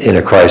in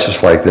a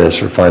crisis like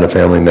this or find a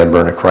family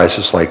member in a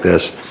crisis like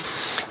this.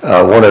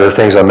 One of the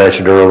things I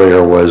mentioned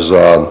earlier was,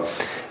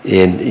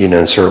 you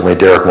know, certainly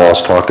Derek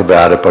Moss talked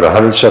about it, but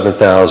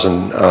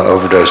 107,000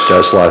 overdose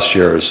deaths last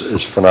year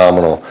is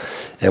phenomenal.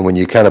 And when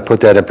you kind of put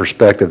that in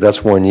perspective,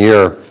 that's 1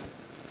 year.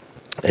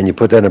 And you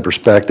put that in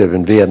perspective,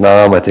 in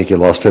Vietnam, I think you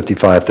lost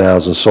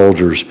 55,000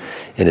 soldiers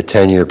in a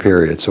 10-year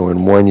period. So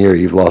in 1 year,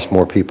 you've lost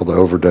more people to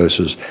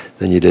overdoses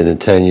than you did in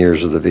 10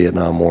 years of the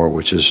Vietnam War,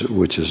 which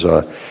is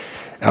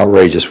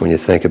outrageous when you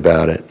think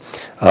about it.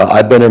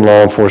 I've been in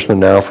law enforcement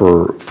now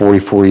for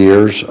 44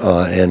 years,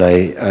 and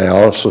I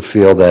also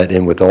feel that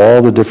with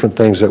all the different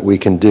things that we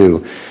can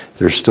do,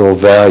 there's still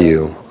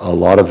value, a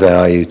lot of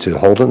value, to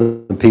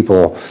holding the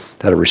people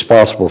that are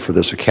responsible for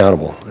this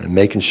accountable and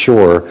making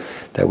sure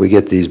that we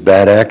get these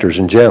bad actors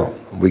in jail.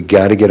 We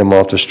got to get them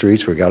off the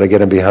streets. We got to get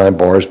them behind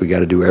bars. We got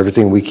to do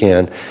everything we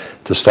can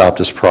to stop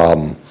this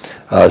problem.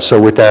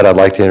 So with that, I'd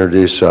like to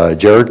introduce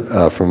Jared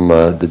from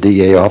the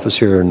DEA office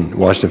here in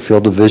Washington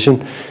Field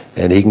Division,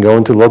 and he can go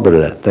into a little bit of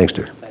that. Thanks,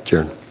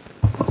 Jared.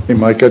 Hey,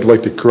 Mike, I'd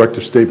like to correct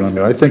a statement.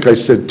 I think I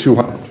said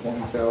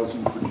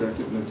 220,000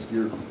 projected next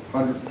year,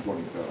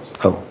 120,000.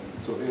 Oh.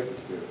 So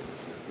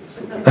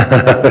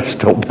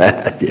Still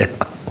bad, yeah.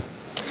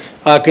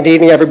 Good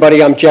evening,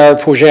 everybody. I'm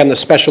Jared Forget. I'm the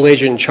Special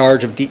Agent in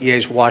charge of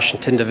DEA's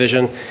Washington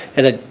Division.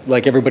 And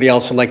like everybody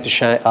else, I'd like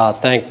to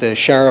thank the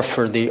Sheriff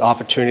for the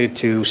opportunity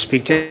to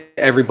speak to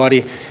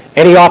everybody.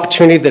 Any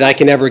opportunity that I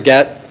can ever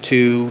get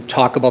to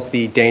talk about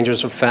the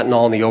dangers of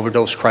fentanyl and the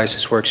overdose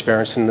crisis we're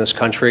experiencing in this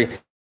country,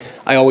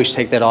 I always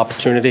take that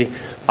opportunity.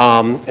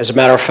 As a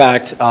matter of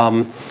fact,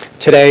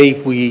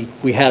 today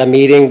we had a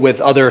meeting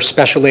with other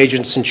special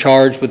agents in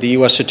charge with the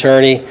U.S.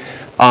 Attorney,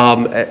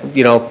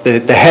 you know,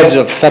 the heads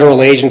of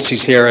federal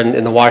agencies here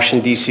in the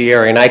Washington, D.C.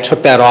 area, and I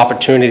took that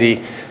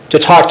opportunity to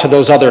talk to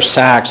those other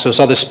SACs, those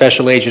other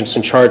special agents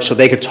in charge, so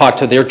they could talk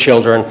to their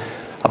children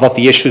about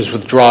the issues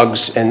with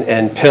drugs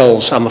and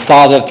pills. I'm a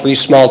father of 3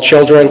 small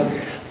children.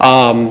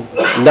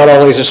 Not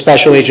only as a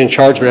special agent in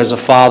charge, but as a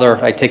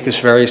father, I take this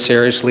very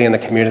seriously in the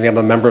community. I'm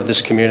a member of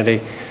this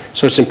community.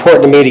 So it's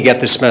important to me to get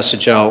this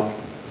message out.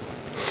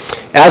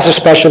 As a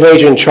special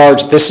agent in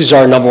charge, this is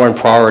our #1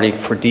 priority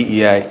for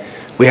DEA.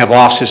 We have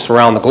offices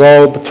around the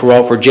globe,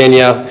 throughout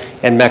Virginia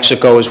and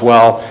Mexico as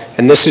well,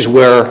 and this is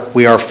where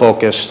we are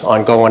focused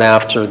on going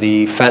after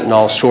the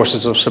fentanyl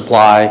sources of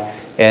supply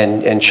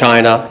in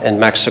China and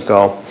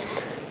Mexico.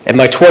 In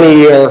my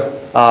 20-year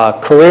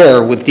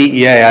career with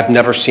DEA, I've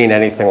never seen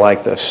anything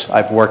like this.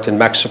 I've worked in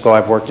Mexico,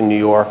 I've worked in New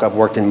York, I've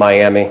worked in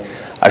Miami,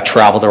 I've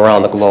traveled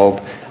around the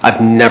globe. I've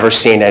never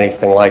seen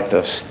anything like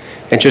this.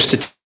 And just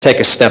to take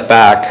a step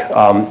back,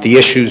 the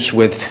issues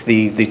with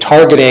the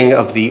targeting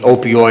of the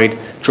opioid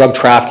drug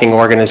trafficking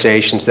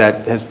organizations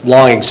that has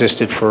long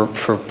existed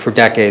for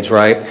decades,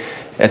 right?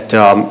 It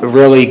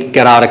really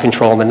got out of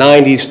control in the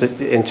 90s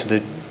into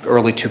the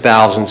early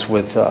 2000s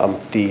with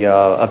the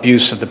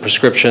abuse of the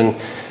prescription,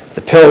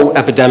 the pill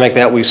epidemic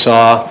that we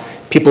saw.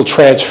 People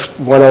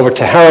went over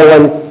to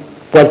heroin,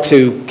 went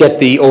to get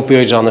the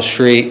opioids on the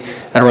street.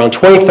 And around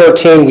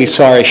 2013, we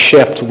saw a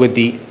shift with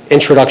the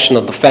introduction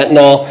of the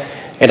fentanyl.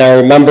 And I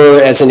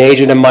remember as an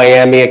agent in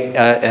Miami,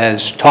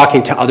 as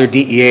talking to other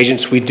DEA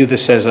agents, we do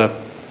this as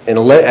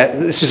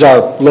this is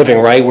our living,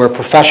 right? We're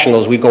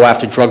professionals. We go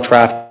after drug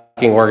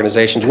trafficking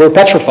organizations. We were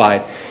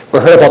petrified. We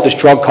heard about this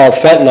drug called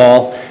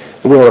fentanyl.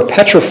 We were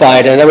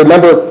petrified. And I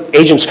remember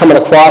agents coming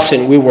across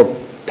it, and we were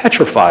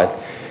petrified.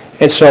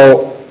 And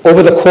so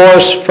over the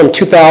course from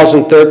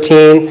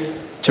 2013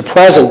 to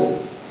present,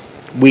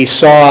 we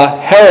saw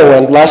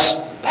heroin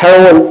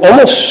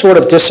almost sort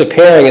of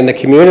disappearing in the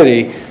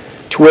community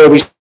to where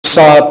we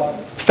saw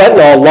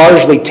fentanyl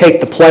largely take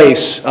the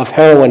place of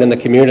heroin in the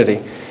community.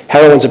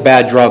 Heroin's a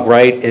bad drug,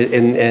 right?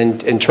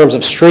 In terms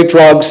of street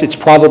drugs, it's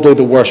probably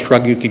the worst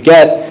drug you could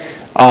get.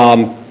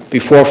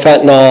 Before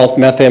fentanyl,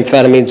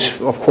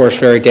 methamphetamine's, of course,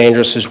 very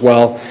dangerous as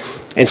well.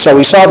 And so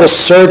we saw this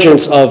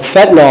surgence of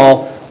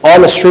fentanyl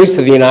on the streets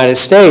of the United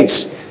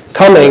States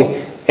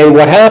coming. And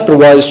what happened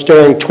was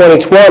during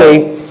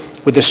 2020,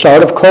 with the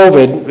start of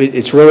COVID,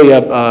 it's really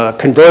a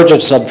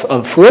convergence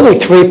of really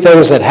 3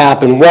 things that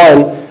happened.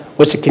 One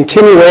was a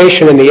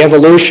continuation in the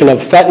evolution of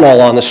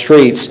fentanyl on the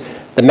streets.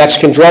 The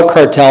Mexican drug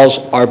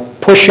cartels are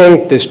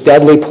pushing this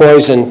deadly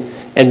poison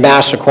en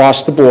masse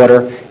across the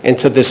border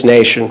into this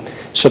nation.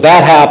 So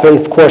that happened.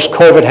 Of course,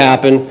 COVID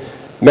happened.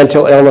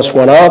 Mental illness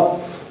went up,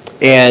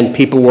 and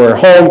people were at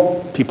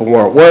home. People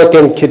weren't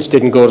working. Kids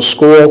didn't go to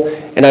school.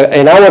 And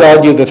I would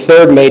argue the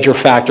third major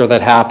factor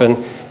that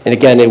happened, and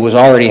again, it was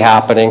already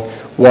happening,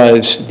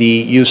 was the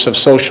use of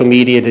social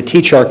media to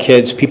teach our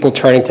kids, people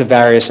turning to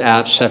various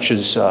apps such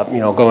as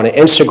going to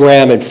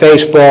Instagram and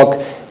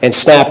Facebook and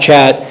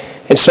Snapchat.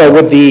 And so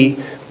with the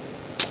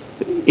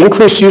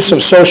increased use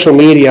of social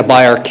media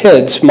by our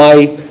kids,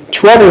 my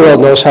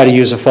 12-year-old knows how to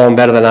use a phone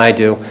better than I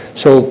do.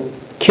 So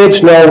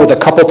kids know with a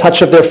couple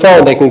touch of their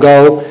phone they can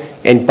go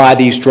and buy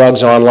these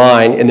drugs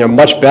online, and they're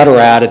much better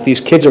at it.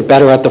 These kids are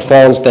better at the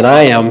phones than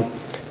I am,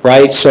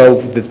 right? So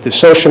the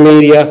social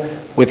media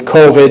with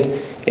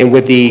COVID and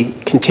with the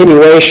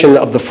continuation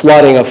of the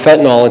flooding of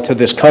fentanyl into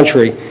this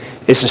country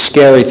is a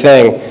scary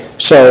thing.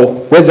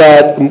 So with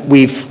that,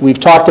 we've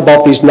talked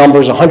about these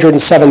numbers,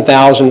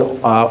 107,000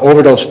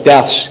 overdose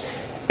deaths,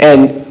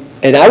 and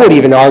I would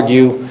even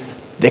argue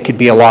they could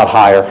be a lot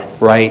higher,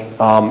 right?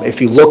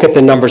 If you look at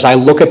the numbers, I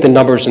look at the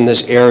numbers in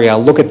this area, I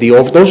look at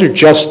those are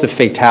just the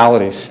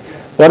fatalities.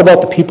 What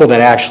about the people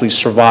that actually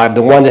survived,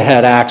 the one that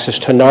had access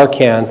to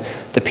Narcan,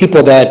 the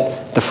people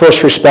that the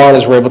first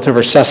responders were able to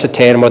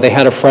resuscitate them, or they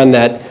had a friend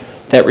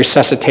that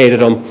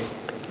resuscitated them?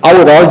 I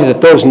would argue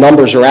that those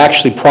numbers are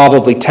actually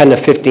probably 10 to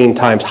 15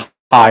 times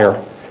higher.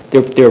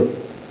 They're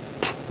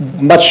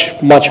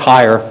much, much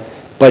higher,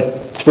 but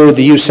through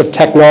the use of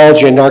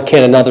technology and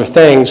Narcan and other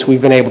things,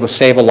 we've been able to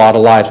save a lot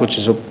of lives, which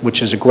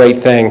is a great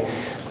thing.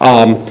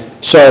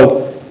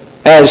 So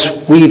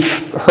as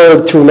we've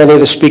heard through many of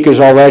the speakers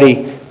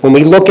already, when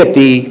we look at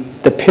the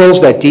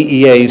pills that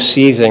DEA is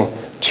seizing,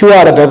 2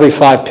 out of every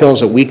 5 pills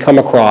that we come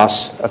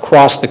across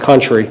the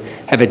country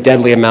have a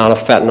deadly amount of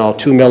fentanyl,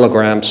 2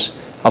 milligrams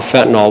of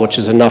fentanyl, which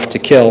is enough to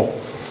kill.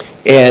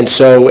 And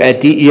so at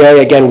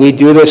DEA, again, we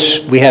do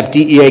this. We have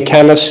DEA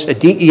chemists. A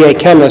DEA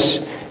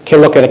chemist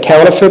can look at a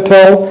counterfeit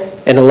pill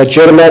and a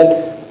legitimate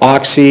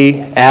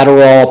Oxy,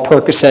 Adderall,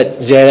 Percocet,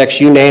 Xanax,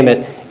 you name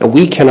it, and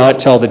we cannot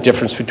tell the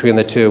difference between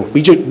the two.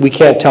 We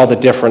can't tell the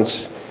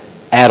difference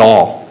at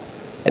all.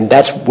 And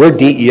we're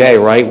DEA,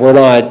 right? We're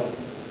not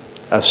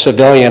a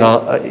civilian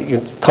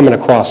coming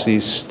across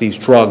these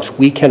drugs.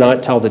 We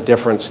cannot tell the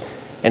difference,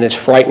 and it's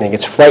frightening.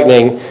 It's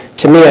frightening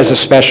to me as a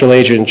special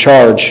agent in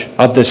charge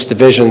of this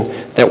division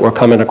that we're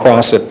coming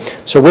across it.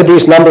 So with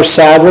these numbers,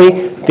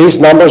 sadly, these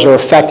numbers are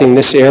affecting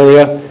this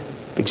area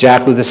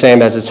exactly the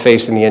same as it's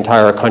facing the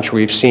entire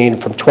country. We've seen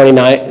from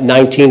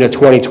 2019 to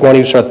 2020,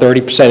 we saw a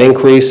 30%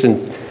 increase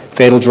in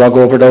fatal drug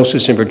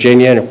overdoses in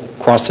Virginia and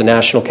across the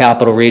national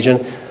capital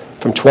region.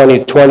 From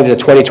 2020 to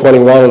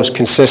 2021, it was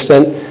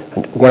consistent,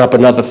 went up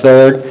another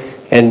third,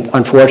 and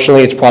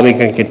unfortunately, it's probably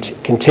going to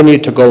continue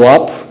to go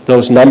up,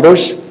 those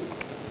numbers.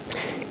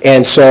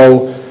 And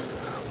so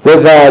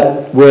with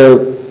that,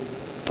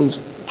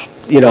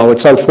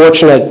 it's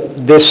unfortunate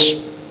this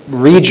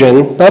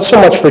region, not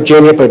so much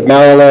Virginia, but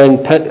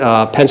Maryland,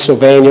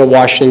 Pennsylvania,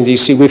 Washington,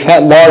 D.C., we've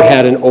long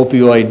had an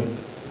opioid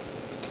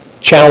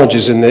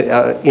challenges in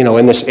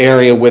this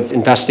area with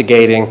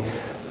investigating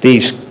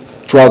these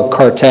drug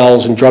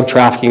cartels and drug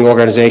trafficking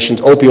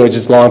organizations. Opioids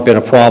has long been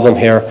a problem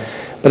here,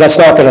 but that's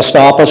not going to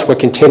stop us. We're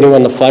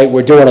continuing the fight.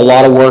 We're doing a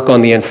lot of work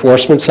on the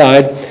enforcement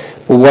side.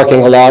 We're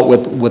working a lot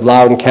with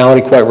Loudoun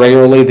County quite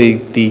regularly.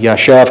 The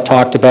sheriff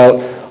talked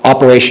about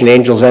Operation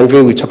Angel's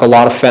Envy. We took a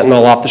lot of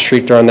fentanyl off the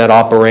street during that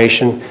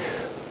operation.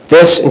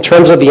 This, in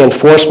terms of the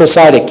enforcement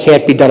side, it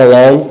can't be done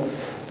alone.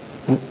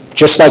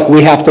 Just like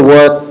we have to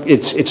work,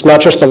 it's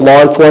not just a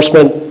law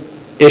enforcement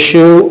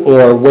issue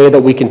or way that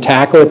we can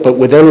tackle it, but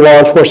within law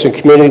enforcement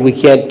community, we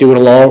can't do it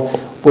alone.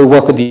 We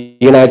work with the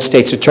United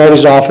States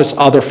Attorney's Office,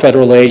 other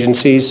federal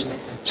agencies,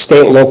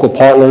 state and local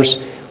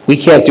partners. We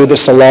can't do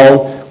this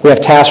alone. We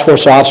have task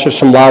force officers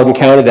from Loudoun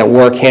County that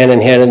work hand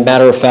in hand. As a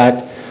matter of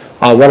fact,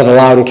 one of the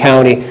Loudoun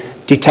County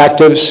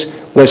detectives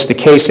was the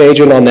case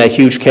agent on that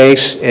huge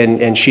case,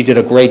 and she did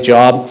a great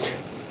job.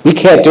 We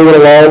can't do it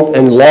alone.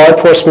 In law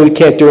enforcement, we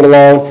can't do it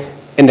alone.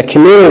 In the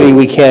community,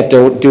 we can't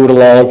do it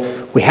alone.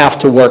 We have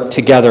to work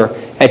together.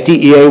 At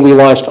DEA, we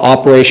launched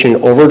Operation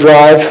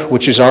Overdrive,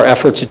 which is our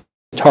effort to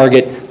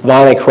target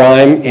violent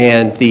crime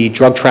and the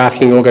drug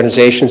trafficking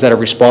organizations that are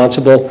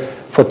responsible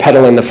for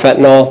peddling the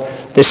fentanyl.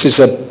 This is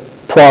a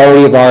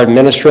priority of our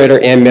administrator,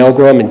 Ann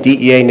Milgram, and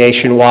DEA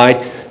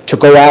nationwide to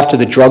go after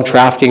the drug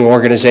trafficking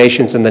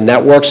organizations and the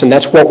networks, and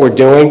that's what we're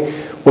doing.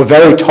 We're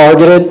very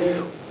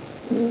targeted.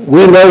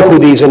 We know who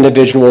these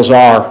individuals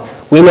are.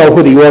 We know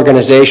who the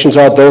organizations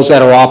are, those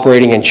that are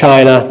operating in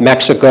China,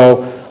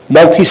 Mexico,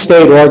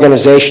 multi-state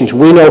organizations.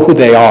 We know who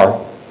they are.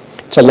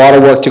 It's a lot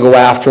of work to go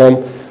after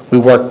them. We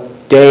work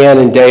day in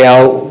and day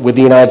out with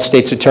the United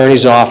States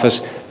Attorney's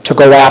Office to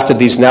go after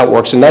these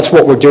networks, and that's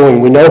what we're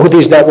doing. We know who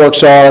these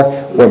networks are.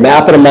 We're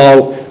mapping them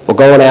out. We're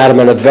going at them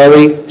in a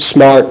very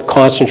smart,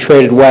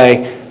 concentrated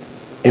way,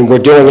 and we're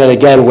doing it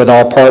again with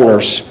our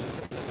partners.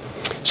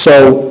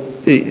 So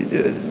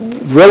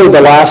really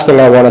the last thing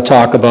I want to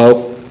talk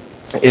about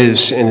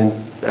is, and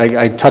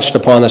I touched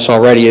upon this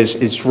already,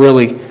 is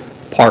really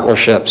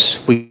partnerships.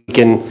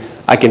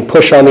 I can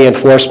push on the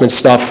enforcement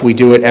stuff. We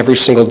do it every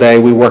single day.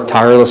 We work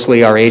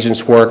tirelessly. Our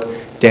agents work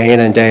day in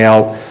and day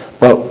out,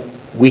 but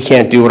we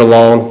can't do it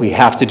alone. We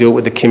have to do it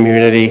with the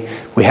community.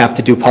 We have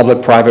to do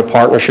public-private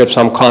partnerships.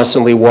 I'm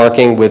constantly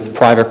working with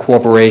private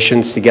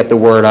corporations to get the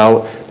word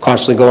out,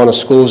 constantly going to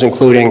schools,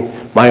 including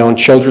my own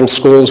children's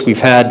schools.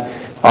 We've had,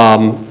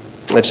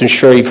 as I'm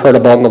sure you've heard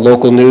about in the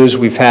local news,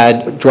 we've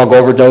had drug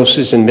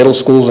overdoses in middle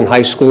schools and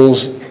high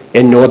schools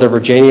in Northern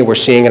Virginia. We're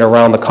seeing it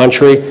around the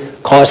country,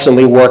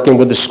 constantly working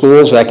with the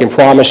schools. I can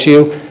promise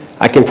you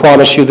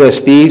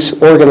this,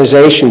 these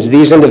organizations,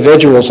 these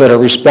individuals that are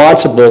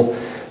responsible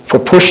for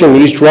pushing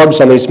these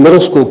drugs on these middle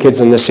school kids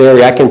in this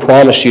area, I can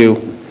promise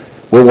you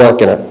we're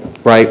working it,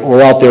 right?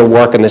 We're out there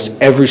working this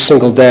every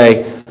single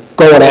day,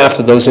 going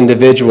after those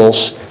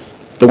individuals.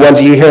 The ones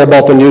that you hear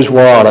about the news,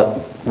 we're on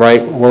it,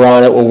 right? We're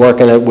on it, we're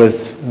working it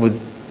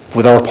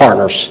with our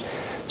partners.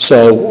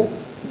 So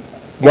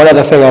one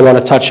other thing I want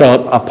to touch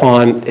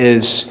upon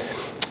is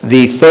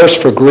the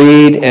thirst for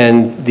greed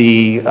and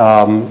the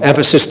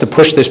emphasis to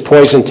push this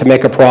poison to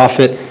make a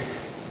profit.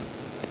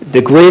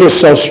 The greed is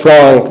so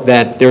strong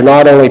that they're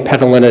not only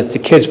peddling it to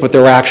kids, but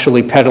they're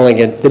actually peddling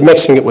it, they're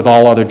mixing it with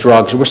all other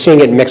drugs. We're seeing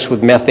it mixed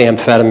with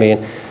methamphetamine,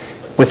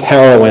 with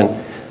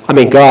heroin. I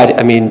mean, God,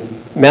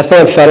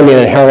 methamphetamine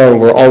and heroin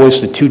were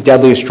always the two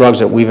deadliest drugs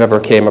that we've ever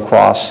came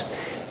across.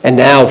 And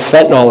now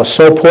fentanyl is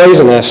so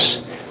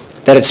poisonous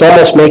that it's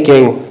almost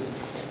making,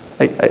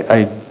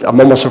 I'm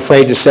almost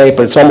afraid to say it,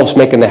 but it's almost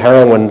making the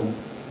heroin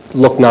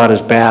look not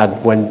as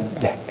bad when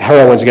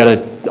heroin's got a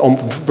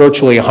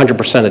virtually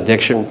 100%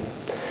 addiction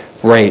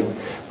rate.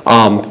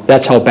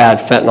 That's how bad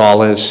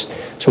fentanyl is.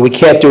 So we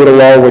can't do it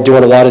alone. We're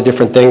doing a lot of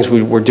different things.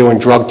 We're doing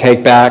drug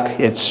take back.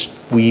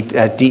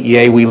 At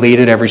DEA, we lead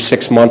it every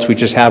 6 months. We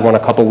just had one a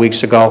couple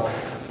weeks ago.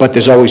 But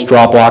there's always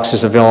drop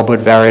boxes available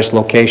at various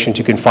locations.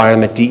 You can find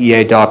them at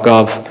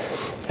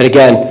dea.gov. And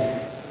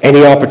again,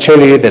 any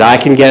opportunity that I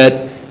can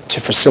get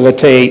to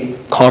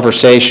facilitate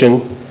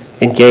conversation,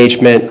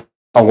 engagement,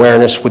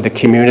 awareness with the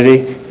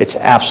community. It's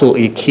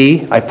absolutely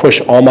key. I push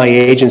all my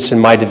agents in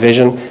my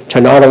division to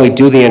not only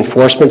do the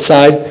enforcement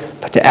side,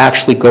 but to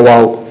actually go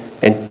out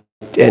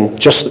and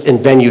just in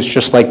venues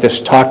just like this,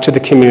 talk to the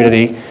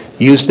community,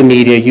 use the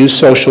media, use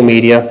social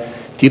media.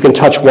 If you can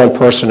touch one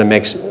person, it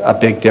makes a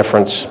big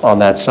difference on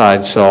that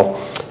side. So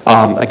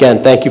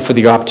again, thank you for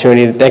the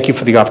opportunity. Thank you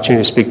for the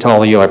opportunity to speak to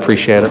all of you. I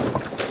appreciate it.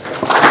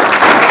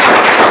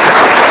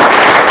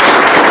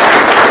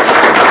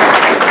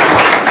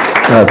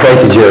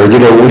 Thank you, Jared. You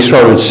know, we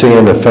started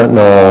seeing the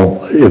fentanyl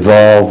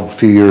evolve a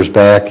few years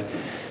back,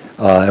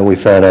 and we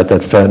found out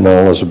that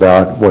fentanyl is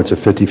about,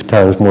 50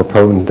 times more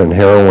potent than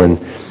heroin.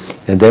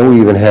 And then we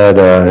even had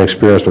an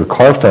experience with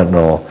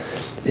carfentanyl.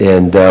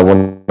 And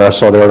when I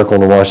saw the article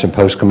in the Washington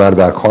Post come out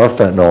about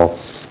carfentanyl,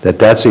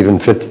 that's even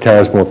 50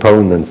 times more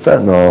potent than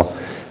fentanyl,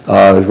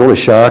 it was really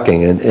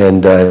shocking.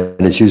 And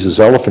it's used as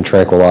elephant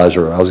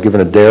tranquilizer. I was giving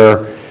a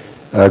DARE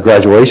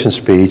graduation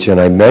speech, and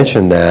I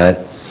mentioned that,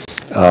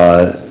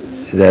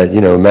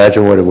 you know,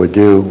 imagine what it would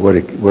do, what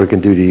it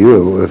can do to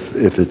you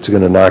if it's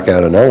going to knock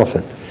out an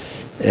elephant.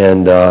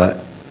 And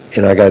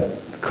I got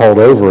called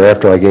over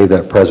after I gave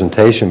that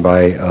presentation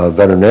by a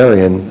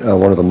veterinarian.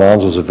 One of the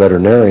moms was a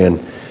veterinarian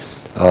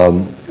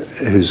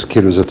whose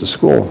kid was at the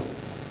school,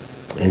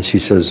 and she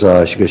says,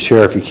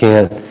 Sheriff, you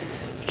can't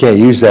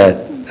use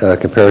that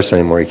comparison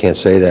anymore. You can't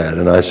say that.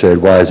 And I said,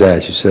 why is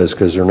that? She says,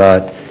 because they're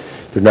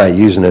not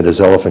using it as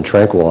elephant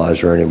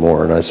tranquilizer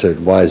anymore. And I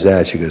said, why is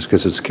that? She goes,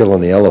 because it's killing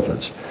the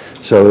elephants.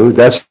 So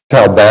that's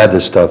how bad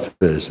this stuff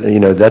is. You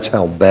know, that's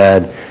how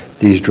bad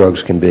these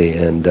drugs can be,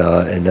 and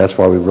that's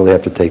why we really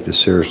have to take this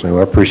seriously.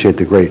 I appreciate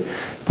the great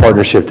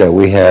partnership that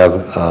we have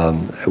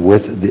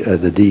with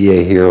the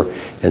DEA here,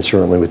 and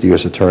certainly with the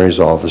U.S. Attorney's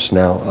Office.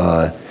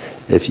 Now,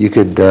 if you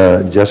could,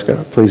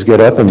 Jessica, please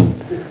get up and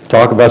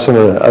talk about some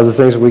of the other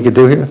things that we could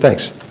do here.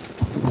 Thanks.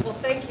 Well,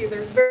 thank you.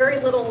 There's very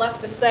little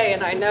left to say,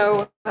 and I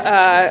know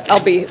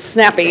I'll be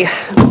snappy.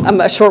 I'm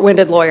a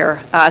short-winded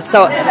lawyer.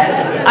 So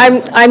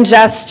I'm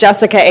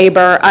Jessica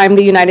Aber. I'm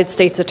the United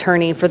States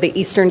Attorney for the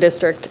Eastern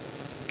District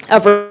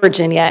of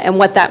Virginia, and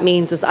what that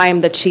means is I am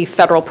the chief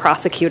federal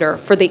prosecutor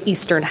for the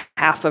eastern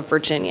half of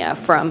Virginia,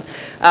 from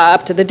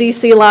up to the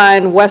DC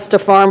line, west to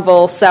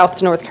Farmville, south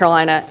to North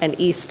Carolina, and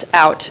east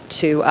out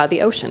to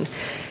the ocean.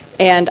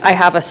 And I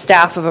have a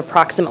staff of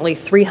approximately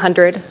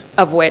 300,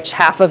 of which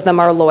half of them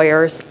are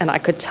lawyers, and I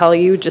could tell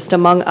you just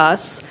among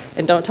us,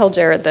 and don't tell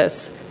Jared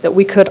this, that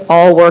we could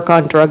all work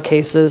on drug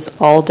cases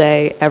all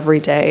day, every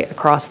day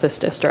across this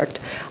district.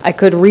 I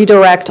could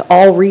redirect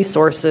all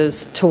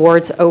resources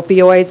towards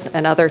opioids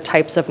and other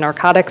types of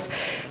narcotics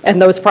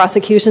and those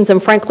prosecutions,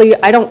 and frankly,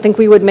 I don't think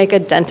we would make a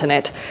dent in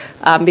it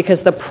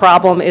because the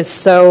problem is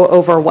so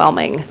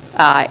overwhelming.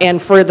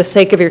 And for the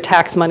sake of your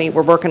tax money,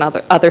 we're working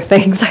on other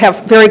things. I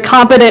have very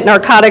competent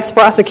narcotics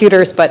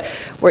prosecutors, but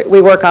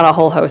we work on a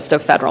whole host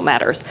of federal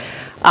matters.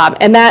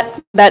 And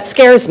that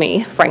scares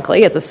me,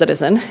 frankly, as a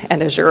citizen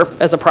and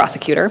as a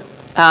prosecutor.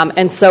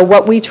 And so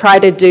what we try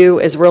to do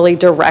is really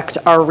direct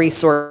our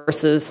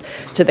resources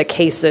to the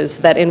cases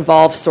that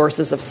involve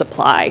sources of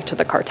supply, to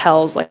the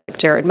cartels, like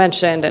Jared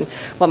mentioned, and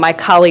what my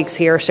colleagues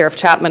here, Sheriff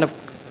Chapman,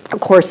 of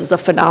course, is a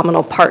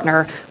phenomenal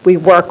partner. We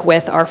work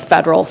with our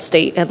federal,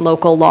 state, and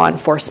local law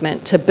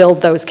enforcement to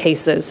build those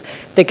cases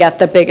that get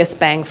the biggest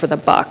bang for the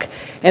buck.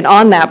 And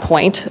on that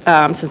point,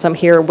 since I'm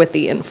here with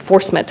the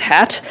enforcement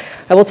hat,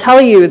 I will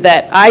tell you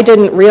that I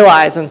didn't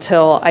realize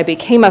until I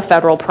became a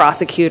federal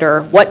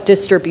prosecutor what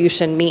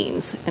distribution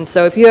means. And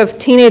so if you have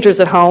teenagers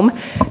at home,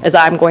 as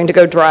I'm going to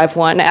go drive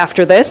one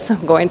after this,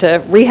 I'm going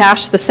to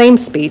rehash the same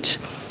speech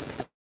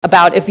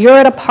about if you're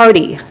at a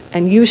party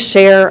and you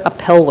share a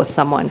pill with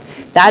someone,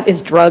 that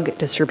is drug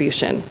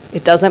distribution.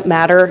 It doesn't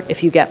matter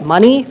if you get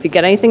money, if you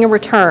get anything in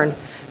return.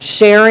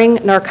 Sharing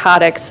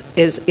narcotics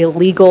is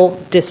illegal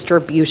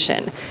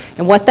distribution.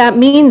 And what that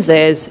means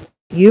is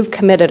you've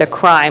committed a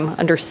crime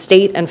under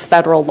state and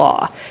federal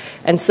law.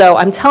 And so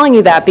I'm telling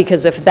you that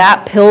because if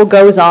that pill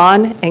goes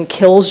on and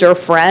kills your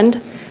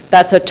friend,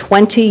 that's a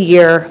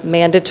 20-year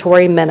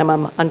mandatory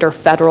minimum under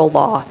federal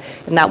law.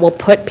 And that will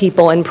put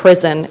people in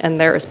prison, and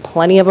there's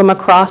plenty of them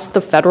across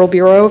the Federal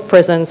Bureau of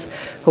Prisons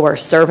who are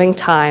serving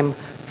time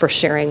for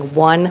sharing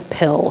one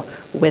pill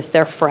with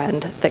their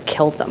friend that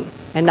killed them.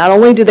 And not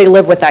only do they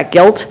live with that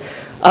guilt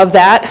of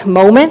that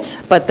moment,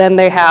 but then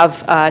they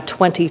have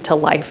 20 to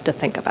life to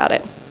think about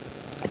it.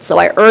 And so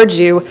I urge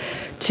you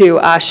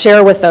to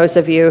share with those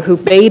of you who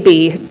may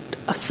be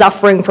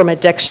suffering from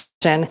addiction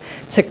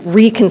to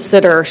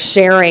reconsider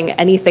sharing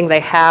anything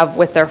they have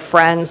with their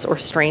friends or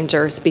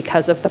strangers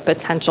because of the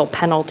potential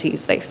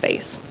penalties they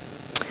face.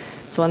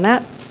 So on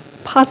that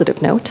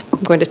positive note,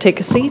 I'm going to take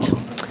a seat,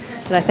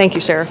 and I thank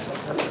you, Sheriff.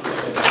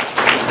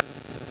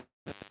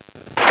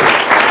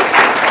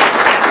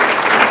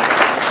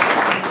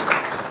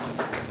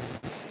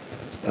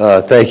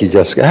 Thank you,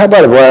 Jessica. How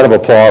about a round of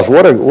applause?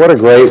 What a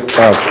great,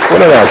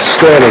 what an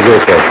outstanding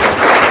group of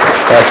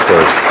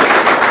experts.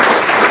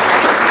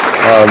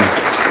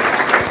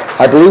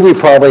 I believe we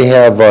probably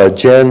have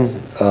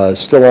Jen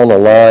still on the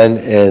line,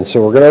 and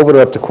so we're going to open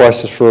it up to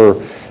questions for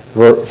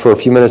for a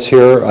few minutes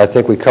here. I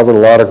think we covered a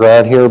lot of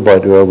ground here,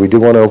 but we do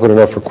want to open it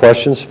up for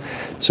questions.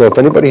 So if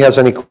anybody has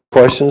any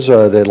questions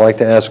they'd like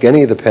to ask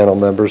any of the panel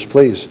members,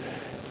 please.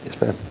 Yes,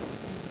 ma'am.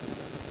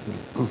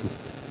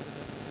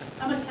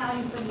 I'm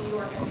Italian from New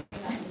York.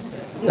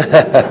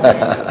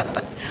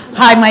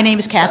 Hi, my name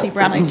is Kathy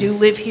Brown. I do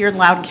live here in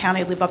Loudoun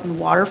County. I live up in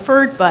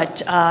Waterford,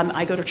 but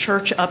I go to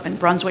church up in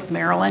Brunswick,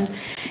 Maryland,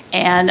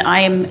 and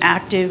I am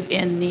active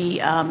in the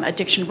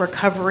addiction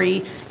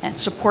recovery and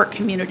support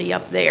community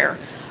up there.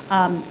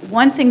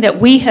 One thing that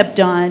we have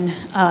done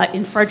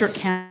in Frederick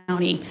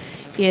County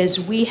is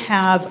we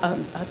have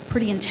a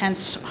pretty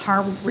intense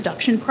harm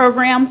reduction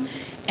program,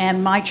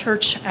 and my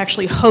church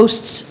actually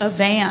hosts a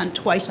van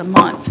twice a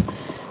month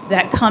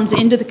that comes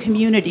into the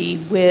community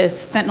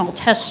with fentanyl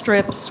test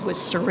strips, with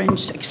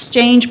syringe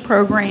exchange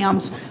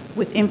programs,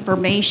 with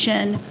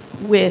information,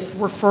 with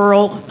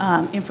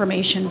referral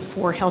information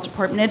for health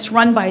department. It's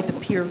run by the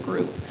peer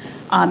group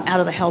out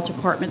of the health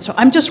department. So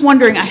I'm just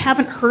wondering, I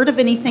haven't heard of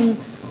anything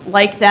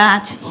like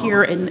that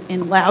here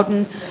in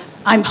Loudoun.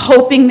 I'm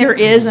hoping there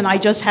is, and I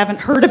just haven't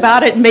heard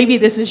about it. Maybe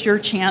this is your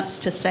chance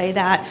to say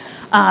that.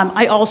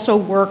 I also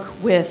work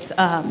with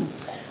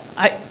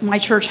my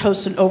church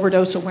hosts an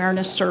overdose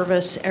awareness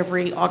service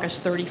every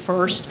August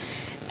 31st,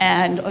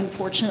 and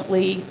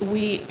unfortunately,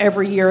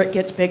 every year it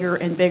gets bigger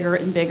and bigger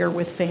and bigger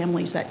with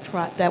families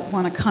that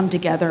want to come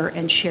together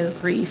and share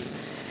grief.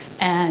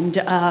 And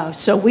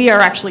so we are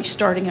actually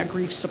starting a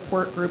grief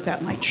support group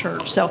at my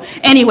church. So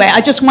anyway,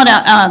 I just want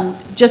to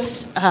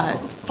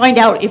find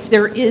out if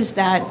there is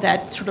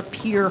that sort of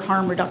peer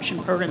harm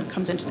reduction program that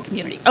comes into the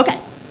community. Okay.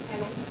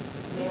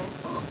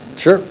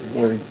 Sure.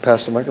 Will you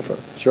pass the microphone?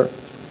 Sure.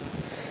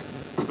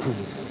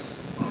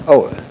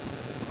 Oh,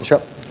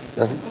 Michelle.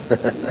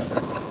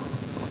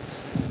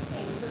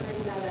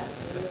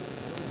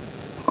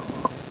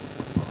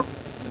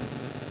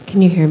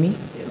 Can you hear me?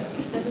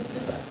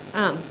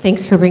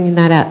 Thanks for bringing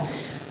that up.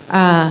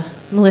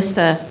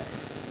 Melissa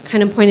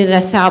kind of pointed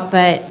us out,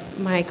 but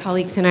my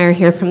colleagues and I are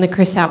here from the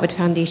Chris Atwood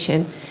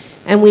Foundation,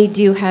 and we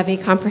do have a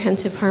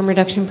comprehensive harm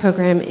reduction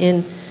program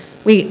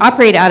we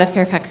operate out of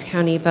Fairfax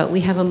County, but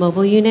we have a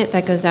mobile unit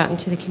that goes out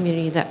into the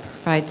community that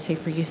provides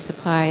safer use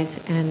supplies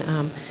and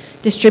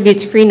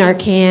distributes free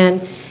Narcan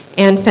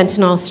and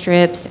fentanyl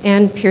strips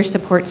and peer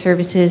support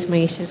services.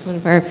 Maisha is one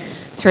of our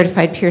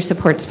certified peer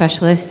support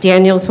specialists.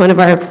 Daniel's one of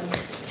our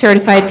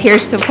certified peer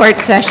support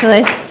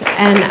specialists.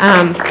 And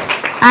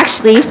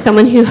actually,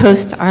 someone who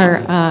hosts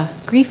our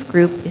grief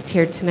group is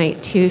here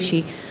tonight, too.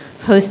 She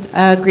hosts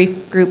a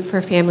grief group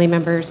for family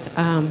members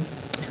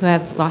who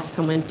have lost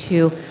someone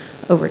to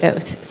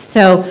overdose.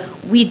 So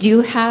we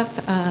do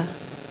have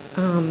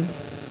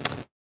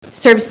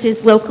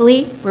services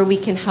locally where we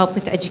can help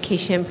with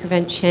education,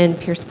 prevention,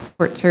 peer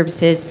support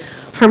services,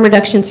 harm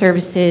reduction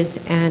services,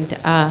 and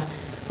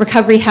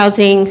recovery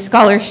housing,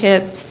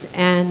 scholarships,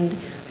 and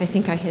I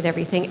think I hit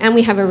everything. And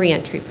we have a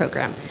reentry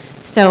program.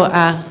 So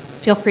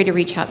feel free to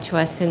reach out to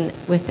us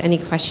with any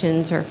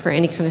questions or for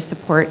any kind of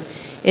support.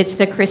 It's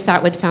the Chris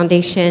Atwood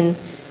Foundation,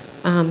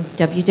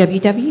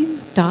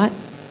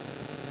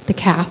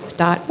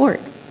 www.thecaf.org.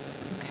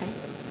 Okay.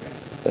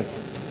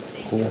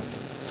 Yeah.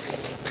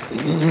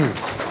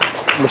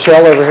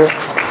 Michelle over here.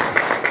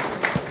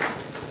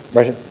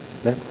 Right here,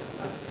 ma'am.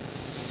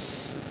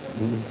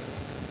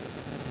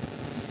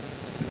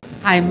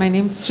 Hi, my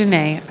name's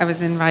Janae. I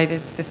was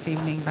invited this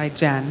evening by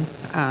Jen.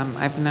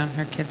 I've known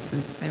her kids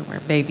since they were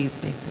babies,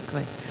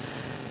 basically.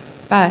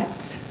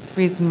 But the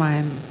reason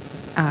why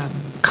I'm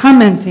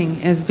commenting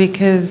is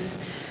because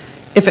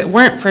if it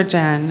weren't for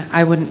Jen,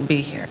 I wouldn't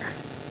be here.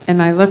 And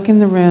I look in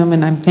the room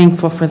and I'm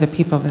thankful for the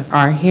people that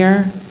are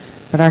here,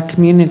 but our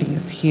community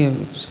is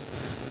huge.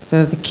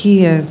 So the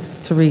key is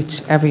to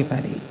reach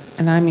everybody.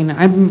 And I mean,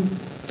 I'm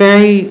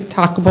very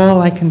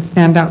talkable. I can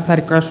stand outside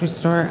a grocery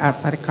store,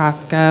 outside of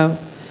Costco.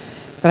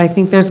 But I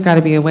think there's got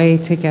to be a way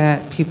to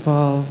get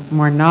people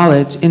more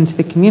knowledge into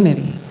the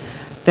community.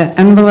 The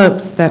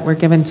envelopes that were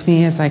given to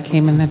me as I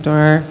came in the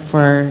door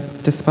for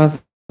disposal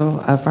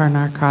of our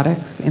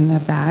narcotics in the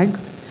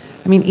bags,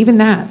 I mean, even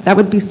that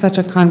would be such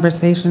a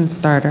conversation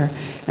starter.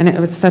 And it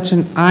was such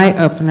an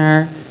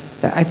eye-opener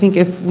that I think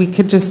if we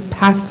could just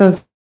pass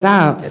those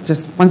out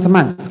just once a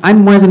month.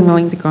 I'm more than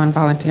willing to go and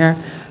volunteer.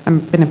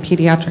 I've been a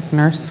pediatric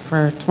nurse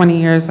for 20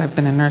 years. I've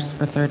been a nurse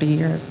for 30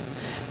 years.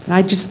 And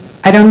I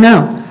don't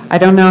know. I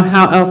don't know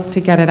how else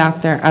to get it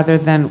out there other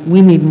than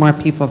we need more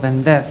people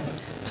than this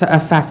to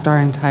affect our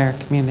entire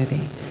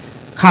community.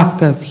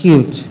 Costco's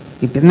huge.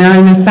 You've been there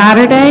on a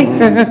Saturday?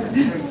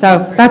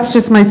 So that's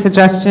just my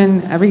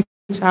suggestion. Reach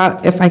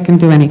out if I can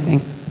do anything.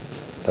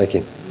 Thank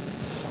you.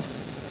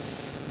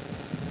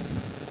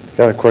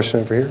 Got a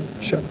question over here?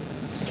 Sure.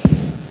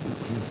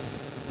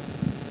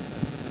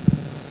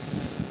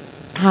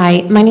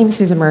 Hi, my name is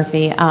Susan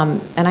Murphy,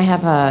 and I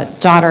have a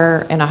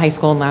daughter in a high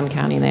school in Loudoun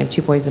County, and I have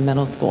two boys in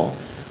middle school.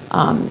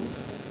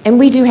 and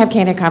we do have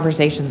candid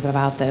conversations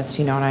about this,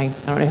 you know, and I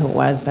don't know who it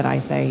was, but I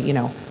say, you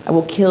know, I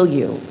will kill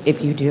you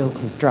if you do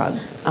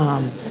drugs.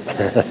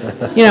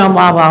 You know,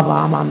 blah, blah,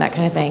 blah, mom, that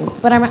kind of thing.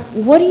 But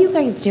what are you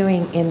guys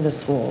doing in the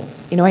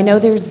schools? You know, I know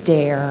there's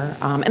DARE,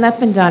 and that's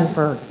been done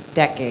for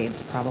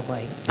decades,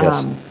 probably.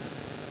 Yes.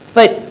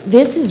 But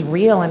this is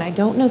real, and I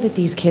don't know that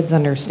these kids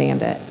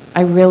understand it.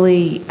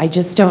 I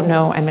just don't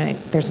know. I mean,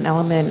 there's an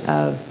element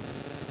of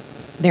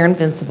they're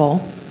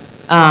invincible.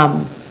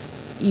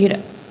 You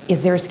know,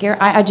 is there a scare?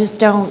 I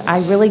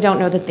really don't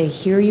know that they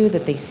hear you,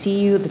 that they see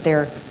you, that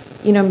they're,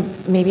 you know,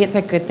 maybe it's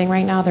a good thing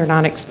right now they're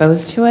not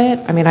exposed to it.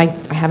 I mean, I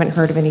haven't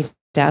heard of any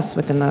deaths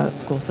within the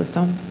school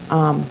system,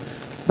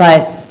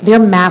 but they're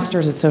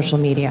masters at social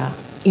media.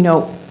 You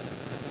know,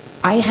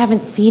 I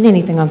haven't seen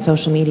anything on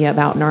social media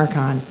about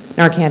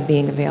Narcan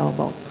being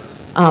available.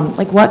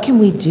 Like, what can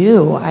we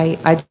do?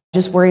 I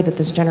just worry that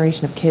this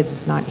generation of kids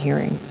is not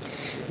hearing.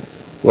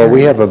 Well,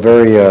 we have a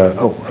very,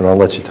 and I'll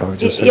let you talk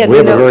just a second. We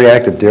have a very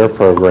active DARE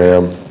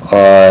program,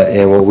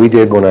 and what we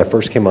did when I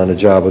first came on the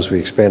job was we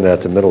expanded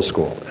that to middle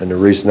school. And the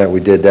reason that we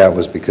did that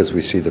was because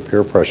we see the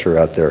peer pressure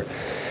out there.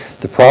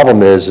 The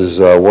problem is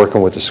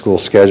working with the school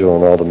schedule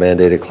and all the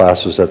mandated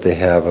classes that they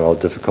have and all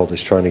the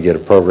difficulties trying to get a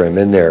program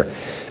in there.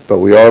 But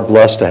we are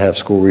blessed to have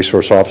school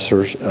resource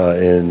officers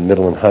in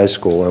middle and high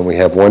school, and we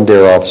have one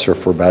DARE officer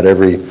for about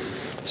every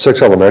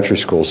 6 elementary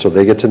schools, so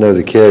they get to know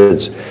the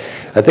kids.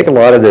 I think a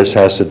lot of this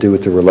has to do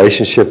with the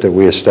relationship that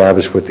we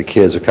establish with the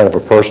kids, a kind of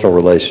a personal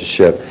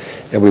relationship,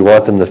 and we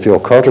want them to feel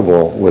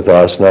comfortable with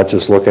us, not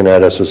just looking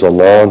at us as a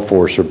law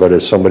enforcer, but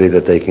as somebody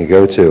that they can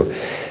go to.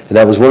 And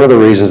that was one of the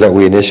reasons that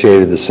we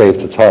initiated the Safe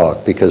to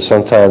Talk, because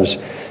sometimes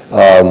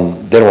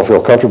they don't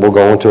feel comfortable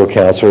going to a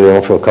counselor, they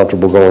don't feel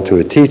comfortable going to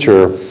a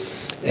teacher,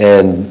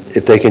 and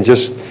if they can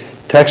just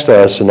text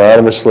us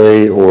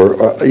anonymously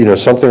or you know,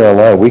 something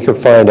online, we can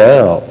find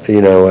out,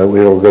 you know,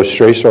 it'll go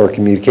straight to our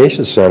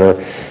communications center,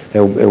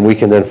 and we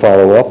can then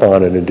follow up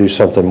on it and do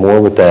something more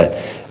with that.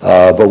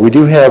 But we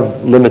do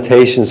have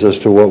limitations as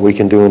to what we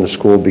can do in the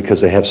school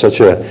because they have such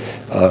a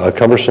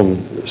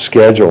cumbersome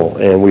schedule,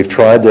 and we've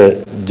tried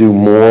to do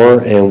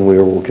more, and we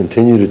will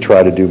continue to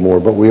try to do more,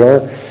 but we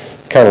are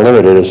kind of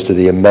limited as to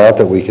the amount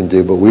that we can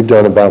do, but we've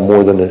done about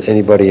more than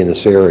anybody in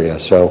this area.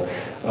 So,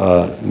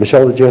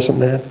 Michelle, did you have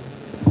something to add?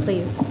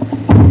 Please.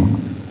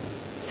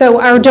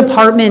 So our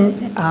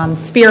department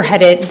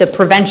spearheaded the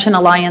Prevention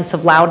Alliance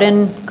of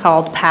Loudoun,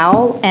 called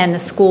PAL, and the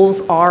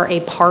schools are a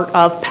part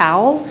of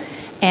PAL.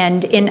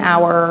 And in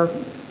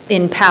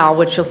PAL,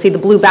 which you'll see the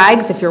blue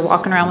bags, if you're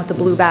walking around with the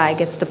blue bag,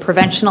 it's the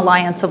Prevention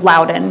Alliance of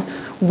Loudoun.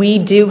 We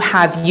do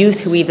have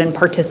youth who even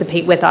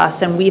participate with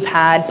us, and we've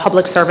had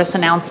public service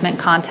announcement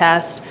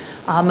contests.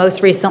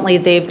 Most recently,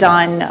 they've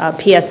done a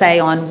PSA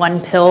on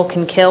one pill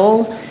can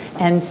kill.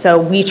 And so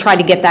we try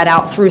to get that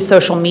out through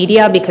social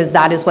media because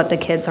that is what the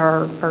kids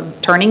are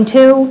turning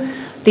to.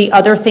 The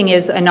other thing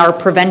is in our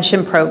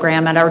prevention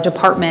program at our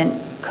department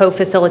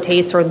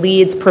co-facilitates or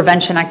leads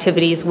prevention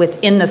activities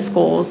within the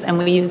schools, and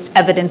we use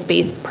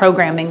evidence-based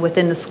programming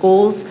within the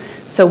schools.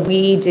 So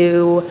we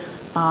do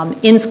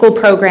in-school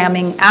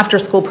programming,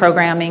 after-school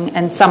programming,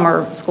 and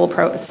summer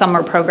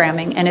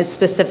programming, and it's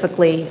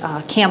specifically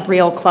Camp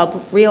Reel,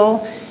 Club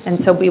Reel,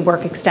 and so we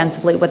work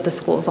extensively with the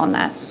schools on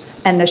that.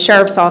 And the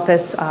Sheriff's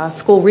Office,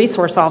 school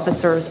resource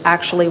officers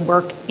actually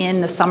work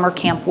in the summer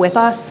camp with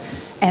us.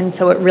 And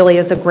so it really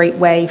is a great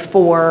way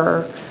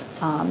for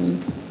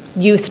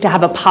youth to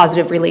have a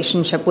positive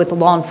relationship with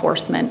law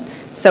enforcement.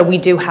 So we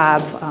do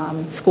have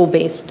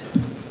school-based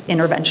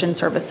intervention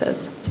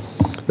services.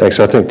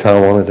 Thanks. I think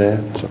Tom wanted to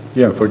add. So.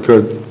 Yeah, if I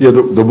could. Yeah,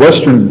 the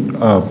western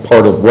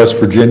part of West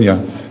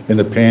Virginia in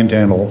the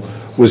Panhandle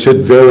was hit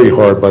very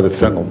hard by the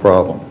fentanyl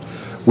problem.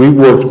 We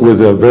worked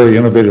with a very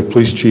innovative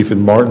police chief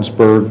in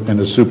Martinsburg and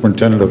the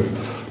superintendent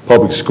of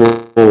public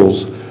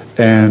schools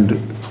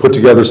and put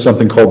together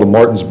something called the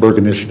Martinsburg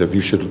Initiative. You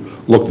should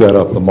look that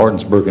up, the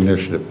Martinsburg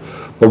Initiative.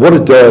 But what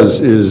it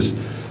does is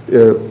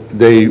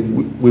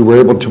we were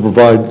able to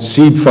provide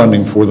seed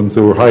funding for them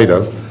through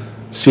HIDA.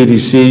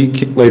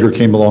 CDC later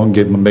came along and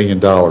gave them $1 million.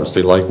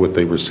 They liked what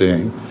they were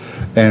seeing.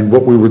 And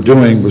what we were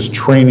doing was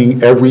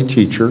training every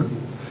teacher,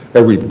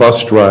 every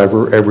bus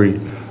driver, every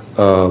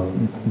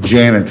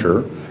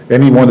janitor,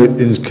 anyone that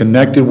is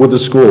connected with the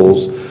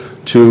schools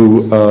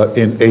to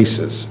in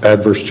ACEs,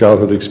 adverse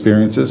childhood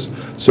experiences,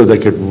 so they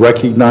could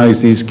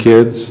recognize these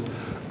kids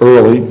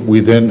early.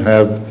 We then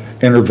have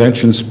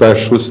intervention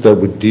specialists that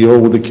would deal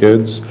with the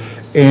kids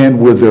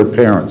and with their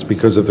parents,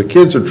 because if the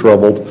kids are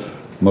troubled,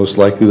 most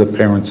likely the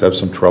parents have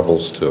some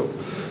troubles too.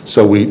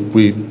 So we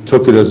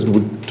took it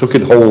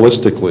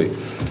holistically,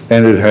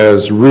 and it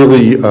has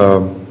really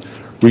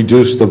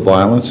reduced the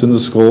violence in the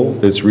school.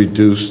 It's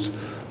reduced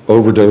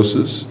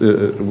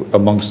overdoses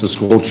amongst the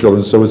school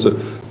children. So it's a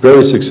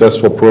very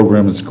successful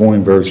program. It's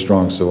going very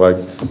strong. So I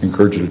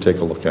encourage you to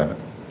take a look at it.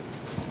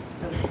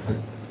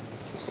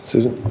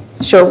 Susan?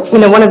 Sure. You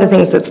know, one of the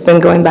things that's been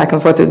going back and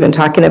forth we've been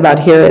talking about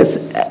here is,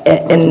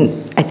 and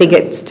I think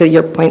it's to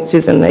your point,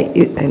 Susan, that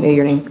I know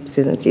your name,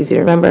 Susan, it's easy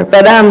to remember,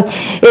 but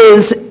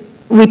is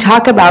we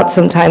talk about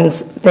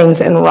sometimes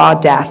things in raw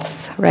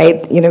deaths, right?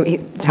 You know,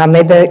 Tom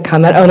made the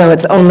comment, oh no,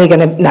 it's only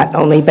going to, not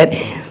only, but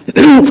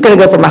it's going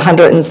to go from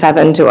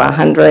 107 to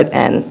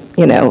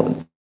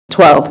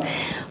 112.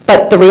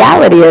 But the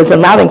reality is,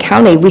 in Loudoun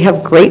County, we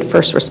have great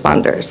first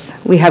responders.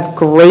 We have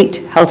great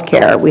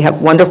healthcare. We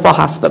have wonderful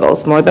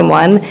hospitals, more than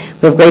one.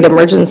 We have great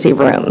emergency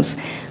rooms.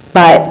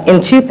 But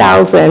in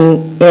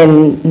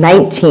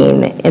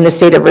 2019, in the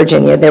state of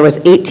Virginia, there was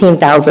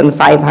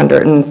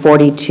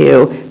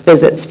 18,542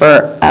 visits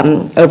for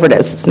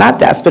overdoses, not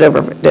deaths, but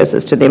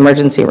overdoses to the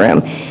emergency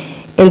room.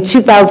 In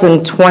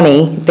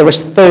 2020, there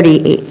was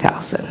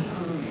 38,000.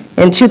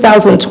 In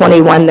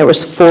 2021, there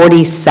was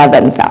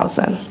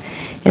 47,000.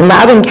 In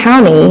Loudoun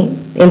County,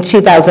 in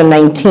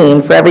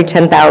 2019, for every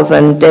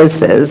 10,000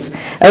 doses,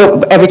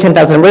 every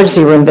 10,000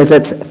 emergency room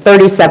visits,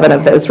 37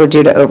 of those were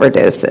due to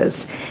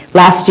overdoses.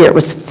 Last year, it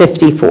was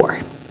 54.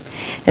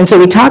 And so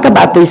we talk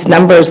about these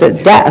numbers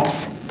of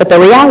deaths, but the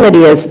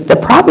reality is the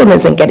problem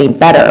isn't getting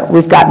better.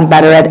 We've gotten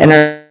better at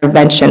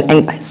intervention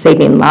and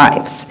saving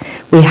lives.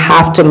 We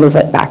have to move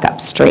it back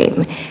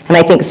upstream. And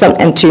I think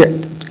I'm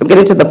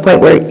getting to the point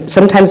where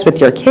sometimes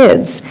with your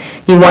kids,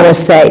 you want to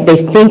say,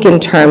 they think in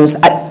terms,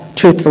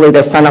 truthfully,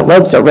 their frontal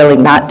lobes are really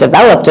not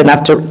developed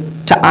enough to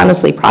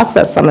honestly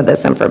process some of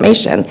this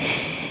information.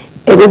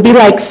 It would be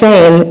like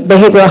saying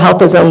behavioral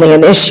health is only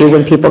an issue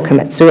when people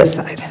commit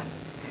suicide.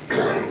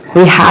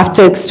 We have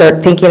to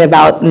start thinking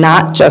about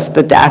not just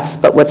the deaths,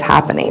 but what's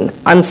happening.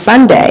 On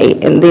Sunday,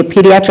 in the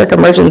pediatric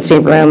emergency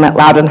room at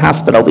Loudoun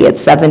Hospital, we had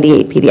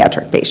 78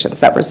 pediatric patients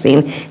that were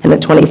seen in a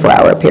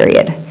 24-hour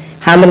period.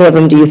 How many of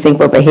them do you think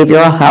were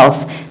behavioral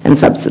health and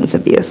substance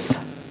abuse?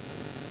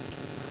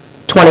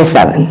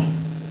 27.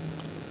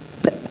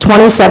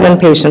 27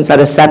 patients out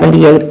of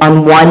 78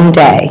 on one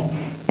day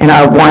in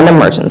our one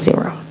emergency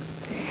room.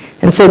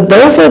 And so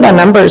those are the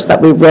numbers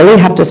that we really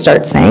have to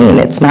start saying.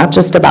 It's not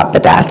just about the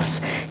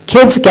deaths.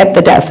 Kids get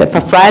the deaths. If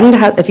a friend,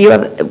 if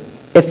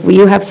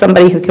you have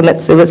somebody who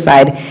commits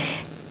suicide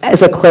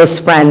as a close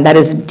friend, that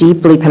is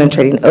deeply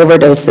penetrating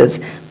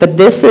overdoses. But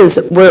this is,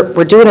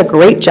 we're doing a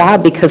great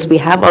job because we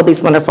have all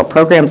these wonderful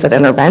programs and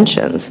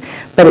interventions,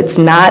 but it's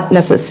not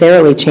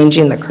necessarily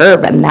changing the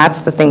curve, and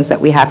that's the things that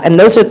we have. And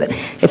those are,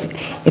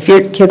 if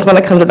your kids want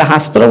to come to the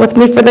hospital with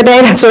me for the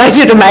day, that's what I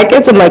do to my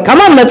kids. I'm like, come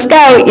on, let's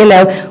go. You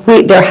know,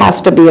 there has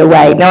to be a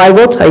way. Now, I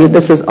will tell you,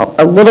 this is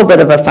a little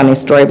bit of a funny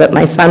story, but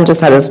my son just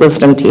had his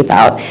wisdom teeth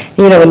out.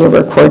 You know, when you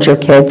record your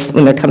kids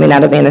when they're coming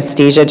out of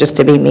anesthesia, just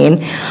to be mean.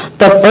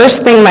 The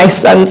first thing my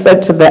son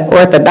said to the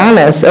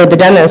orthodontist, or the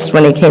dentist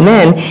when he came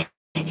in,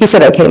 he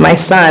said, okay, my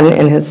son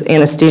in his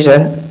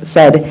anesthesia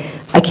said,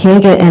 I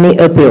can't get any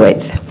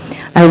opioids.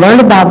 I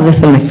learned about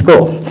this in my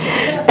school.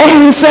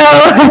 And so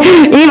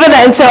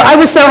I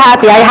was so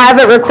happy. I have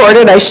it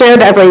recorded. I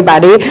showed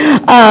everybody.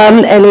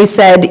 And he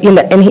said, you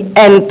know,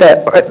 and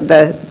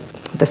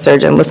the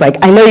surgeon was like,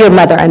 I know your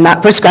mother. I'm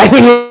not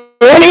prescribing you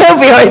any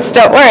opioids,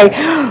 don't worry.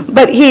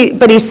 But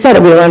he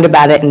said we learned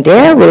about it in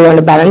DARE, we learned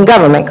about it in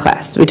government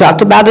class. We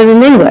talked about it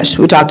in English.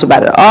 We talked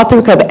about it all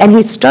through COVID. And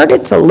he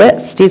started to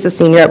list, he's a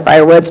senior at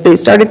Briarwoods, but he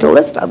started to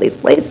list all these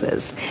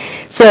places.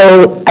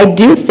 So I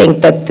do think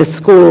that the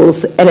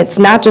schools, and it's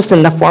not just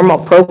in the formal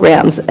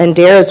programs, and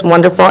DARE is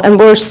wonderful, and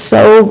we're it's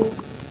so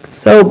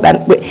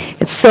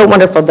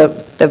wonderful, the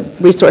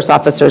resource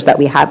officers that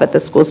we have at the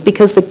schools,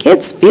 because the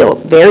kids feel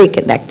very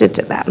connected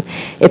to them.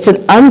 It's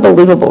an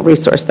unbelievable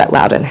resource that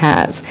Loudoun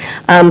has.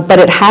 But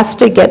it has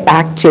to get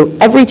back to,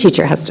 every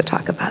teacher has to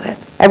talk about it.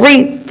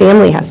 Every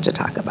family has to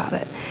talk about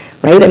it,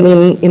 right? I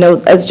mean, you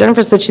know, as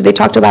Jennifer said, they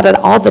talked about it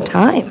all the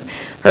time.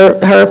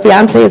 Her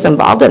fiance is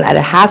involved in that.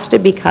 It has to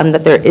become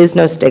that there is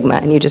no stigma,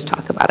 and you just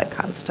talk about it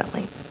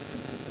constantly.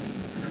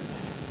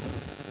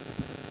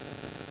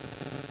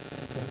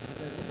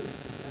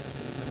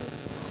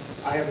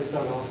 I have a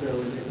son also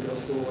in middle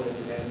school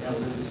and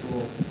elementary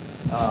school.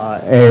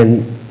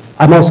 And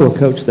I'm also a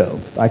coach,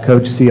 though. I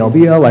coach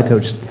CLBL, I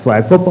coach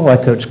flag football, I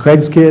coach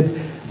Craig's kid.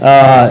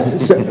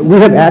 So we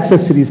have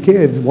access to these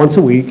kids once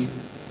a week,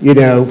 you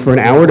know, for an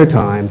hour at a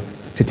time.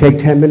 To take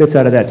 10 minutes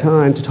out of that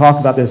time to talk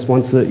about this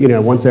once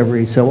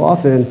every so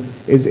often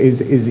is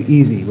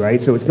easy,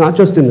 right? So it's not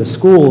just in the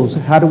schools.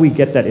 How do we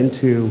get that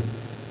into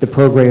the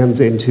programs,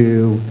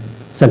 into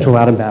Central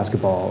Loudoun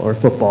basketball or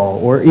football,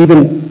 or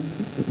even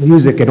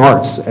music and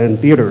arts and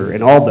theater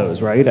and all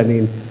those, right? I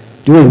mean,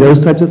 doing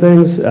those types of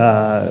things,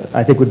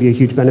 I think would be a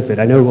huge benefit.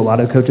 I know a lot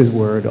of coaches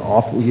would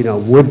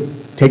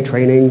take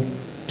training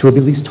to at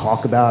least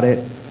talk about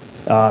it,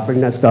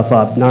 bring that stuff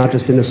up, not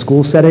just in the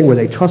school setting where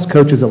they trust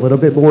coaches a little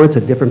bit more. It's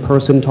a different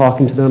person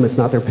talking to them. It's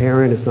not their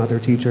parent. It's not their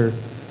teacher.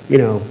 You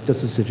know,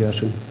 just a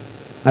suggestion.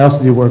 I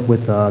also do work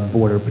with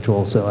Border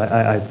Patrol, so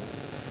I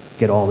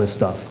get all this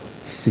stuff.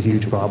 It's a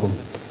huge problem.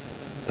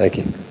 Thank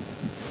you.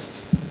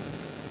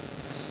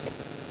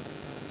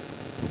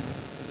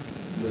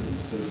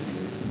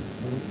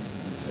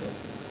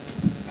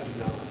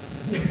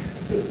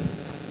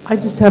 I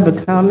just have a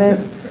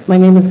comment. My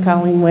name is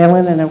Colleen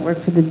Whalen, and I work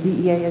for the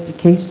DEA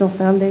Educational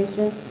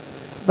Foundation.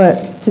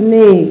 But to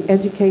me,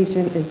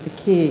 education is the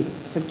key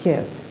for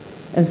kids.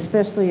 And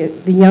especially,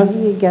 the younger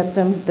you get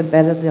them, the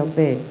better they'll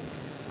be.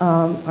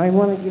 I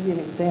want to give you an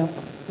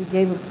example. We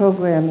gave a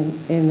program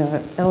in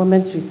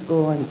elementary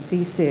school in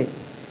D.C.,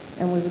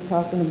 and we were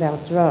talking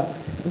about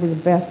drugs. It was a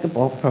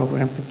basketball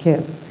program for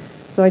kids.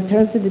 So I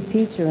turned to the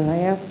teacher and I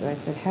asked her, I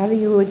said, how do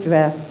you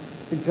address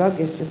the drug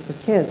issue for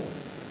kids?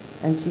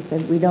 And she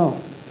said, we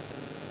don't.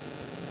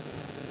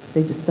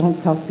 They just don't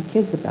talk to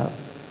kids about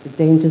the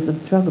dangers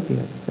of drug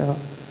abuse. So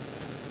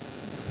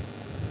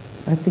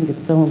I think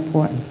it's so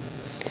important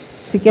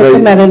to get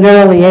them at an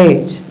early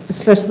age,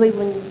 especially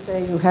when you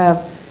say you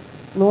have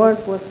law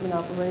enforcement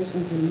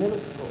operations in middle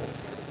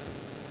schools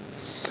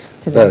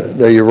today.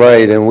 No, you're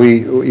right, and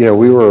we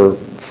were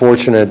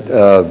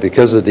fortunate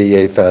because of the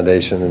DEA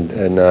Foundation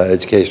and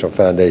Educational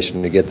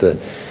Foundation to get the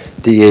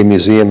DEA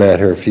Museum out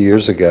here a few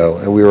years ago,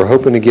 and we were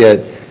hoping to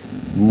get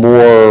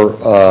more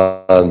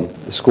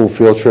school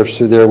field trips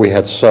through there. We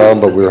had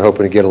some, but we were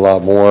hoping to get a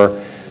lot more,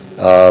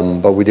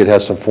 but we did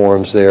have some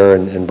forums there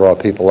and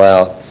brought people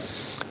out.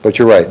 But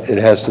you're right, it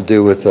has to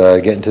do with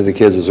getting to the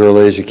kids as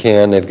early as you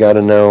can. They've got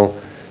to know,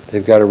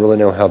 they've got to really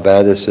know how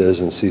bad this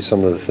is and see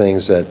some of the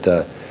things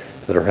that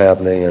that are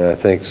happening. And I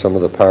think some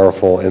of the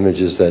powerful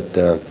images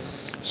that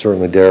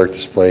certainly Derek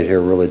displayed here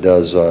really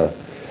does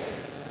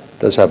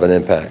have an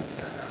impact.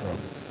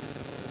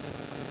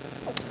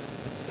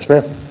 Yes,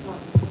 ma'am.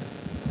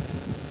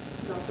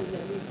 Something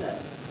that he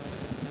said.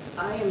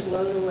 I am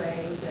blown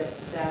away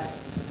that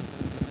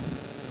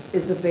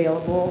is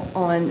available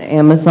on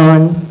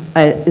Amazon.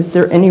 Is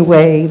there any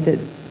way that,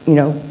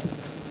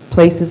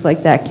 places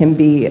like that can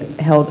be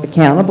held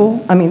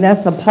accountable? I mean,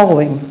 that's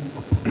appalling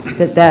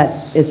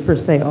that is for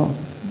sale.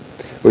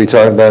 What are you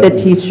talking about? The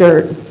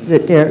T-shirt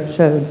that Derek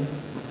showed.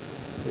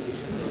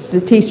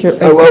 The T-shirt.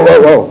 Oh,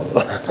 whoa.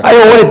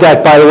 I ordered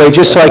that, by the way,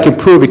 just so I could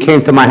prove it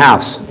came to my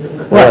house.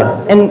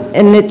 Well,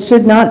 and it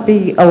should not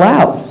be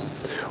allowed.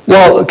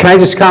 Well, can I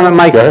just comment,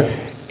 Mike?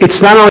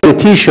 It's not only the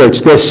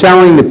T-shirts, they're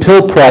selling the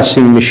pill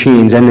pressing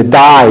machines and the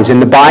dyes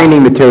and the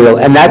binding material,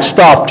 and that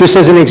stuff, just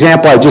as an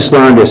example, I just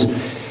learned this.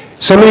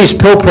 Some of these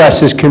pill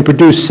presses can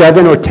produce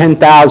 7,000 or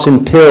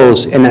 10,000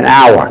 pills in an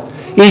hour.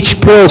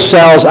 Each pill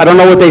sells, I don't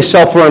know what they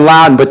sell for in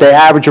Loudoun, but they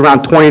average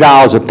around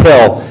 $20 a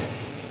pill.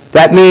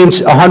 That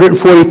means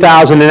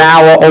 140,000 an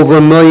hour, over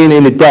 $1 million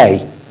in a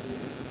day.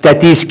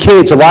 That these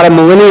kids, a lot of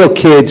millennial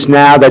kids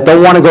now that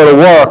don't want to go to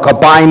work, are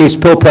buying these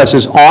pill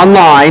presses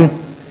online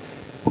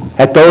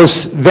at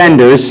those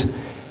vendors,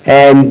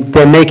 and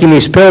they're making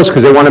these pills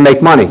because they want to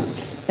make money.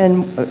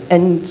 And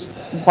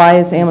why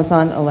is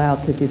Amazon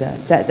allowed to do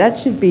that? That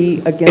should be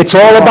against. It's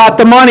all about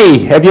the money.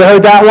 Have you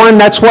heard that one?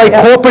 That's why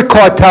corporate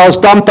cartels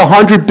dumped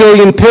 100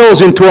 billion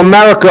pills into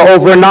America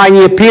over a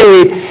 9-year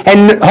period,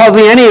 and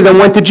hardly any of them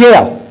went to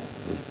jail.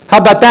 How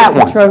about that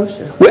one?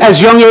 Atrocious.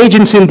 As young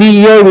agents in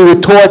DEA, we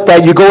were taught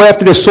that you go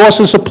after the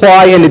source of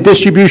supply and the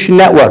distribution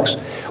networks.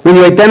 When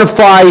you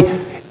identify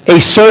a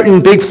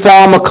certain big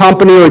pharma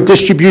company or a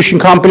distribution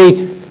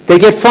company, they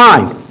get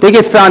fined. They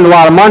get fined a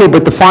lot of money,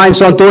 but the fines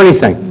don't do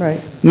anything.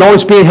 Right. No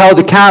one's being held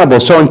accountable.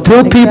 So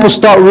until people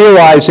start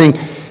realizing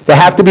they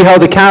have to be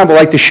held accountable,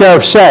 like the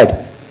sheriff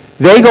said,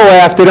 they go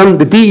after them.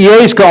 The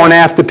DEA is going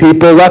after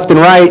people left and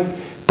right,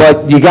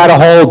 but you got to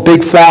hold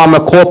big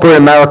pharma, corporate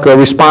America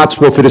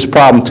responsible for this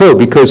problem too,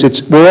 because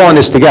we're all in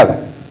this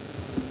together.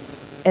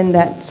 And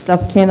that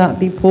stuff cannot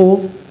be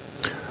pulled?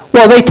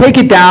 Well, they take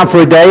it down for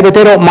a day, but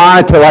they don't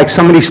monitor like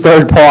some of these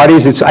third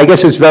parties. I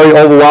guess it's very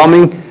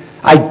overwhelming.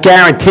 I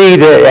guarantee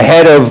the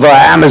head of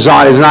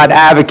Amazon is not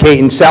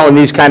advocating selling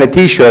these kind of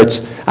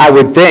T-shirts, I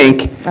would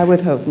think. I would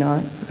hope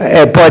not.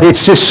 But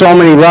it's just so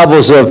many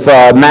levels of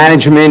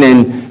management,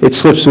 and it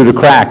slips through the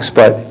cracks.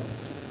 But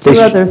Two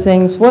other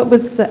things. What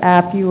was the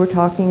app you were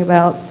talking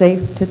about,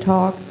 Safe to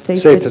Talk?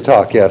 Safe to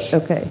Talk, yes.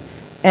 Okay.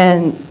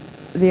 And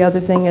the other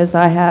thing is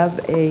I have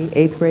a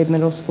 8th grade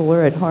middle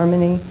schooler at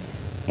Harmony,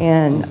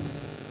 and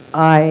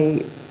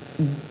I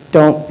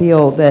don't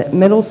feel that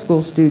middle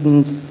school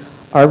students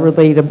are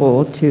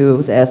relatable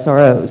to the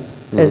SROs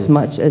as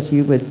much as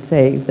you would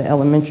say the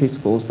elementary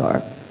schools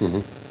are.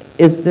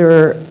 Is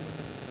there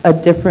a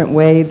different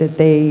way that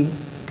they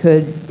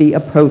could be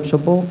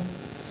approachable?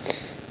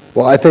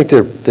 Well, I think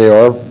they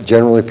are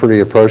generally pretty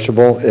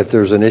approachable. If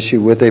there's an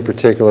issue with a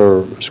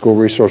particular school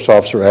resource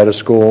officer at a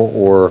school,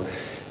 or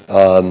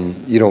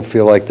you don't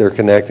feel like they're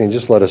connecting,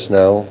 just let us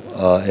know,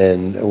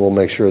 and we'll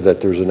make sure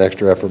that there's an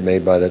extra effort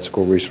made by that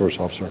school resource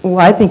officer. Well,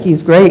 I think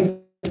he's great,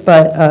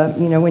 but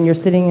when you're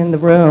sitting in the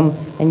room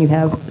and you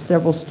have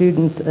several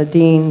students, a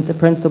dean, the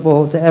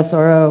principal, the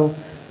SRO,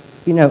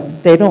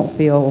 they don't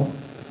feel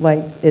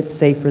like it's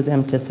safe for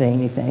them to say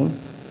anything.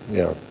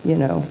 Yeah.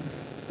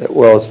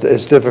 Well,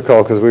 it's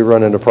difficult because we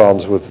run into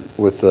problems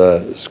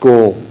with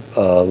school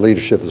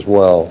leadership as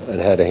well, and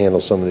how to handle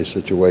some of these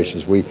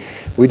situations. We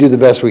do the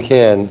best we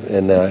can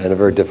in a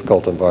very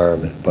difficult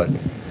environment, but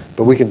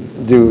we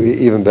can do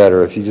even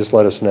better. If you just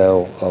let us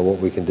know what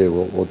we can do,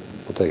 we'll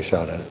take a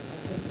shot at it.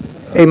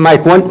 Hey,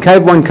 Mike, can I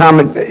have one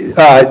comment?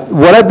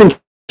 What I've been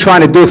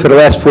trying to do for the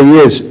last 4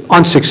 years,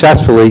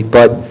 unsuccessfully,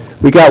 but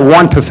we got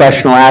one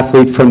professional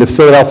athlete from the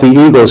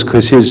Philadelphia Eagles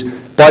because his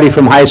buddy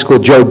from high school,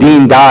 Joe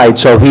Dean, died,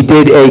 so he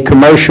did a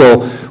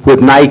commercial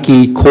with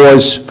Nike,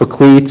 Cause for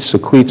Cleats, or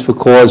Cleats for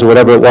Cause, or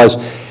whatever it was,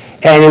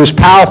 and it was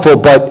powerful,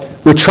 but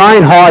we're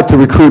trying hard to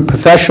recruit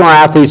professional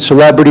athletes,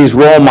 celebrities,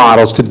 role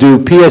models to do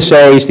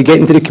PSAs, to get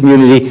into the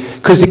community,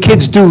 because the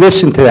kids do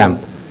listen to them.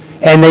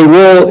 And it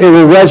will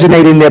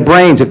resonate in their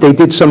brains if they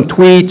did some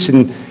tweets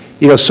and,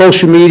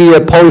 social media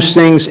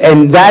postings.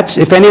 And that's,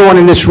 if anyone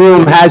in this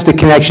room has the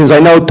connections, I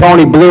know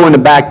Tony Blue in the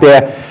back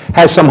there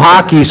has some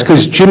hockeys,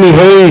 because Jimmy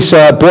Hayes,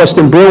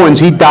 Boston Bruins,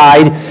 he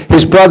died.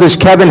 His brothers,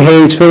 Kevin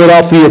Hayes,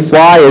 Philadelphia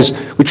Flyers,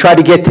 we tried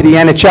to get to the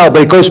NHL,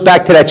 but it goes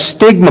back to that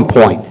stigma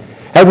point.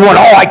 Everyone,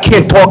 oh, I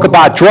can't talk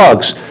about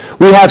drugs.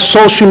 We have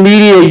social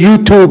media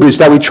YouTubers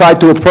that we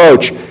tried to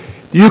approach.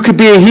 You could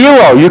be a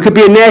hero. You could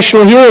be a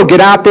national hero. Get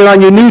out there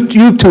on your new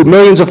YouTube,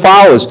 millions of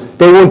followers.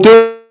 They won't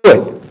do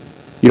it.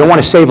 You don't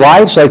want to save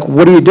lives? Like,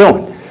 what are you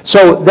doing?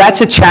 So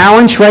that's a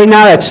challenge right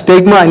now, that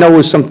stigma. I know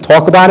there's some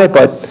talk about it,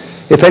 but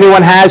if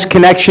anyone has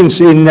connections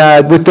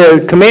with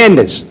the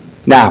commanders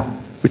now,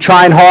 we're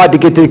trying hard to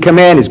get to the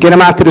commanders. Get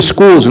them out to the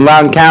schools in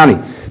Loudoun County.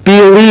 Be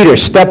a leader.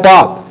 Step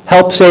up.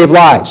 Help save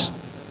lives.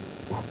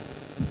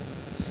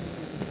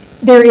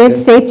 There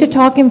is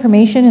safe-to-talk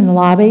information in the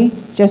lobby,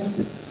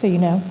 just so you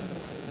know.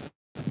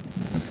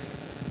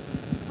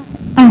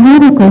 I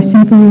have a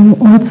question for you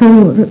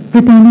also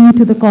pertaining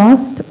to the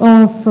cost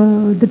of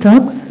the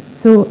drugs.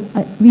 So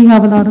we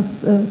have a lot of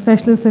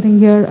specialists sitting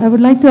here. I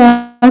would like to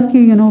ask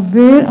you,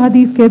 where are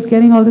these kids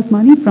getting all this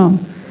money from?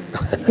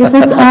 If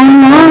it's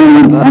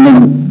online, I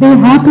mean, they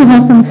have to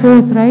have some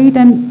source, right?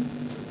 And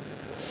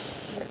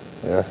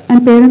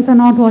parents are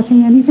not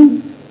watching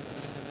anything?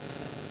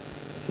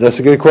 That's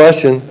a good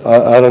question.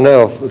 I don't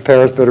know.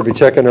 Parents better be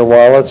checking their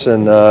wallets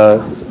and,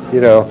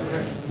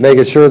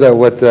 making sure that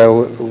what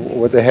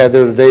they had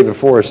there the day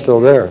before is still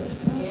there.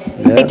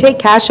 Yeah. They take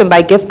cash and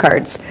buy gift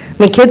cards. I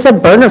mean, kids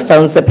have burner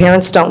phones that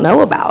parents don't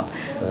know about.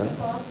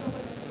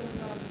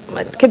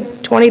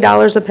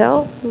 $20 a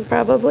pill,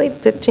 probably,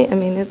 15, I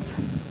mean, it's...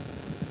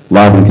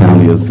 Loudoun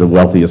County is the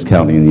wealthiest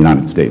county in the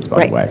United States,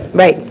 by the way.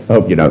 Right.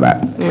 Hope you know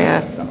that.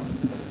 Yeah.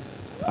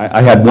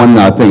 I had one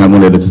thing I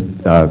wanted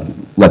to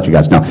let you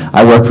guys know.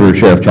 I worked for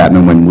Sheriff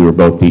Chapman when we were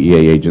both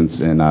DEA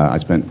agents, and I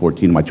spent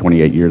 14 of my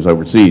 28 years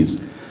overseas.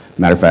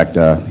 Matter of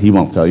fact, he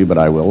won't tell you, but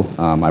I will.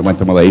 I went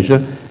to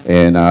Malaysia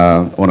and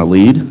on a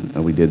lead.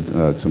 We did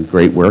some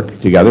great work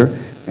together,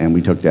 and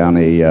we took down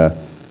a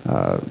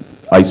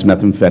ice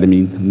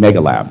methamphetamine mega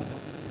lab.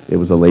 It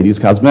was a ladies'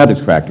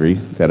 cosmetics factory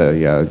that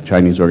a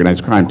Chinese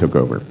organized crime took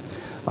over.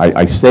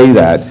 I say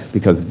that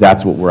because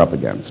that's what we're up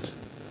against.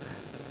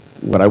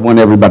 What I want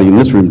everybody in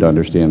this room to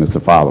understand is the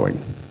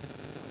following.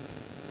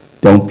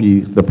 Don't be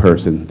the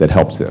person that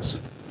helps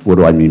this. What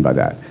do I mean by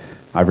that?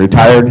 I've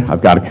retired.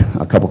 I've got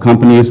a couple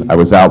companies. I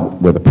was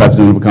out with the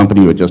president of a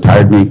company who had just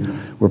hired me.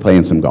 We're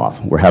playing some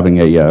golf. We're having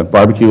a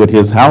barbecue at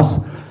his house,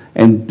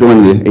 and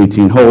during the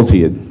 18 holes,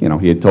 he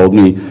had told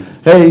me,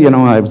 hey,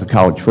 I was a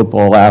college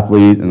football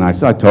athlete, and I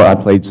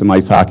played some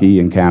ice hockey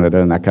in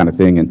Canada and that kind of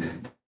thing, and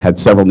had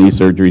several knee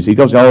surgeries. He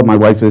goes, oh, my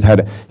wife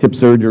had a hip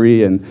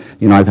surgery, and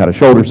I've had a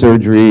shoulder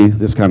surgery,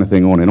 this kind of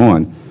thing, on and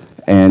on.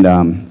 And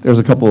there's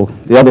a couple,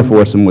 the other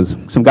foursome was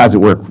some guys that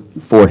work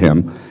for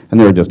him, and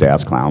they were just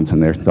ass clowns,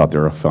 and they thought they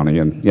were funny,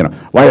 and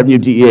why haven't you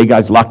DEA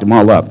guys locked them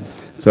all up?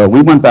 So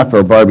we went back for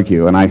a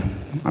barbecue, and I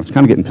was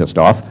kind of getting pissed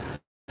off.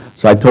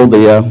 So I told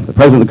the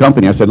president of the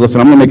company, I said, listen,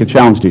 I'm going to make a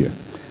challenge to you.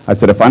 I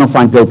said, if I don't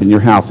find dope in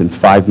your house in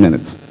 5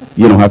 minutes,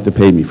 you don't have to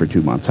pay me for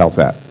 2 months. How's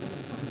that?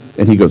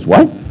 And he goes,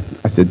 what?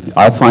 I said,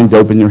 I'll find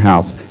dope in your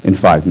house in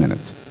 5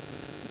 minutes.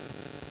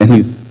 And he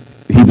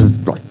was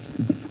like,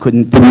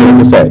 didn't know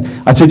what to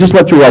say. I said, just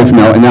let your wife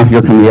know, and now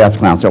here come the ass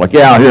clowns. They're like,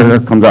 yeah, here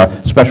comes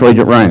Special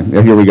Agent Ryan.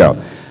 Here we go.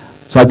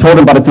 So I told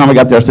him by the time I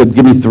got there, I said,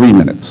 give me 3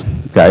 minutes,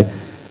 okay?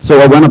 So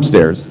I went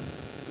upstairs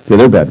to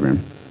their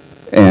bedroom,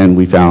 and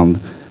we found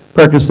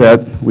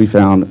Percocet, we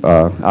found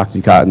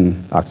Oxycontin,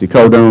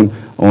 oxycodone,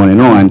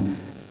 on,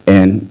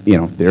 and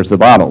there's the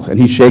bottles. And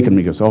he's shaking me,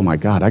 he goes, oh my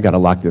God, I got to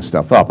lock this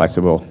stuff up. I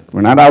said, well,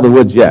 we're not out of the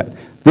woods yet.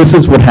 This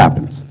is what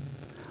happens.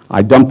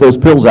 I dumped those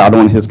pills out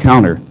on his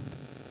counter.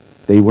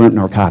 They weren't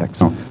narcotics.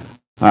 So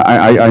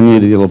I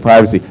needed a little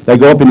privacy. They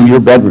go up into your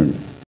bedroom,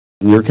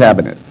 in your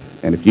cabinet,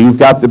 and if you've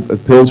got the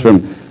pills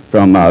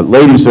from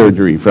lady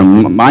surgery,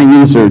 from my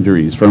knee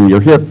surgeries, from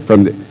your hip,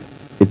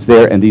 it's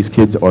there, and these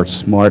kids are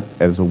smart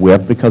as a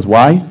whip, because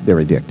why? They're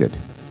addicted.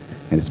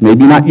 And it's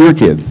maybe not your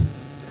kids,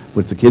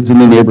 but it's the kids in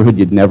the neighborhood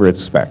you'd never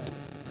expect.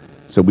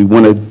 So we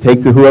want to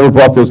take to whoever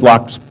bought those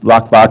locked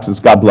boxes,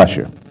 God bless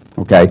you,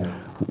 okay?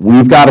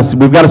 We've got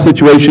a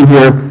situation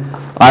here.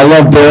 I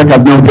love Derek.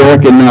 I've known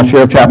Derek and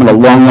Sheriff Chapman a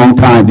long, long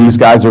time. These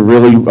guys are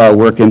really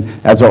working,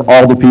 as are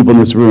all the people in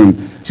this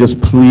room.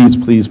 Just please,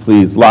 please,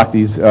 please lock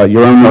these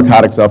your own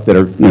narcotics up that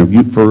are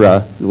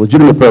for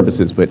legitimate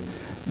purposes, but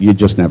you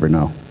just never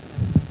know.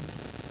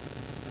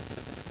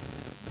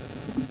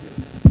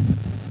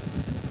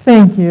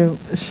 Thank you,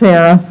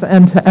 Sheriff,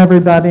 and to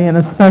everybody, and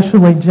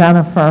especially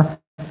Jennifer,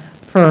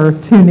 for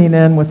tuning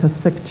in with a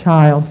sick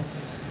child.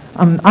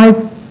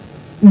 I've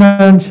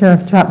known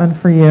Sheriff Chapman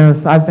for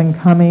years. I've been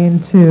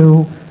coming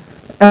to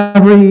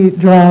every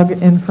drug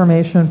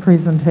information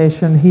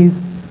presentation he's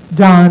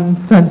done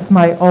since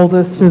my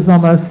oldest is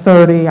almost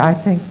 30. I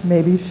think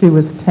maybe she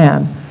was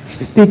 10,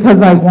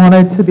 because I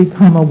wanted to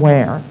become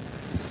aware.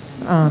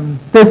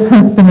 This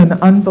has been an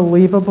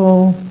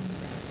unbelievable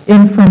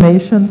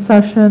information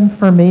session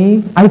for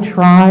me. I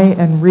try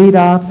and read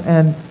up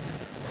and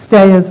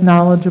stay as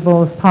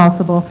knowledgeable as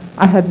possible.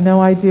 I had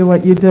no idea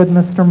what you did,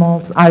 Mr.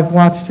 Moltz. I've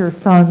watched your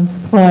sons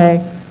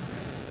play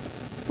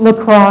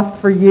lacrosse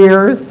for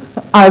years.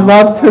 I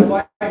love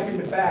to...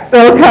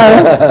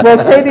 Okay.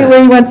 Well, Katie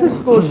Lee went to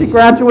school. She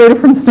graduated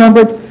from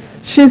Stonebridge.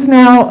 She's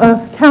now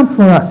a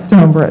counselor at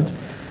Stonebridge.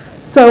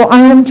 So I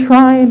am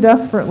trying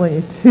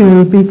desperately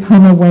to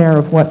become aware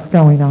of what's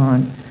going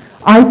on.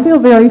 I feel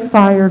very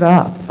fired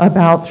up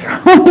about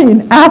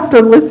trying,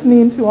 after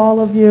listening to all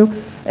of you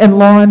and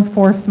law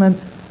enforcement,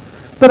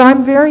 but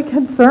I'm very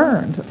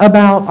concerned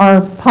about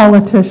our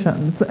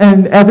politicians,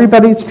 and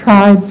everybody's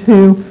tried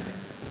to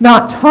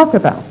not talk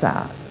about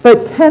that.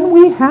 But can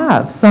we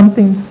have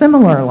something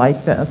similar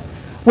like this,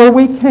 where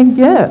we can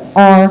get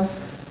our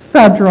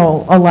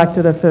federal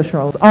elected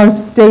officials, our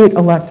state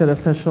elected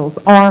officials,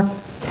 our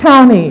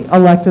county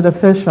elected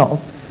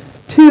officials,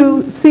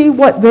 to see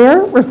what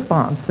their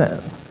response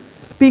is?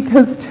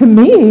 Because to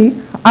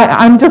me,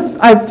 I've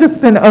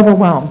just been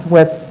overwhelmed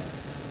with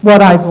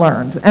what I've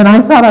learned. And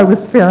I thought I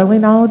was fairly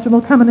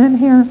knowledgeable coming in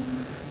here,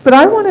 but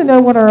I want to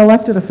know what our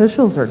elected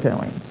officials are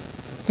doing.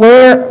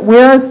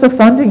 Where is the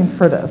funding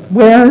for this?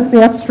 Where is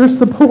the extra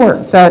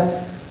support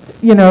that,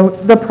 you know,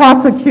 the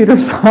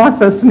prosecutor's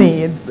office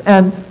needs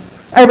and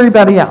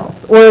everybody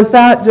else? Or is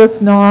that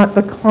just not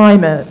the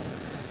climate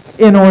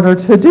in order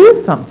to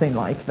do something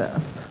like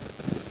this?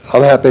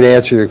 I'm happy to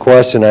answer your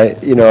question.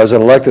 As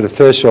an elected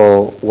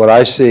official, what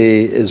I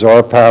see is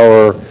our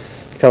power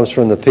comes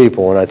from the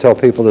people. And I tell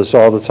people this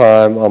all the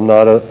time. I'm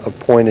not an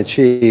appointed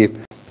chief.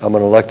 I'm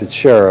an elected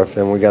sheriff,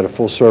 and we got a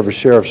full-service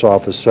sheriff's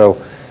office.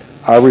 So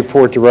I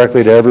report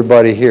directly to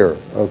everybody here,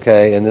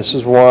 okay? And this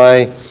is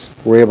why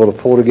we're able to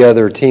pull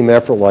together a team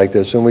effort like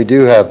this. And we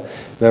do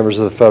have members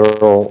of the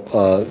federal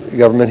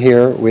government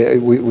here.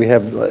 We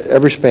have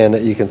every span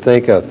that you can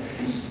think of.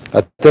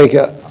 I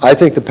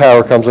think the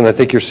power comes, and I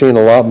think you're seeing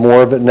a lot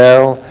more of it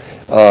now,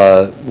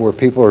 where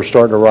people are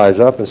starting to rise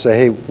up and say,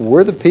 hey,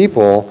 we're the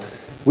people.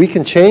 We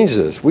can change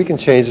this. We can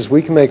change this.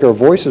 We can make our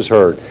voices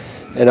heard.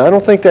 And I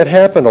don't think that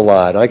happened a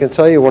lot. I can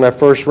tell you when I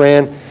first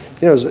ran,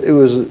 it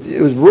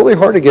was really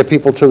hard to get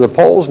people to the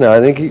polls now. I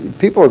think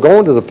people are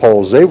going to the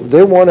polls. They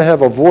want to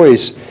have a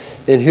voice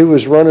in who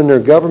is running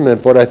their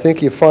government, but I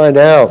think you find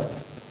out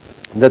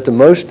that the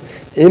most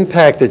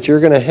impact that you're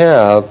going to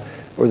have,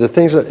 or the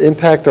things that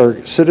impact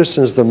our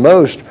citizens the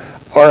most,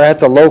 are at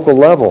the local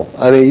level.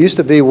 I mean, it used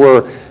to be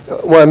where,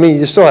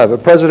 you still have a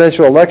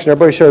presidential election,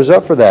 everybody shows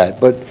up for that,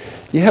 but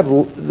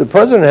the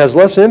president has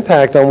less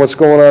impact on what's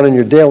going on in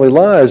your daily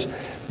lives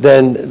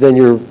than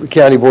your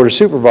county board of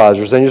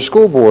supervisors, than your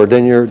school board,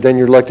 than your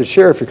elected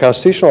sheriff, your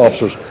constitutional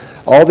officers.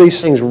 All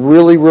these things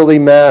really, really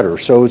matter.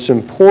 So it's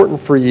important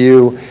for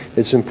you.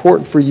 It's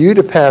important for you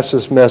to pass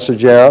this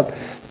message out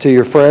to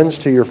your friends,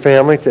 to your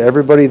family, to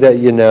everybody that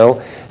you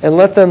know, and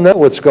let them know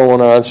what's going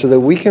on so that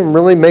we can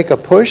really make a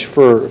push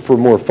for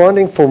more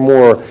funding, for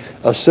more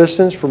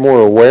assistance, for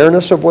more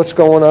awareness of what's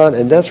going on,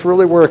 and that's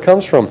really where it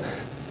comes from.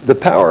 The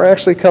power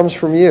actually comes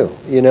from you,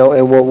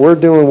 and what we're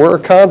doing, we're a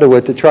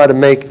conduit to try to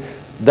make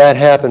that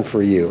happen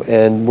for you.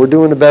 And we're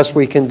doing the best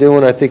we can do,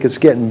 and I think it's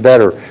getting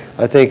better.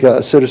 I think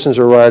citizens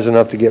are rising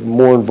up to get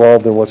more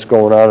involved in what's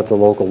going on at the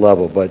local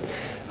level. But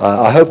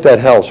I hope that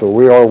helps, but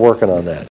we are working on that.